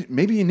 you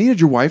needed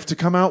your wife to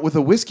come out with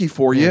a whiskey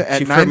for you she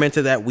at 9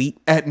 fermented that wheat.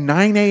 at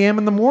 9 a.m.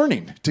 in the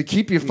morning to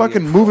keep you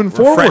fucking moving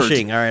forward.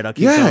 Refreshing. All right, I'll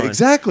keep going. Yeah,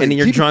 exactly. And then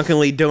you're Keep-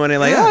 drunkenly doing it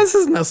like, Yeah. oh, this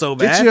is not so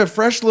bad. Get you a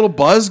fresh little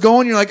buzz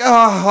going. You're like,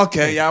 oh,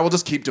 okay, yeah, we'll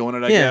just keep doing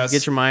it, I yeah, guess.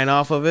 get your mind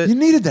off of it. You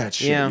needed that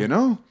shit, Yeah. you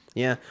know?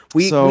 Yeah,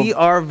 So- we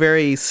are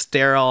very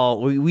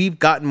sterile. We've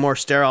gotten more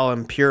sterile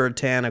and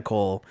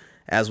puritanical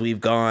as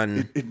we've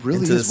gone. It really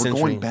into is. the We're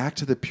century. going back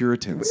to the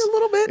Puritans. A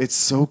little bit. It's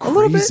so A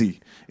little bit. crazy.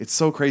 It's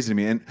so crazy to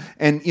me.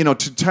 And you know,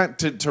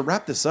 to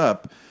wrap this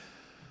up,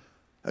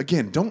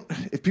 again,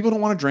 if people don't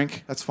want to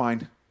drink, that's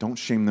fine. Don't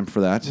shame them for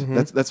that. Mm-hmm.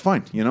 That's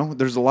fine. You know,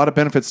 there's a lot of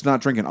benefits to not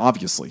drinking.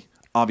 Obviously,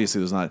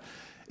 there's not.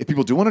 If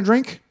people do want to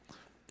drink,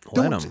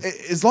 Let don't. 'em.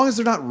 As long as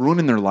they're not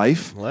ruining their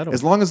life, Let 'em.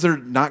 as long as they're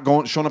not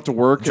showing up to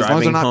work, as long as they're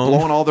Driving not home.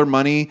 blowing all their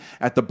money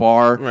at the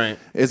bar, Right.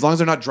 as long as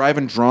they're not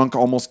driving drunk,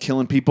 almost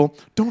killing people,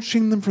 don't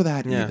shame them for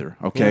that Yeah. either.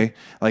 Okay,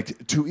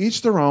 like to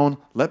each their own.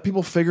 Let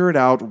people figure it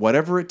out,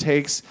 whatever it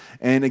takes.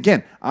 And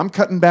again, I'm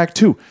cutting back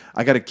too.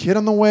 I got a kid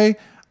on the way.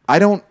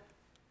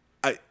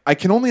 I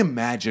can only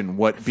imagine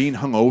what being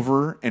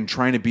hungover and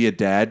trying to be a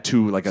dad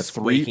to like a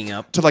waking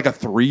up.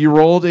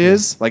 3-year-old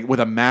is, like with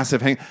a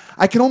massive hang.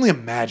 I can only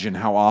imagine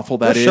how awful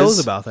that There's is. shows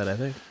about that, I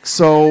think.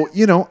 So,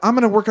 you know, I'm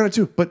going to work on it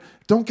too. But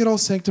don't get all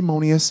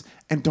sanctimonious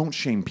and don't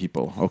shame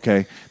people,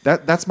 okay?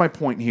 That's my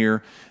point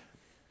here.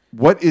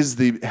 What is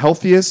the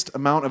healthiest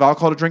amount of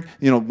alcohol to drink?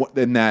 You know,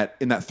 in that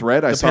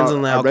thread, I Depends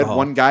on the read alcohol.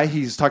 one guy,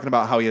 he's talking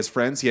about how he has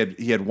friends. He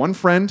had one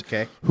friend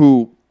Okay.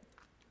 who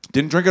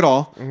didn't drink at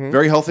all, Mm-hmm.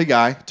 very healthy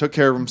guy, took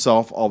care of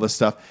himself, all this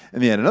stuff.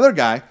 And he had another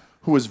guy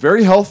who was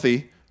very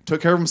healthy, took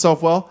care of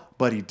himself well,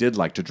 but he did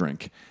like to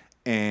drink.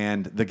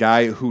 And the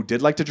guy who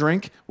did like to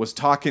drink was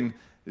talking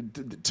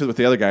with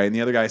the other guy, and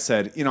the other guy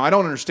said, you know, I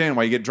don't understand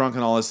why you get drunk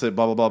and all this, blah,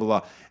 blah, blah, blah,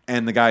 blah.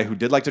 And the guy who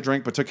did like to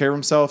drink but took care of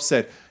himself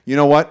said, you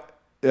know what?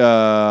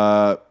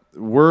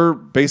 We're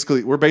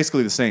basically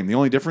the same. The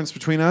only difference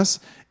between us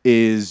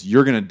is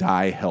you're going to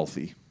die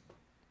healthy.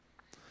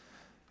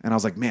 And I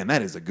was like, man,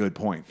 that is a good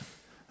point.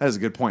 That is a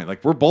good point.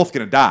 Like, we're both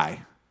going to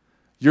die.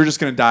 You're just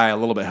going to die a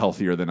little bit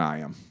healthier than I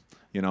am.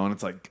 You know, and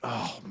it's like,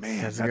 oh,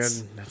 man.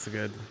 That's a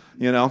good.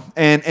 You know,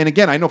 and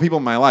again, I know people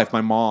in my life. My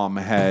mom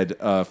had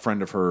a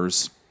friend of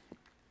hers.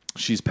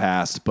 She's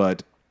passed,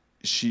 but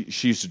she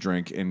used to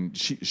drink, and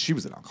she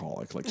was an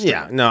alcoholic. Like,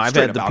 Yeah, no, I've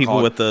straight had up the people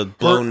alcoholic. with the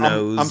blown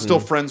nose I'm still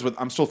and- friends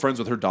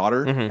with her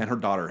daughter, Mm-hmm. and her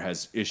daughter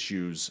has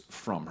issues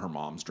from her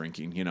mom's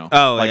drinking. You know,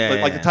 Oh, like yeah,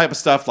 like yeah. the type of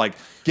stuff like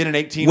get an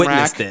 18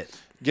 Witnessed rack.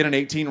 it. Get an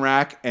 18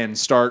 rack and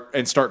start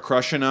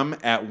crushing them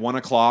at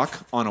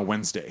 1:00 on a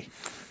Wednesday,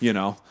 you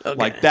know,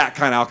 like that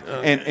kind of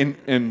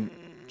and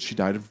she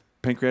died of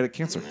pancreatic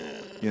cancer,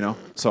 you know.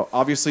 So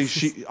obviously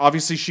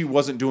she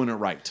wasn't doing it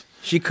right.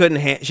 She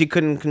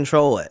couldn't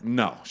control it.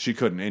 No, she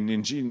couldn't,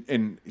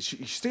 and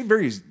she stayed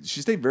very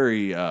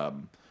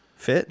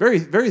Fit.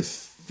 very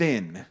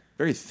thin.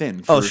 Very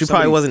thin. Oh, for she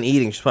somebody- probably wasn't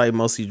eating. She's probably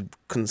mostly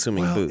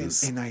consuming Well,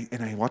 booze. and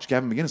I watch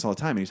Gavin McInnes all the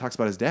time, and he talks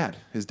about his dad.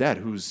 His dad,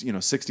 who's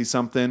 60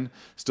 something,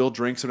 still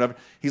drinks or whatever.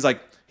 He's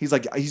like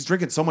he's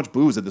drinking so much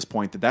booze at this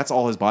point that's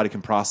all his body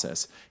can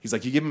process. He's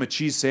like, you give him a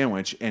cheese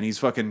sandwich and he's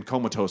fucking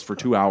comatose for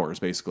 2 hours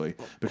basically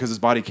because his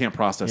body can't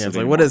process Yeah, it. it's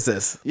like, anymore. what is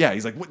this? Yeah,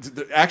 he's like, what,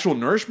 the actual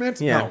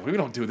nourishment? Yeah. No, we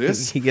don't do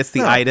this. He gets the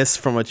No. itis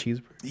from a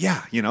cheeseburger.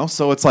 Yeah,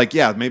 so it's like,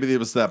 yeah, maybe it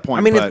was that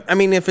point. But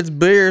If it's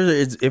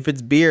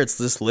beer, it's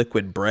just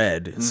liquid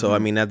bread. Mm-hmm. So I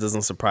mean, that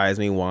doesn't surprise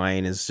me.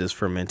 Wine is just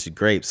fermented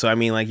grapes. So I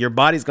mean, like your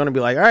body's gonna be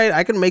like, all right,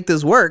 I can make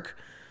this work,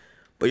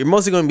 but you're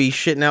mostly gonna be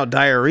shitting out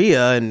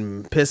diarrhea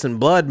and piss and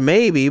blood,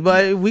 maybe.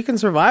 But we can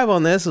survive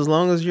on this as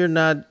long as you're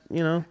not,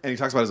 And he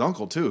talks about his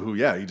uncle too, who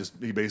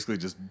he basically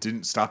just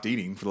didn't stop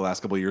eating for the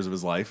last couple of years of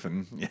his life,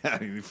 and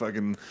he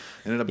fucking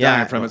ended up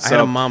dying from it. I had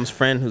a mom's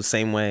friend who's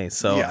same way.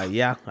 So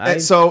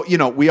And so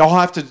we all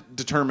have to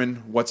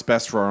determine what's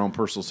best for our own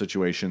personal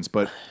situations.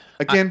 But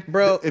again,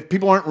 bro- if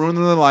people aren't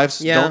ruining their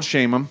lives, Yeah. don't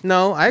shame them.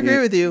 No, I agree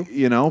with you.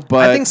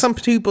 But I think some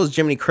people's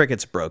Jiminy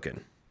Cricket's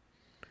broken.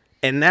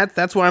 And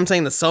that's why I'm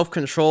saying the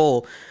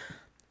self-control.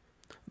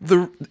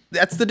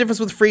 That's the difference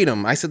with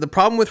freedom. I said the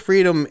problem with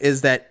freedom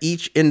is that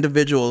each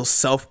individual's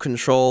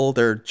self-control,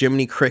 their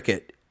Jiminy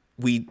Cricket,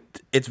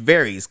 it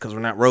varies because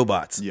we're not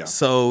robots. Yeah.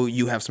 So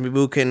you have some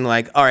people who can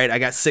like, all right, I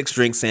got 6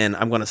 drinks in,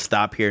 I'm going to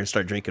stop here and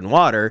start drinking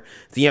water.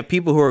 Then you have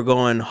people who are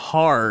going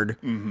hard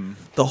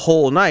the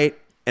whole night.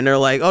 And they're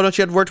like, oh, don't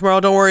you have to work tomorrow?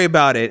 Don't worry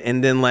about it.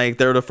 And then, like,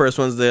 they're the first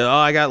ones that, oh,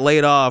 I got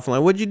laid off. I'm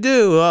like, what'd you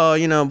do?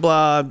 Oh,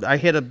 blah. I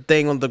hit a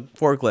thing on the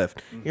forklift.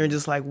 You're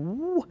just like,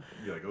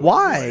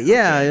 why?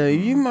 Yeah,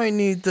 you might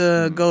need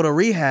to go to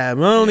rehab.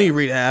 I don't need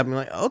rehab. I'm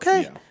like,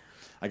 okay. Yeah.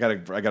 I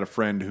got a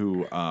friend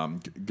who,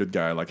 good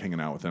guy, I like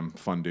hanging out with him,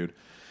 fun dude.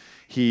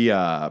 He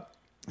got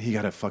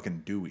a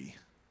fucking Dewey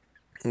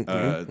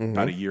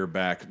about a year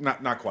back.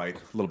 Not quite,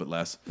 a little bit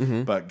less,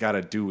 but got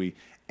a Dewey.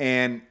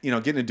 And,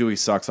 getting a Dewey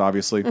sucks,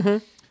 obviously.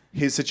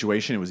 His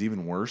situation, it was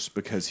even worse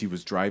because he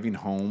was driving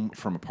home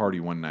from a party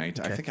one night.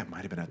 Okay. I think I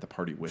might have been at the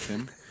party with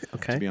him,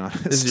 to be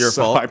honest. This is your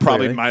fault. I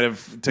probably might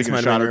have taken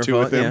a shot or two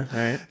with him.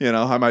 Yeah, right.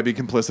 I might be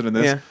complicit in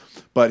this. Yeah.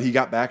 But he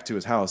got back to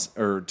his house,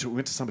 went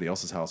to somebody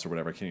else's house or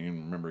whatever. I can't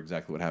even remember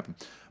exactly what happened.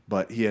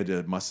 But he had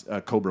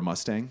a Cobra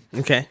Mustang.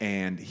 Okay.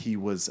 And he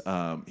was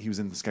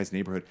in this guy's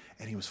neighborhood,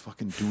 and he was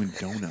fucking doing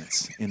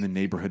donuts in the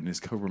neighborhood in his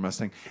Cobra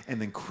Mustang,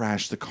 and then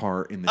crashed the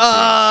car in the ditch.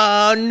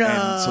 Oh, no.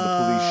 And so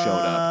the police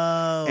showed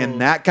up.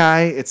 And that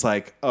guy, it's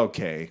like,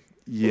 okay,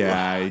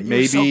 yeah,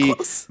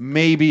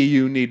 maybe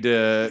you need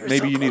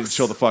to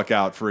chill the fuck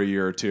out for a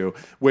year or two,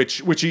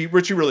 which he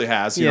really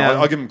has. You know,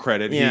 I'll give him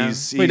credit. Yeah.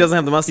 He doesn't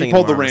have the Mustang He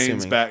pulled anymore, the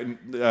reins back.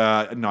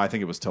 No, I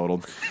think it was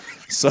totaled.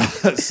 So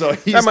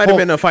he's that might have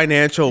been a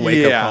financial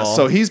wake up call.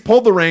 So he's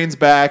pulled the reins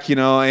back,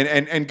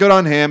 and good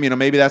on him.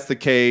 Maybe that's the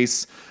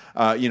case.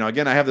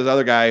 Again, I have this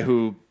other guy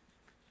who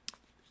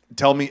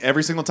tell me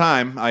every single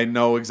time. I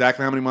know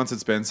exactly how many months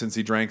it's been since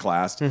he drank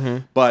last.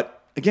 But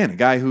again, a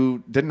guy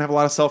who didn't have a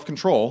lot of self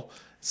control.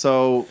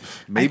 So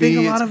maybe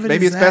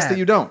it's best that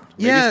you don't.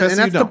 And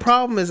that's the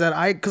problem is that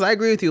because I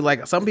agree with you.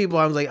 Like some people,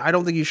 I was like, I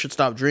don't think you should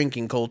stop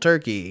drinking cold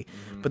turkey.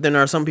 But then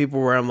there are some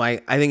people where I'm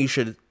like, I think you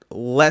should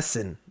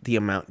lessen the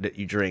amount that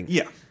you drink.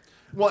 Yeah.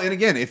 Well, and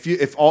again, if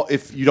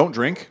you don't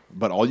drink,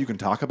 but all you can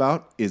talk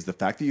about is the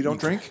fact that you don't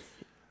drink,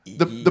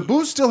 the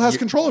booze still has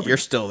control over you. You're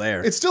still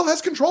there. It still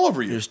has control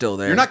over you. You're still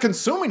there. You're not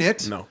consuming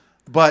it. No.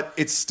 But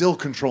it's still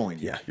controlling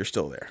you. Yeah, you're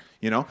still there.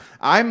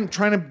 I'm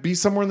trying to be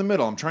somewhere in the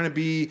middle.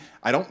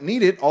 I don't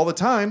need it all the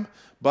time,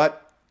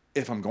 but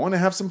if I'm going to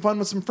have some fun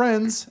with some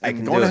friends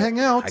and going to hang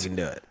out, I can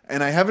do it.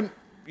 And I haven't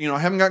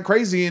gotten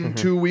crazy in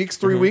 2 weeks,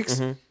 3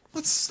 weeks.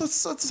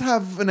 Let's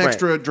have an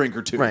extra drink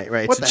or two. Right.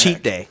 It's a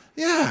cheat day.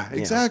 Yeah,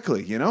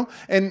 exactly.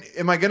 And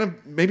am I gonna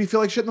maybe feel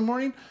like shit in the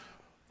morning?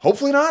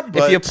 Hopefully not.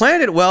 But if you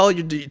plan it well,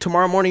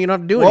 tomorrow morning you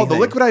don't have to do anything. Well,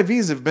 the liquid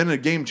IVs have been a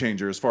game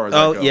changer as far as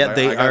that goes. Yeah,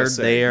 they are.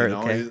 Say,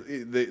 Okay.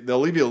 They'll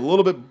leave you a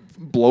little bit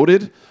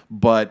bloated,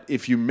 but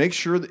if you make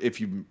sure that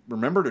if you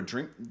remember to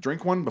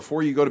drink one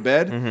before you go to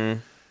bed.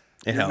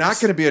 You're not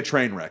going to be a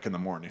train wreck in the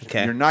morning.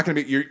 Okay. You're not going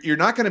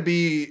to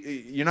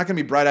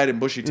be bright-eyed and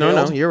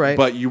bushy-tailed. No, you're right.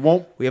 But you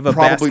won't have a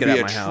probably basket be at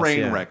a my house,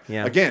 train wreck.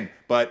 Yeah. Again,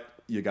 but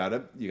you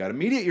gotta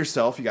mediate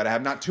yourself. You gotta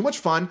have not too much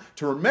fun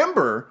to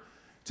remember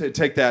to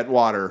take that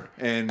water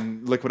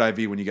and liquid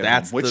IV when you get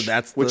home.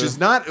 It's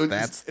not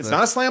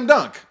a slam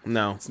dunk.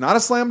 No. It's not a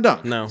slam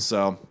dunk. No.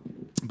 So,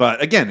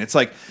 but again, it's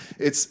like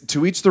it's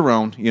to each their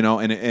own,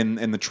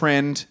 and the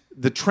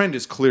trend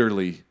is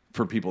clearly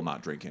for people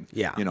not drinking.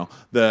 Yeah.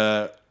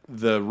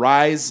 The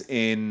rise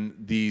in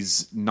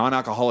these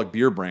non-alcoholic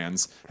beer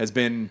brands has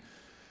been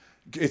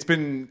I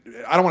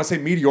don't want to say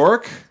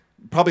meteoric,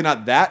 probably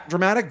not that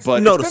dramatic,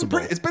 but noticeable.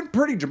 It's been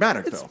pretty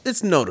dramatic though.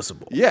 It's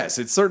noticeable. Yes,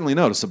 it's certainly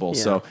noticeable.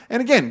 Yeah. So,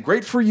 and again,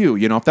 great for you.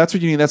 If that's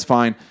what you need, that's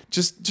fine.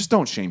 Just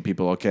don't shame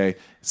people, okay?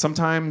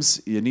 Sometimes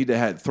you need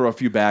to throw a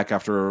few back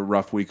after a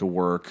rough week of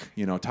work.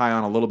 Tie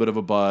on a little bit of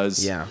a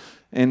buzz. Yeah.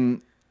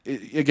 And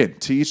again,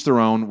 to each their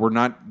own. We're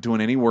not doing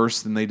any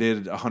worse than they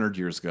did 100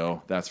 years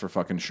ago. That's for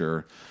fucking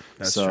sure.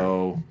 That's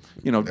true.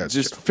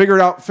 Just figure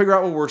out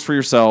what works for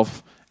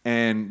yourself,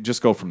 and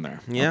just go from there.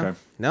 Yeah. Okay?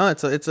 No,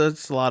 it's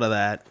a lot of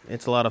that.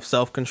 It's a lot of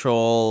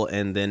self-control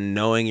and then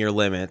knowing your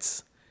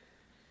limits.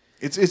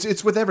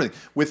 It's with everything.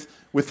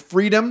 With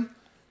freedom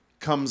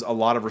comes a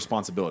lot of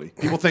responsibility.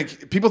 People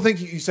think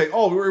you say,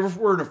 "Oh,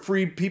 we're in a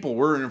free people.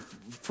 We're in a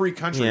free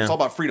country. Yeah. It's all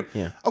about freedom."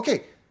 Yeah.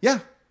 Okay. Yeah.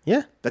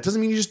 Yeah. That doesn't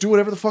mean you just do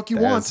whatever the fuck you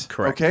want. That's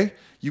correct. Okay?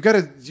 You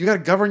gotta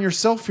govern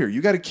yourself here.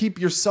 You gotta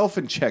keep yourself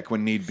in check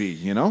when need be,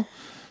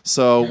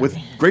 So with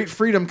great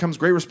freedom comes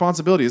great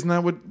responsibility. Isn't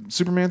that what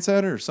Superman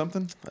said or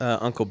something?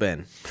 Uncle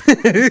Ben.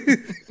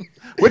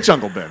 Which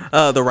Uncle Ben?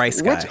 The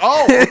rice guy.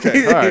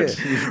 Okay. All right.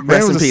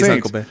 Rest in peace,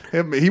 Uncle Ben.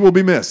 He will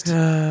be missed.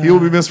 He will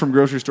be missed from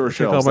grocery store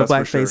shelves. All my that's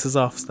black for sure. faces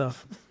off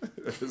stuff.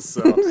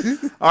 So,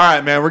 all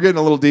right, man, we're getting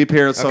a little deep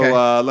here. So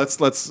Okay.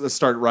 let's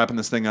start wrapping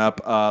this thing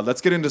up.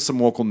 Let's get into some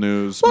local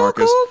news, Local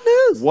Marcus.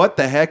 news. What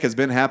the heck has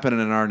been happening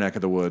in our neck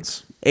of the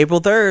woods? April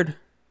 3rd.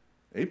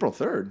 April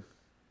 3rd.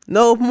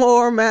 No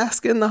more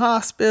masks in the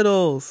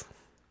hospitals.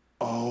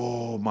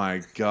 Oh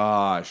my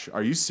gosh.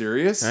 Are you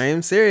serious? I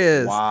am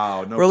serious.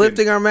 Wow. No We're kidding.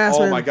 lifting our mask,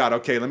 Oh man. my God.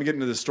 Okay. Let me get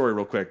into this story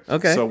real quick.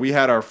 Okay. So we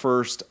had our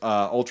first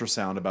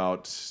ultrasound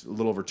about a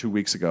little over 2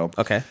 weeks ago.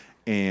 Okay.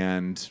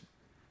 And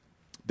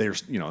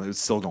there's,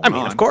 it's still going I on.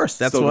 mean, of course.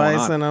 That's Still why going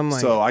I on. said I'm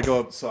like. So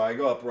I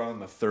go up around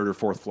the third or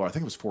fourth floor. I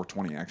think it was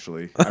 420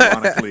 actually.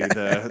 Ironically,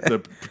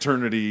 the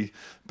fraternity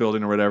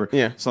building or whatever.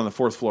 Yeah. It's on the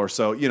fourth floor.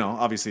 So,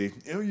 obviously,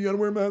 you gotta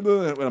wear a mask.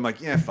 And I'm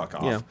like, yeah, fuck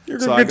off. Yeah. You're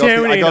So gonna I go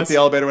contaminate up us. the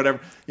elevator, whatever.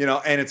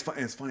 And it's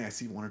funny. I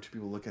see one or two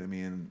people look at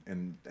me,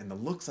 and the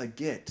looks I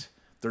get,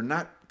 they're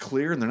not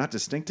clear and they're not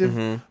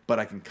distinctive, but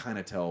I can kind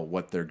of tell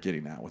what they're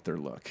getting at with their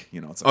look.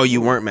 It's like, Oh, you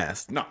weren't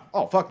masked. No.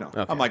 Oh, fuck no.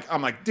 Okay. I'm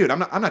like, dude, I'm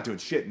not doing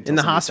shit. until In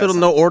the somebody hospital, says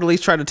no orderlies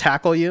try to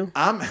tackle you.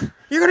 something.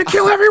 You're gonna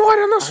kill everyone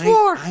on this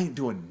floor. I ain't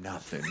doing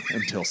nothing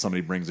until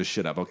somebody brings this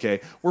shit up,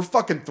 okay? We're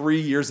fucking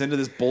 3 years into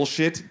this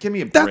bullshit. Give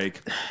me a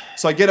break.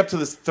 So I get up to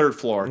this third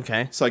floor.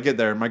 Okay. So I get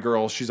there. My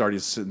girl, she's already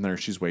sitting there.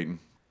 She's waiting.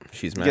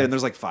 She's Yeah, mad. and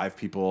there's like 5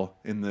 people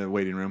in the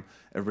waiting room.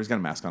 Everybody's got a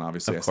mask on,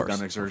 obviously. Of I sit down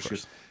course, next to her. of She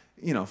course.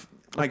 goes,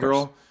 my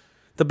girl.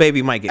 The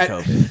baby might get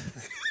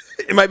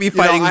COVID. It might be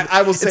fighting.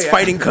 I will say it's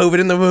fighting COVID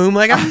in the womb.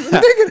 Like I'm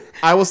thinking.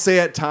 I will say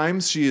at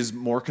times she is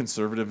more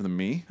conservative than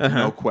me.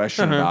 No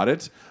question about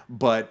it.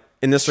 But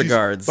In this she's-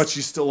 regards. but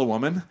she's still a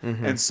woman,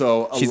 and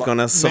so She's gonna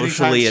many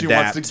socially times she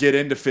wants adapt. to get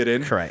in to fit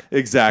in. Correct.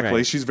 Exactly.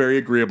 Right. She's very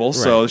agreeable,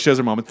 so Right. she has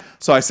her moment.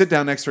 So I sit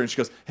down next to her, and she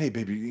goes, "Hey,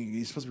 baby,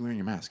 you're supposed to be wearing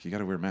your mask. You got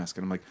to wear a mask."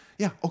 And I'm like,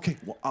 "Yeah, okay."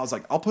 Well, I was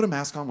like, "I'll put a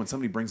mask on when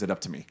somebody brings it up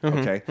to me."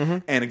 Okay.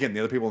 And again, the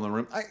other people in the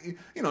room,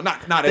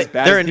 not as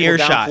bad. They're as in people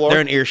down earshot. floor.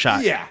 They're in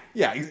earshot. Yeah.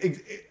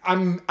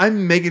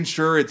 I'm making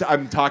sure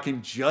I'm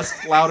talking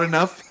just loud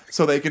enough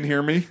so they can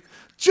hear me.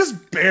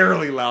 Just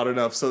barely loud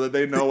enough so that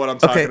they know what I'm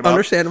talking Okay, about.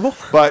 understandable.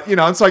 But,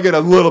 and so I get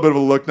a little bit of a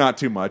look, not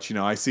too much.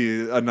 I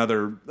see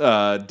another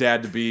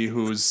dad-to-be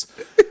who's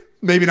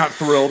maybe not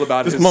thrilled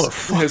about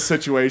his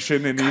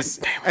situation, and he's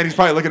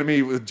probably looking at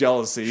me with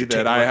jealousy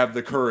that I have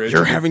the courage.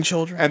 You're having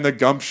children. And the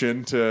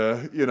gumption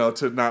to,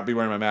 to not be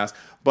wearing my mask.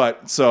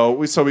 But so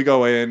we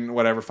go in,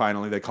 whatever,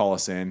 finally they call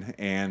us in,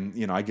 and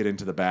I get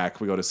into the back,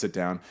 we go to sit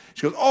down.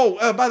 She goes,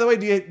 "Oh, by the way,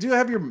 do you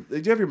have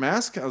your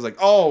mask?" I was like,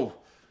 "Oh,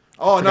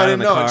 no, I didn't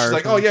know." And she's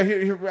like, "Oh yeah,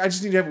 here, I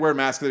just need to wear a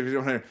mask."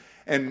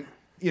 And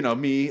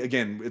me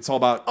again, it's all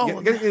about getting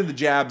into the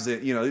jabs.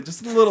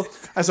 Just a little.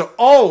 I said,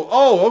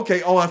 "Oh,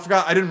 okay. Oh, I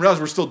forgot. I didn't realize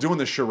we're still doing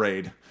this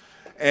charade."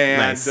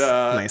 And Nice.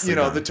 Nicely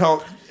done. the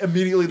tone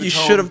immediately. You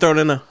should have thrown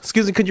in a.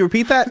 Excuse me. Could you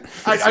repeat that?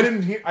 I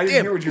didn't hear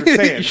what you were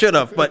saying. You should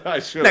have, but I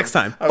should've. next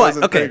time. I But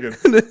wasn't okay.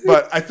 thinking.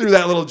 But I threw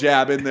that little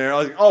jab in there. I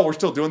was like, "Oh, we're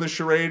still doing this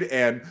charade,"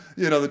 and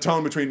the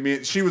tone between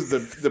me, she was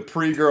the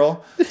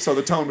pre-girl, so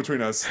the tone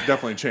between us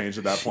definitely changed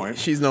at that point.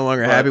 She's no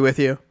longer happy with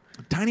you.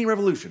 Tiny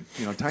revolution,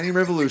 tiny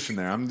revolution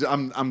there.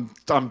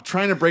 I'm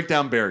trying to break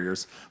down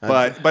barriers,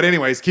 but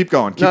anyways, keep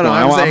going. Keep No, going.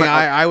 I'm saying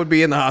I would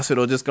be in the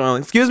hospital just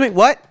going. Excuse me.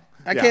 What?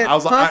 I can't. I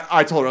was. huh?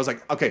 I told her I was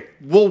like, "Okay,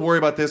 we'll worry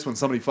about this when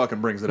somebody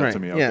fucking brings it up to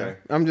me." Okay. Yeah,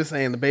 I'm just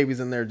saying the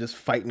baby's in there just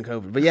fighting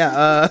COVID. But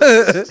yeah,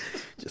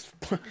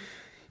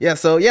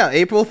 So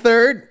April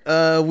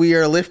 3rd, we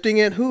are lifting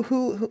it.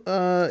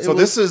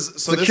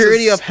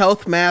 Security of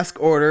Health mask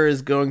order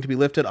is going to be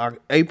lifted on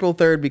April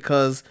 3rd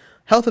because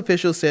health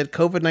officials said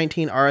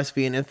COVID-19,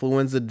 RSV, and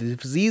influenza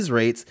disease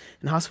rates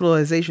and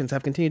hospitalizations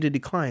have continued to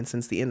decline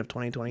since the end of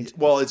 2022.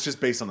 Well, it's just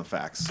based on the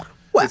facts.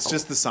 Wow. It's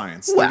just the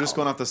science. Wow. They're just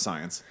going off the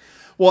science.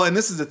 Well, and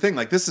this is the thing.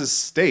 Like, this is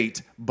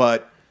state,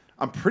 but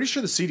I'm pretty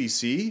sure the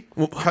CDC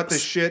cut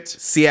this shit.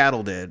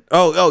 Seattle did.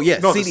 Oh,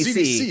 yes. No, CDC.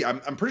 the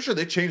CDC. I'm pretty sure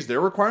they changed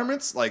their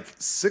requirements like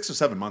 6 or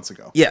 7 months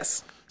ago.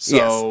 Yes.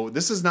 So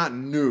this is not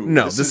new.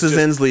 No, this is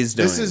Inslee's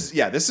doing.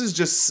 This is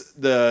just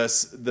the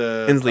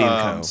Inslee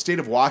and Co. state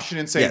of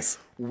Washington saying, Yes.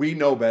 we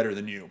know better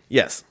than you.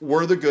 Yes.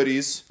 We're the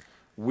goodies.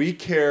 We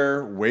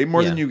care way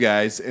more than you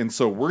guys, and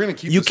so we're going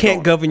to keep You this can't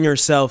going. govern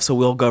yourself, so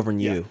we'll govern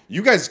you.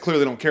 You guys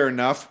clearly don't care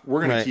enough. We're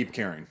going Right. to keep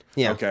caring.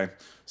 Yeah. Okay.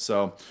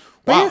 So,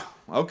 But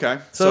wow. Okay.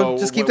 So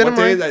just keep what that in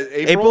day mind. is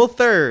that? April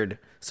 3rd.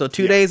 So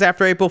 2 days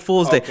after April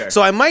Fool's Day. Okay.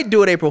 So I might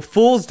do it April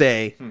Fool's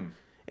Day.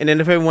 And then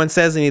if everyone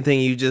says anything,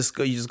 you just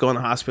go in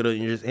the hospital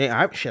and you just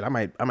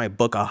I might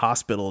book a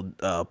hospital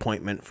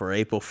appointment for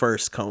April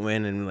 1st. Come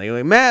in and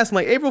like mask. I'm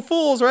like April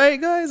Fool's,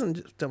 right, guys? And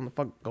just tell them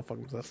to go fuck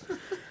themselves.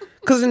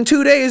 Because in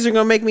 2 days you're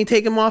gonna make me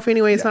take them off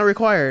anyway. It's not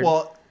required.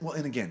 Well,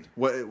 and again,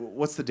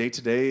 what's the date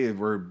today?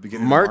 We're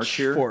beginning March of March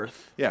here. 4th.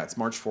 Yeah, it's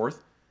March 4th.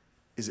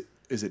 Is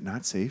it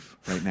not safe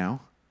right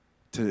now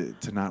to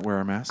not wear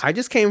our mask? I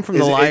just came from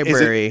the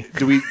library.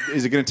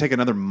 Is it going to take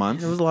another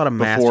month? There was a lot of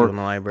masks in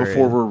the library.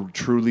 before we're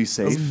truly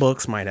safe. Those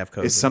books might have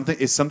COVID. Is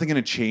something going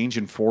to change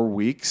in 4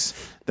 weeks?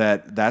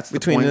 That's the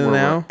Between point then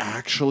where and we're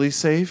actually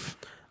safe.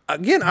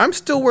 Again, I'm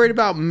still worried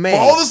about May.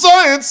 All the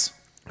science.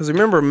 Because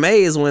remember,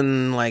 May is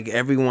when like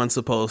everyone's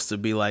supposed to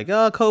be like,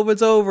 "Oh,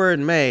 COVID's over."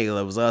 In May, it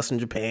was us in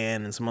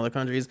Japan and some other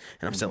countries,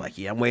 and I'm still like,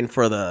 "Yeah, I'm waiting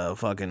for the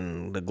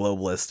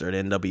globalists or the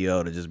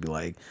NWO to just be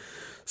like,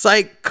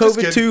 psych,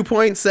 COVID kidding.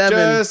 2.7."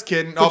 Just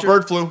kidding. Oh,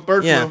 bird flu.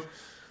 Bird flu.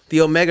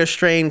 The omega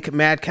strain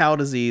mad cow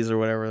disease or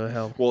whatever the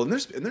hell. Well, and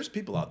there's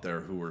people out there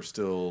who are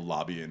still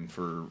lobbying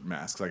for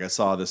masks. Like I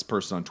saw this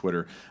person on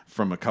Twitter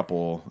from a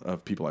couple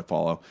of people I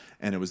follow,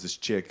 and it was this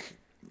chick,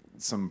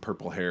 some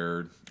purple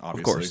haired,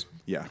 obviously. course.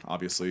 Yeah,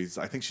 obviously.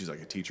 I think she's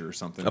like a teacher or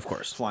something. Of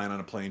course. Flying on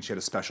a plane. She had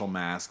a special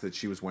mask that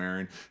she was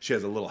wearing. She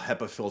has a little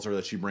HEPA filter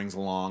that she brings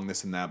along,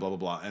 this and that, blah, blah,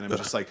 blah. And I'm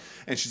just like,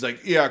 and she's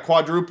like, yeah,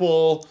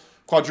 quadruple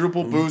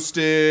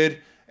boosted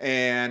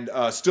and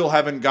still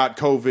haven't got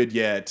COVID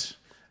yet.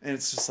 And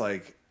it's just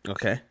like,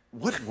 Okay.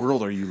 what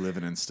world are you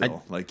living in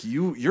still? Like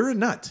you're a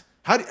nut.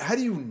 How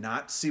do you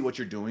not see what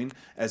you're doing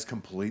as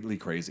completely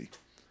crazy?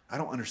 I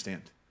don't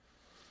understand.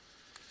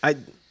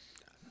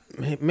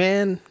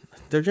 Man,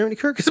 their Jiminy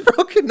Kirk is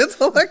broken. That's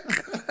all I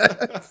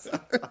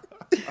got.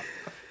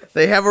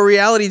 They have a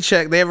reality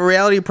check. They have a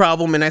reality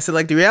problem, and I said,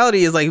 like, the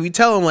reality is, like, if you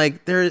tell them,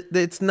 like,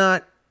 it's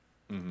not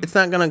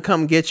gonna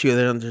come get you.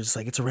 They're just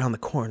like, it's around the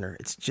corner.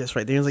 It's just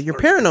right there. It's like, you're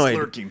paranoid.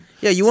 lurking.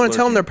 Yeah, you want to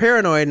tell them they're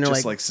paranoid, and they're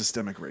Just like, like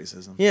systemic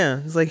racism. yeah,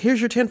 it's like, here's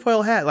your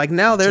tinfoil hat. Like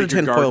now they're the Take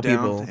your tinfoil guard down,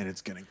 people. and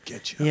it's gonna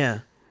get you. Yeah,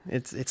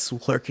 it's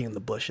lurking in the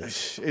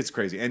bushes. It's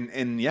crazy.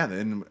 And yeah,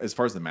 and as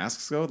far as the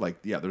masks go, like,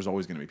 yeah, there's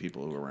always going to be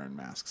people who are wearing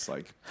masks.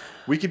 Like,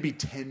 we could be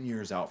 10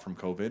 years out from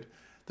COVID.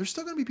 There's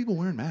still going to be people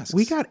wearing masks.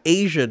 We got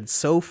Asia'd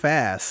so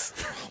fast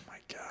oh my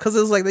God. because it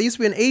was like, there used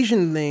to be an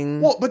Asian thing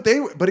Well, but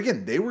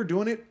again, they were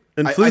doing it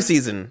in flu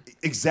season.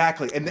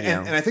 Exactly. And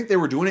Yeah. I think they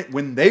were doing it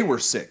when they were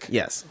sick.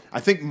 Yes. I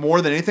think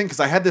more than anything, because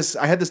I had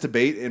this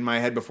debate in my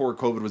head before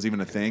COVID was even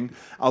a thing.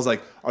 I was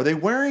like, are they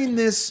wearing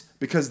this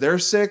because they're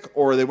sick,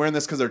 or are they wearing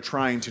this because they're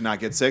trying to not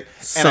get sick?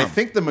 And I Some.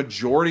 think the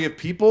majority of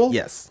people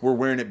Yes. were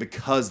wearing it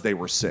because they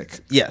were sick.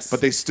 Yes. But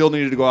they still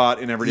needed to go out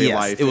in everyday Yes,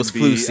 life it was and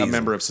flu be season. a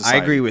member of society.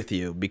 I agree with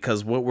you,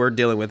 because what we're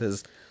dealing with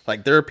is,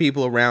 like, there are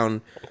people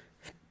around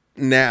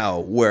now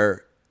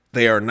where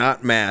they are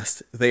not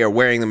masked. They are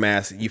wearing the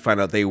mask. You find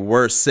out they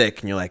were sick,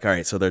 and you're like, all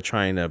right, so they're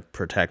trying to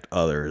protect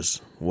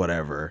others,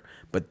 whatever.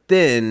 But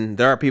then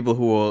there are people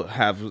who will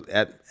have,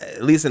 at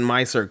least in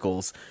my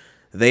circles,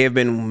 they have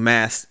been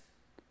masked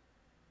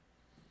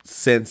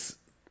since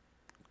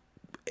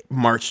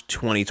March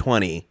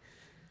 2020.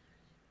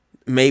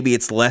 Maybe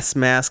it's less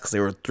masks because they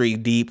were 3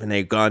 deep and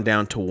they've gone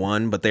down to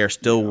 1, but they're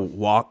still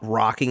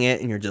rocking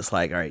it, and you're just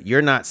like, all right,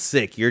 you're not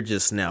sick. You're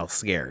just now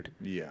scared.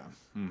 Yeah.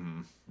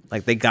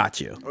 Like, they got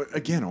you.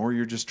 Again, or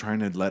you're just trying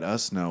to let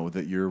us know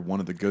that you're one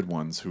of the good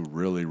ones who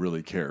really,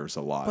 really cares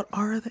a lot. But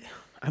are they?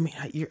 I mean,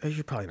 you're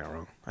probably not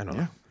wrong. I don't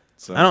know.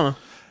 So, I don't know.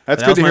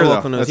 That's That good was to my hear, though.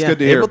 local news. That's Yeah. good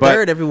to hear. April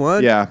 3rd,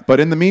 everyone. Yeah, but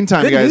in the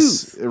meantime, Good you guys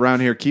news. around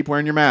here, keep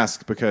wearing your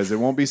mask because it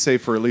won't be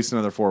safe for at least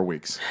another 4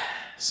 weeks.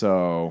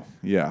 So,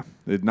 yeah.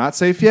 It's not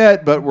safe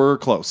yet, but we're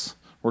close.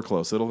 We're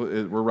close. We're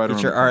right Get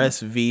around your the corner.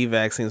 RSV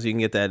vaccine so you can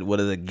get that, what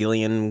is it,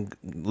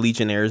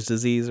 Legionnaires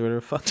disease or whatever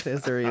the fuck it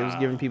is they're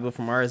giving people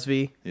from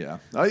RSV. Yeah.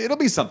 It'll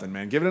be something,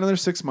 man. Give it another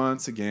 6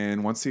 months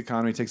again once the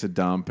economy takes a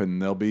dump,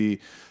 and there'll be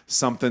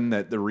something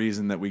that the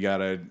reason that we got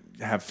to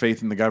have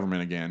faith in the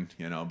government again,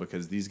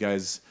 because these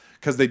guys,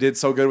 because they did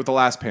so good with the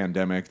last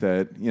pandemic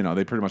that,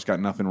 they pretty much got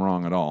nothing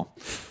wrong at all.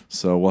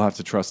 So we'll have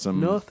to trust them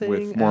Nothing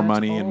with more at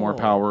money and more all.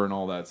 power and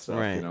all that stuff,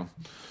 Right.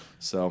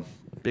 So,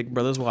 Big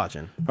Brother's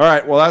watching. all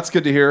right. Well, that's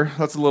good to hear.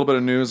 That's a little bit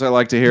of news I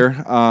like to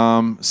hear.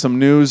 Some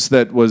news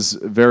that was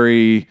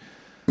very,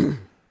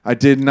 I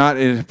did not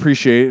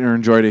appreciate or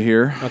enjoy to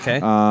hear. Okay.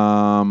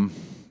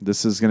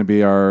 This is going to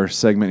be our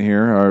segment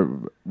here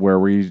where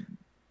we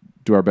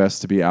do our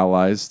best to be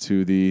allies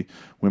to the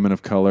women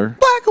of color.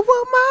 Black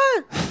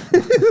woman!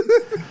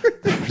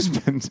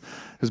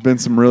 There's been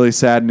some really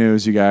sad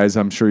news, you guys.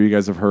 I'm sure you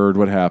guys have heard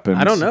what happened.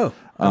 I don't know.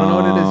 I don't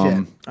know what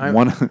it is yet.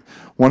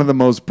 One of the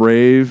most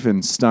brave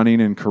and stunning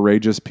and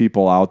courageous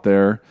people out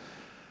there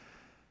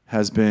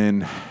has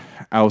been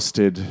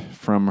ousted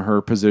from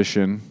her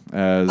position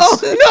as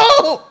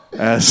Oh, no!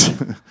 as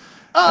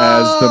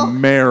the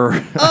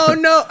mayor Oh,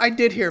 no. I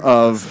did hear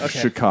about this. of Okay.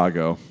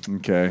 Chicago.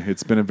 Okay,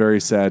 it's been a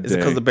very sad Is day. it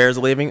because the Bears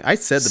are leaving? I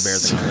said the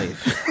Bears are going to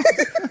leave.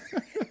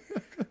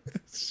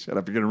 Shut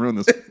up! You're gonna ruin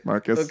this,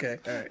 Marcus. Okay,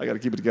 all right. I got to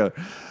keep it together.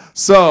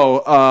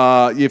 So,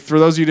 for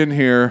those of you who didn't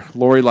hear,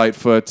 Lori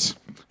Lightfoot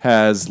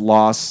has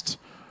lost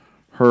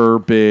her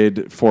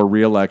bid for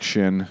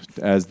re-election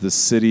as the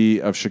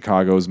city of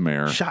Chicago's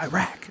mayor.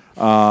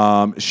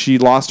 Chirac. She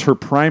lost her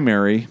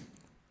primary,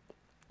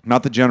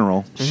 not the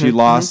general. She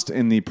lost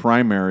in the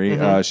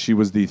primary. She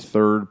was the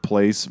third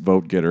place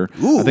vote getter.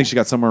 I think she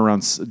got somewhere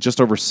around just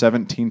over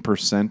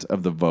 17%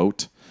 of the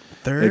vote.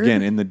 Third?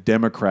 Again, in the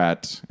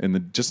Democrat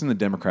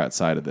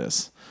side of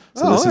this.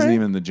 So Oh, this all isn't right.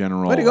 even the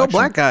general Way to go, election.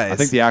 black guys. I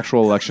think the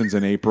actual election's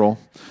in April.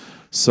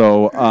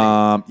 So,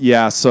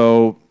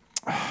 so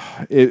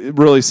it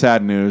really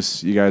sad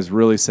news, you guys,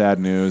 really sad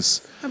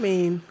news. I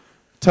mean,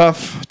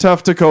 Tough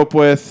to cope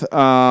with.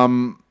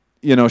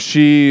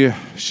 She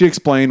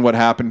explained what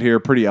happened here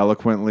pretty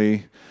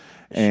eloquently.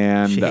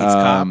 And She hates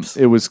cops?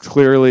 it was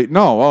clearly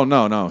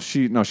no.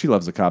 She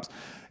loves the cops.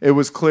 It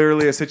was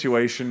clearly a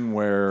situation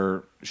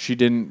where she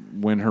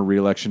didn't win her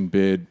reelection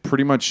bid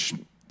pretty much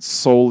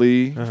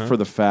solely for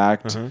the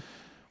fact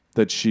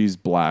that she's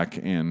black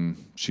and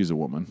she's a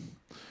woman.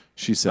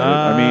 She said it.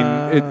 I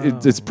mean,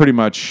 it's pretty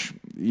much,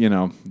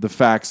 the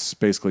facts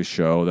basically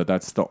show that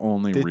that's the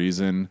only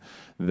reason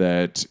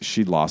that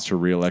she lost her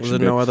reelection. Was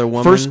there no other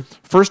woman?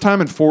 First time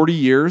in 40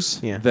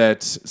 years Yeah.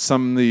 that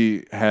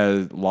somebody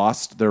had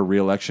lost their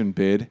reelection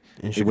bid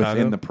In Chicago?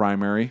 within the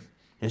primary.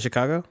 In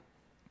Chicago?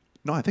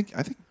 No, I think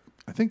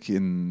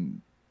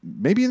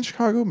maybe in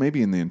Chicago,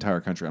 maybe in the entire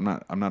country. I'm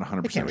not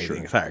 100% Can't be sure.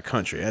 the entire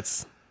country.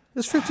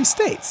 There's 50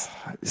 states.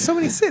 So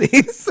many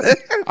cities.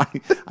 I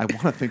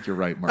want to think you're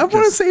right, Mark. I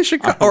want to say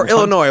Chicago or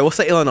Illinois. We'll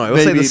say Illinois.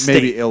 We'll say the state.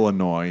 Maybe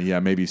Illinois. Yeah,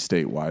 maybe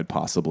statewide,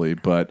 possibly.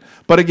 But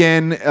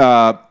again,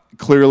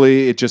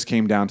 clearly, it just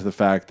came down to the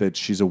fact that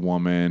she's a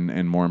woman,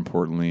 and more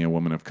importantly, a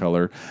woman of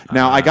color.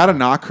 Now, I got to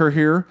knock her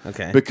here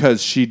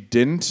because she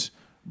didn't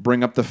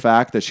bring up the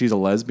fact that she's a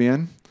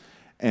lesbian.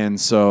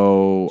 And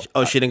so...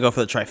 Oh, she didn't go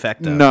for the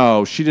trifecta?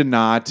 No, she did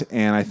not.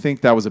 And I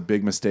think that was a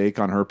big mistake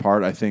on her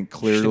part. I think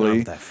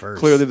clearly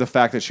the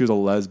fact that she was a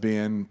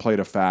lesbian played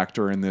a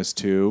factor in this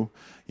too.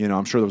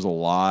 I'm sure there was a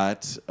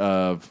lot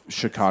of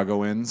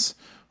Chicagoans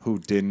who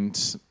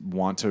didn't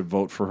want to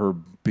vote for her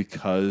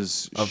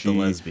because she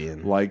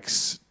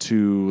likes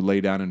to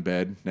lay down in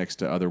bed next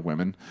to other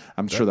women.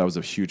 I'm sure that was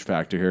a huge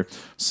factor here.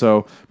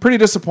 So pretty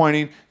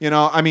disappointing.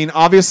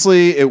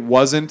 Obviously it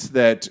wasn't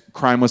that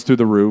crime was through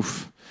the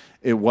roof.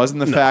 It wasn't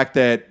the fact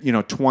that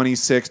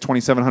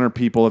 2,700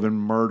 people have been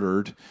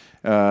murdered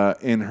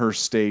in her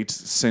state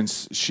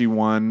since she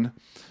won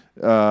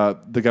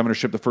the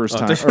governorship the first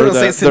time, or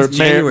the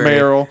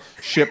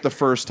mayoralship the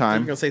first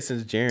time. I'm gonna say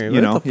since January.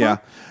 Yeah.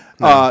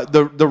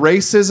 The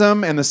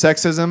racism and the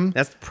sexism.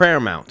 That's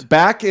paramount.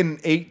 Back in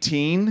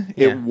 2018,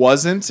 it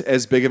wasn't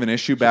as big of an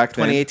issue back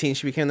then. 2018,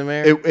 she became the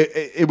mayor?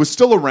 It was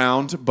still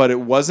around, but it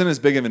wasn't as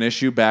big of an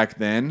issue back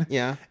then.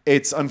 Yeah.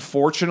 It's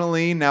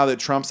unfortunately, now that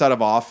Trump's out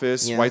of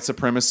office, white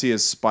supremacy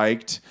has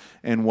spiked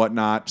and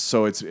whatnot,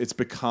 so it's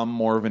become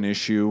more of an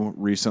issue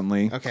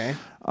recently. Okay.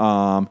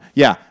 But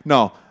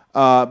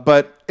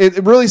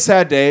it really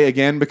sad day,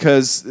 again,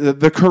 because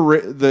the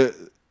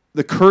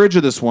courage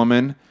of this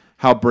woman,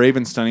 how brave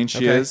and stunning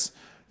she is,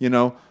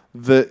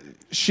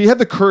 she had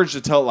the courage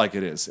to tell it like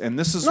it is. And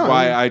this is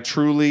why I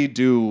truly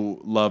do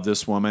love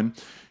this woman.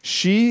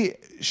 She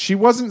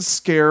wasn't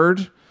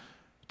scared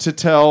to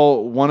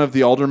tell one of the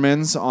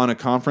aldermans on a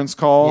conference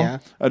call,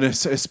 an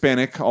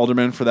Hispanic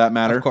alderman for that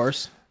matter, of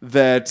course,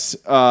 that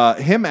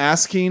him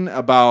asking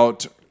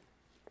about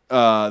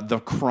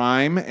the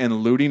crime and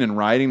looting and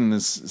rioting in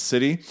this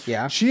city,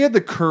 she had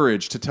the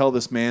courage to tell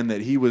this man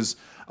that he was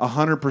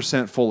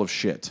 100% full of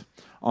shit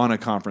on a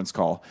conference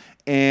call.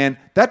 And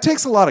that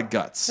takes a lot of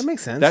guts. That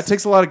makes sense. That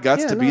takes a lot of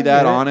guts to be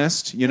that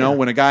honest.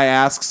 When a guy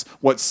asks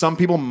what some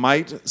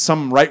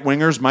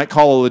right-wingers might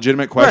call a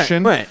legitimate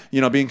question,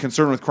 being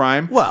concerned with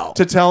crime,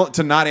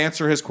 to not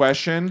answer his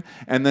question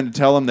and then to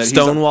tell him that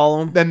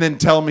stonewall him, and then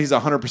tell him he's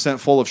 100%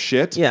 full of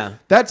shit. Yeah.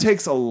 That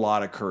takes a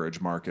lot of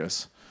courage,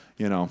 Marcus.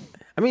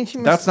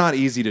 That's not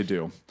easy to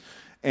do.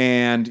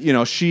 And you're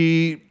not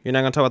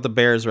gonna talk about the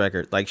Bears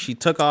record. Like, she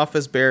took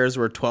office, Bears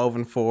were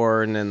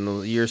 12-4, and then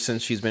the year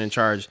since she's been in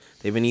charge,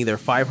 they've been either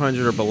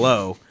 500 or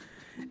below,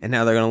 and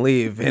now they're gonna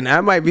leave. And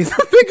that might be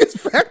the biggest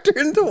factor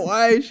into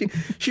why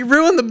she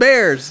ruined the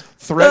Bears.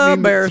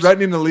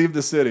 Threatening to leave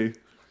the city.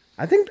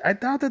 I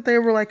thought that they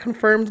were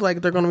confirmed,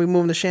 they're gonna be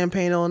moving to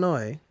Champaign,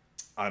 Illinois.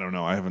 I don't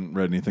know. I haven't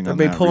read anything on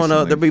that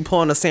recently. They'll be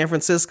pulling to San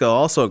Francisco,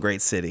 also a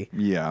great city.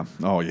 Yeah.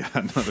 Oh, yeah.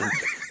 Another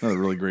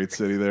really great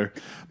city there.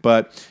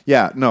 But,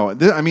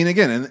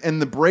 again,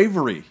 and the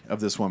bravery of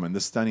this woman, the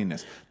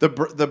stunningness,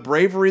 the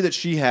bravery that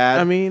she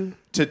had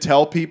to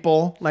tell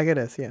people like it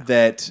is,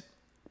 that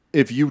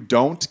if you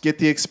don't get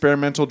the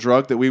experimental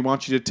drug that we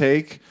want you to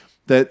take,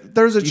 that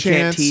there's a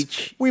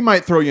chance we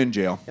might throw you in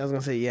jail. I was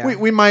gonna say,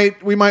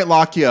 we might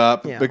lock you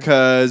up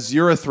because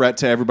you're a threat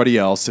to everybody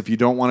else if you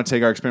don't want to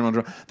take our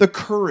experimental drug. The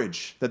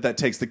courage that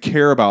takes to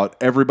care about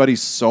everybody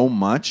so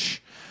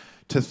much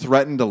to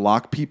threaten to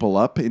lock people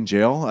up in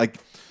jail,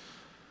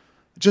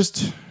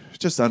 just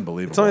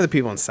unbelievable. It's only the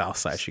people in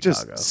Southside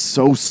Chicago. Just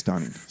so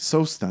stunning,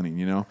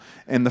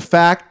 And the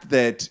fact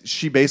that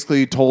she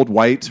basically told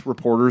white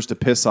reporters to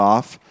piss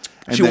off.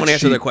 And she won't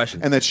answer their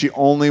questions. And that she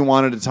only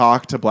wanted to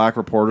talk to black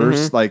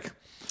reporters.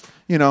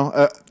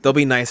 They'll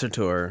be nicer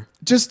to her.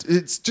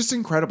 It's just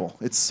incredible.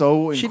 It's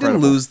so incredible. She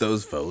didn't lose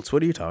those votes.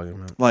 What are you talking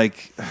about?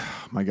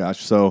 Oh my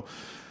gosh. So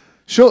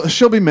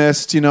she'll be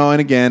missed,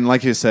 and again,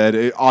 like you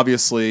said,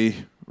 obviously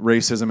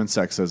racism and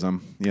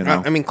sexism,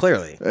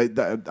 clearly.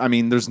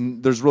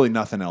 There's really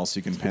nothing else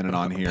you can pin it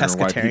on here.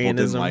 Why people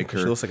didn't like her.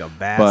 She looks like a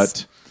bass.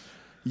 But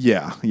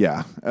yeah.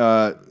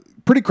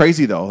 Pretty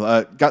crazy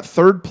though. Got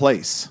third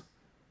place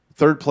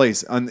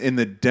in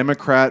the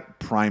Democrat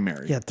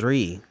primary. Yeah,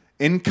 3.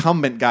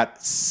 Incumbent got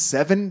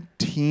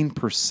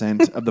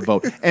 17% of the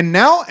vote, and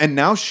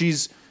now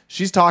she's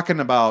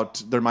talking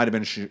about there might have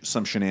been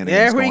some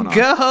shenanigans. There we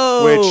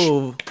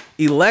go.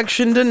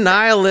 Election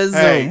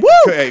denialism.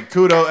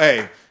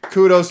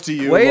 Kudos to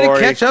you. Way Lori.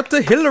 to catch up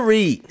to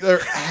Hillary. There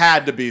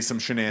had to be some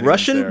shenanigans.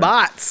 Russian there.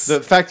 bots.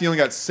 The fact that you only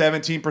got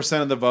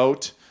 17% of the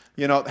vote.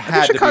 You know, I had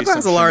think to be Chicago some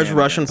has a large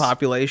Russian shenanigans.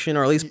 population,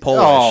 or at least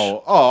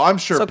Polish. I'm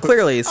sure. So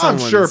clearly I'm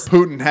sure someone's-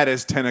 Putin had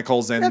his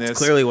tentacles in That's this.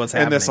 clearly what's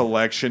in this happening.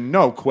 election.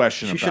 No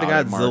question. She about should have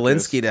got it,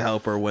 Marcus. Zelensky to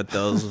help her with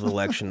those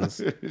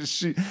elections.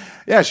 She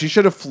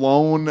should have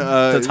flown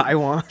To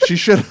Taiwan. She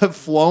should have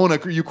flown a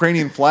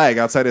Ukrainian flag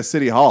outside of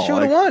City Hall. She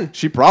would've won.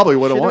 She probably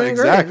would have She'd won. have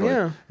been great, Exactly.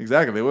 yeah.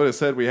 Exactly. They would have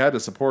said we had to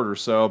support her.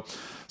 So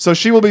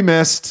she will be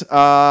missed.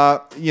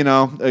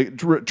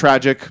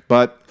 Tragic,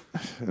 but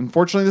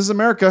unfortunately, this is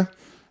America.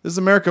 This is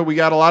America. We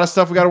got a lot of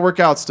stuff we got to work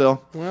out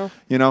still. Well.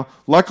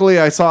 Luckily,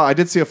 I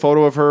did see a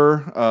photo of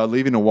her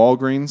leaving a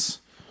Walgreens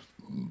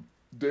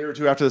a day or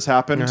two after this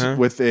happened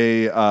with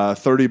a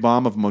 30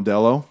 bomb of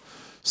Modelo.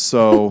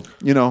 So,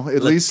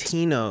 at least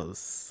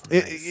Latinos.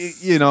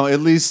 at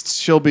least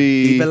she'll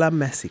be Viva la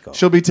Mexico.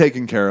 she'll be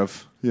taken care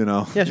of,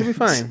 Yeah, she'll be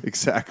fine.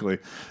 Exactly.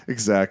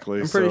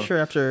 I'm pretty sure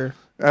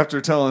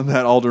after telling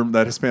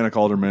that Hispanic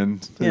alderman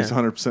that he's Yeah.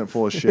 100%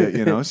 full of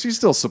shit, she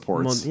still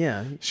supports.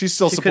 She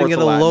still she supports couldn't get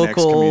the a Latinx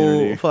local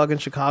community. fucking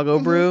Chicago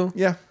brew.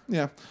 Yeah.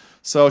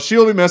 So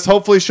she'll be missed.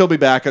 Hopefully, she'll be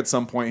back at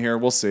some point here.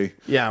 We'll see.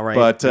 Yeah, right.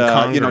 But In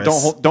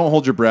Congress. don't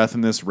hold your breath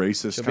in this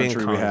racist She'll be in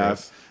country we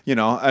have.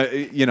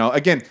 Congress.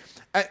 Again,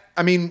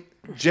 I mean,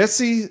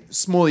 Jesse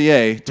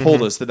Smollett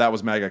told us that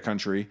was MAGA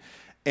country,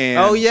 and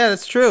Oh yeah,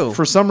 that's true.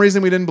 for some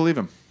reason we didn't believe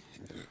him.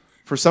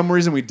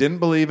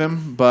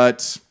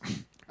 But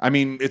I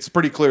mean, it's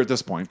pretty clear at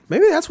this point.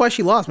 Maybe that's why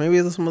she lost. Maybe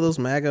some of those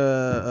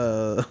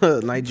MAGA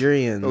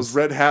Nigerians. Those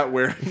red hat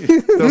wearing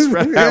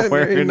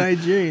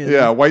Nigerians.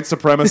 yeah, white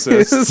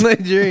supremacists. Those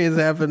Nigerians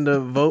happened to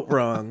vote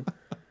wrong.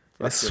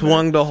 I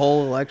swung the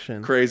whole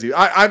election. Crazy.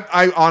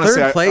 I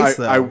honestly, Third place,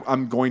 though.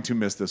 I'm going to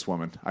miss this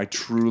woman. I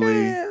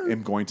truly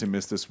am going to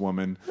miss this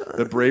woman.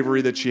 The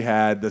bravery that she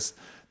had,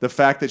 the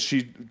fact that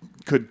she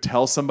could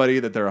tell somebody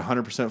that they're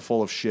 100%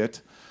 full of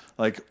shit.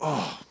 Like,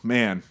 oh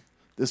man,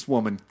 this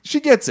woman, she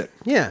gets it.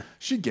 Yeah.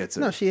 She gets it.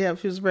 No, she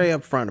was very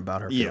upfront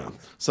about her Yeah.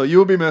 feelings. So you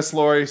will be missed,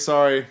 Lori.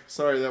 Sorry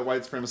that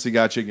white supremacy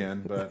got you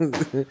again.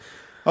 But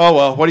oh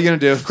well, what are you gonna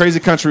do? Crazy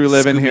country we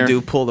live in here.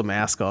 Do pull the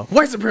mask off.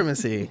 White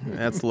supremacy.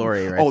 That's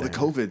Lori right Oh, there. the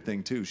COVID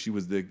thing too. She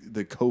was the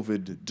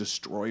COVID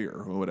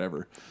destroyer or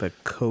whatever. The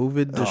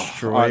COVID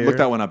destroyer. All right, look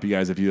that one up, you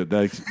guys. If you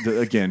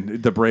again,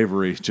 the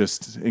bravery,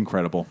 just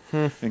incredible,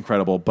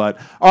 incredible. But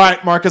all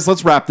right, Marcus,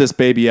 let's wrap this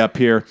baby up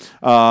here.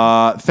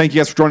 Thank you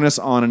guys for joining us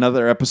on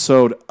another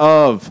episode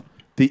of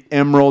the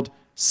Emerald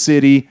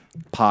City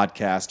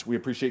Podcast. We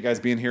appreciate you guys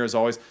being here as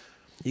always.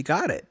 You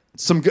got it.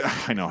 Some good.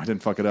 I know I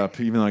didn't fuck it up,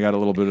 even though I got a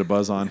little bit of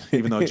buzz on,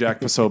 even though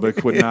Jack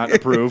Posobiec would not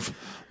approve.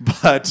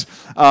 But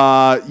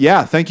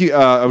thank you.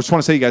 I just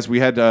want to say, you guys, we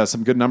had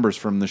some good numbers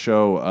from the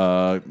show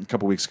a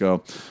couple weeks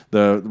ago,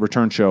 the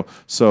return show.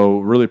 So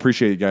really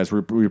appreciate you guys.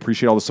 We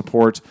appreciate all the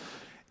support.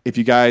 If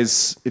you got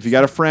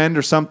a friend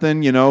or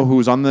something, who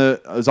was on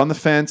the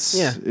fence,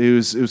 Yeah. it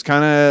was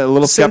kind of a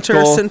little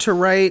skeptical. Center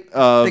right.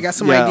 They got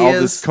some All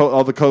ideas.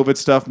 all the COVID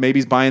stuff. Maybe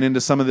he's buying into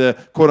some of the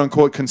quote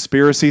unquote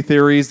conspiracy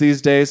theories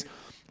these days.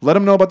 Let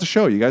them know about the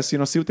show. You guys, see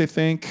what they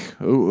think.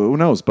 Who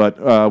knows?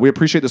 But we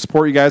appreciate the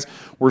support, you guys.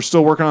 We're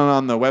still working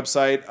on the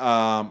website.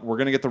 We're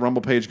gonna get the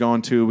Rumble page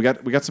going too. We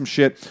got some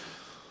shit.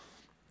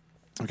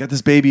 We got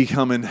this baby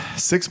coming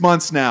 6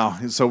 months now,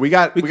 so we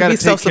got to be take care.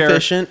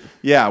 self-sufficient.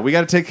 Yeah, we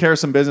got to take care of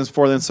some business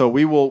for them. So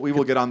we will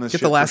get on this. Get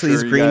shit the last for of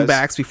these sure, you guys.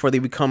 greenbacks before they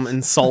become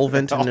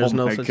insolvent and there's Oh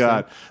no my such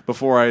god! thing.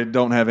 Before I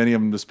don't have any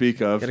of them to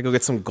speak of. Gotta go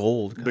get some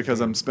gold.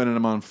 Because I'm spending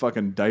them on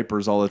fucking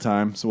diapers all the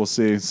time. So we'll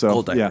see. So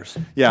Gold diapers.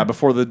 Yeah,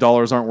 before the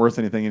dollars aren't worth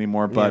anything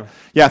anymore. But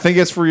thank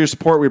you guys for your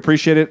support. We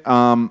appreciate it.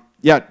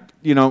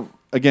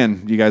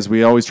 Again, you guys,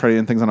 we always try to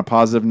end things on a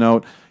positive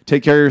note.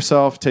 Take care of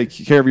yourself. Take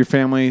care of your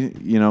family.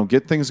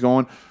 Get things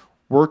going.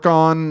 Work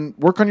on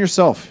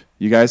yourself,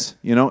 you guys.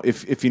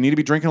 If you need to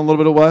be drinking a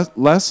little bit of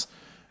less,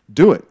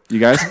 do it, you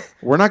guys.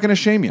 We're not going to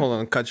shame you. Hold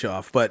on, cut you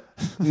off. But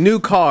new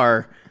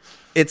car,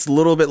 it's a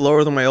little bit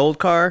lower than my old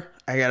car.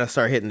 I gotta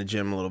start hitting the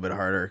gym a little bit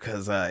harder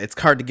because it's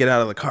hard to get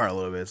out of the car a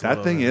little bit.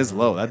 That thing is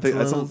low.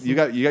 You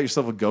got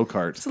yourself a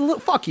go-kart. It's a little,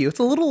 fuck you. It's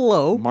a little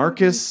low.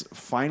 Marcus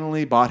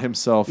finally bought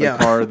himself a Yeah.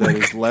 car that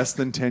is less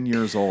than 10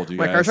 years old. You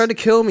My guys. car tried to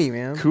kill me,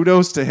 man.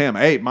 Kudos to him.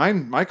 Hey,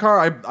 my car,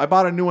 I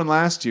bought a new one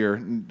last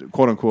year,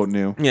 quote unquote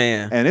new.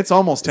 Yeah. And it's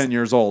almost 10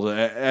 years old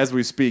as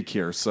we speak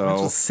here. So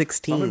Mine was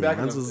 16. I'll be back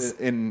Mine was-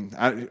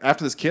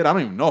 after this kid, I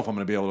don't even know if I'm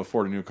going to be able to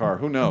afford a new car.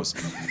 Who knows?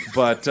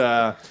 But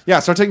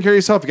start taking care of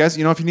yourself, you guys.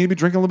 If you need to be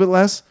drinking a little bit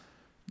less,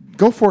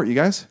 go for it, you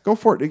guys. Go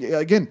for it.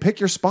 Again,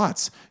 pick your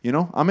spots.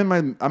 I'm in my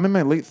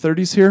late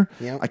 30s here.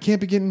 Yep. I can't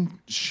be getting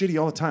shitty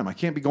all the time. I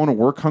can't be going to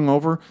work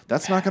hungover.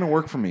 That's not going to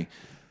work for me.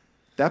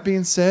 That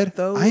being said,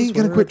 I ain't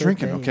going to were quit the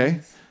drinking, okay?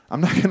 days. I'm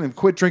not going to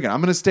quit drinking.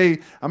 I'm going to stay.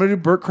 I'm going to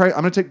do I'm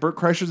going to take Bert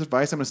Kreischer's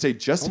advice. I'm going to stay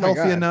just my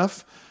healthy God.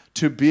 enough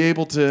to be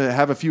able to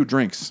have a few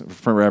drinks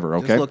forever,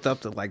 okay? Just looked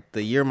up to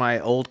the year my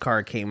old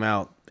car came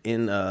out.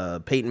 In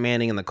Peyton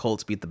Manning and the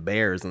Colts beat the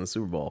Bears in the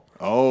Super Bowl.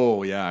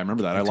 Oh, yeah, I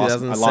remember that. I lost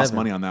 2007.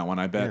 money on that one,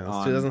 I bet. Yeah, it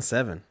was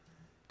 2007.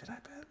 Did I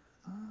bet?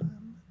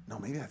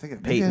 maybe I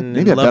think Peyton maybe I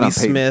and bet Lovie on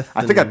Peyton. Smith.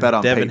 I think I and bet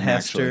on Devin Peyton,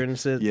 Hester actually. and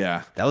shit.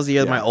 Yeah, that was the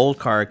year Yeah. my old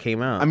car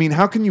came out. I mean,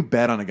 how can you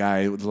bet on a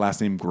guy with the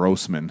last name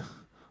Grossman?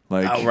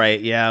 Like, oh right,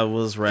 yeah, it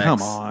was Rex.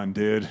 come on,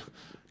 dude.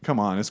 Come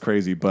on, it's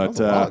crazy. But was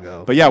a while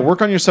ago. but yeah,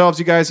 work on yourselves,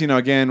 you guys. You know,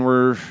 again,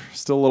 we're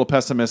still a little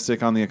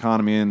pessimistic on the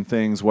economy and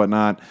things,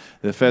 whatnot.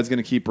 The Fed's going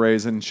to keep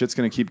raising. Shit's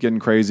going to keep getting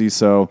crazy.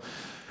 So,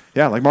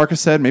 yeah, like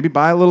Marcus said, maybe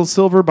buy a little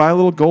silver, buy a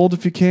little gold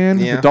if you can.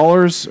 Yeah. The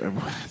dollars,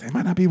 they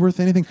might not be worth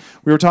anything.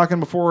 We were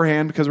talking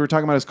beforehand because we were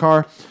talking about his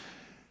car.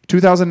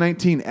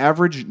 2019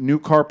 average new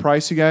car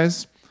price, you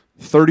guys,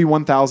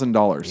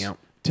 $31,000. Yep.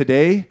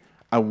 Today,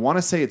 I want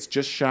to say it's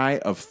just shy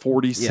of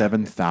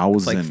 47,000.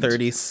 It's like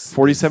 30.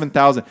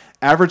 47,000.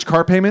 Average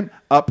car payment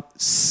up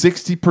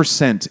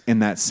 60% in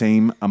that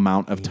same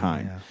amount of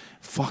time. Yeah.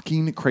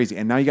 Fucking crazy.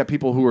 And now you got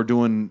people who are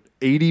doing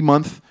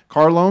 80-month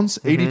car loans,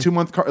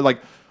 82-month car,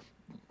 like,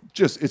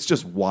 it's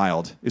just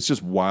wild. It's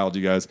just wild,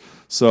 you guys.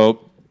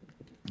 So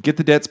get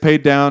the debts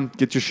paid down,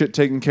 get your shit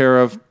taken care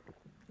of.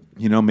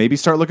 You know, maybe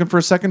start looking for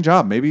a second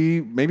job.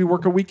 Maybe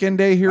work a weekend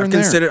day here and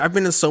there. I've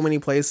been to so many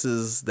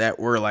places that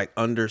were like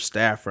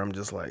understaffed where I'm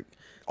just like,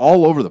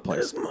 All over the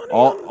place. There's money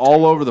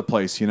All over the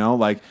place, you know?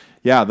 Like,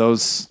 yeah,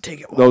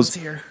 Take it while it's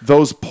here.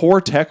 those poor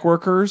tech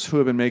workers who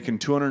have been making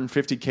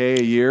 $250K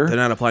a year. they're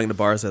not applying to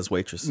bars as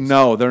waitresses.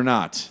 No, they're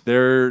not.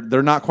 They're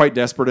not quite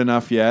desperate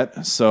enough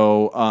yet.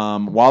 So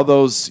while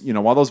those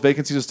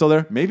vacancies are still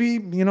there, maybe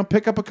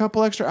pick up a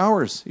couple extra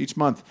hours each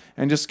month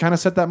and just kind of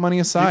set that money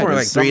aside. People are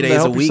as like 3 something to days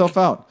a help week. yourself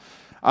out.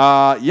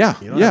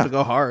 Yeah, You don't have to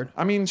go hard.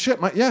 I mean, shit.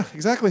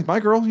 Exactly. My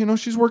girl,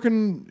 she's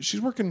working.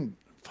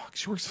 Fuck,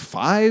 she works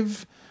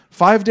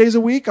five days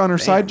a week on her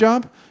side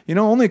job.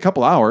 Only a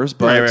couple hours,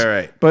 but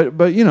Right.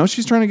 But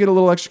she's trying to get a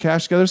little extra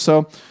cash together.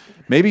 So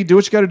maybe do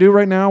what you got to do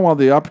right now while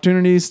the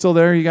opportunity is still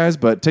there, you guys.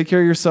 But take care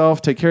of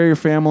yourself. Take care of your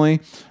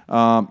family.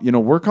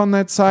 Work on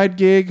that side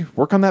gig.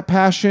 Work on that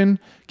passion.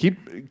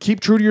 Keep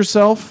true to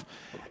yourself.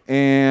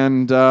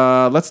 And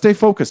let's stay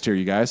focused here,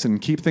 you guys, and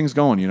keep things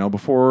going.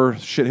 Before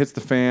shit hits the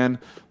fan,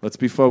 let's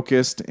be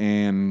focused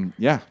and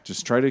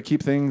just try to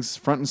keep things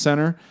front and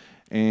center,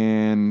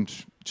 and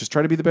just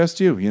try to be the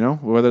best you.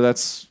 Whether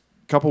that's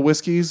a couple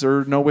whiskeys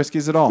or no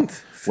whiskeys at all,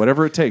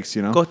 whatever it takes.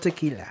 Go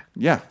tequila.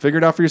 Yeah, figure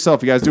it out for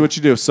yourself. You guys do what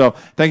you do. So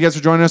thank you guys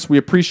for joining us. We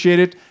appreciate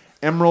it.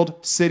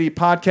 Emerald City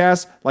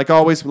Podcast. Like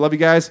always, we love you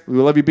guys. We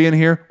love you being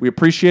here. We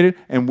appreciate it,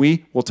 and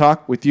we will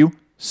talk with you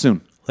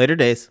soon. Later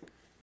days.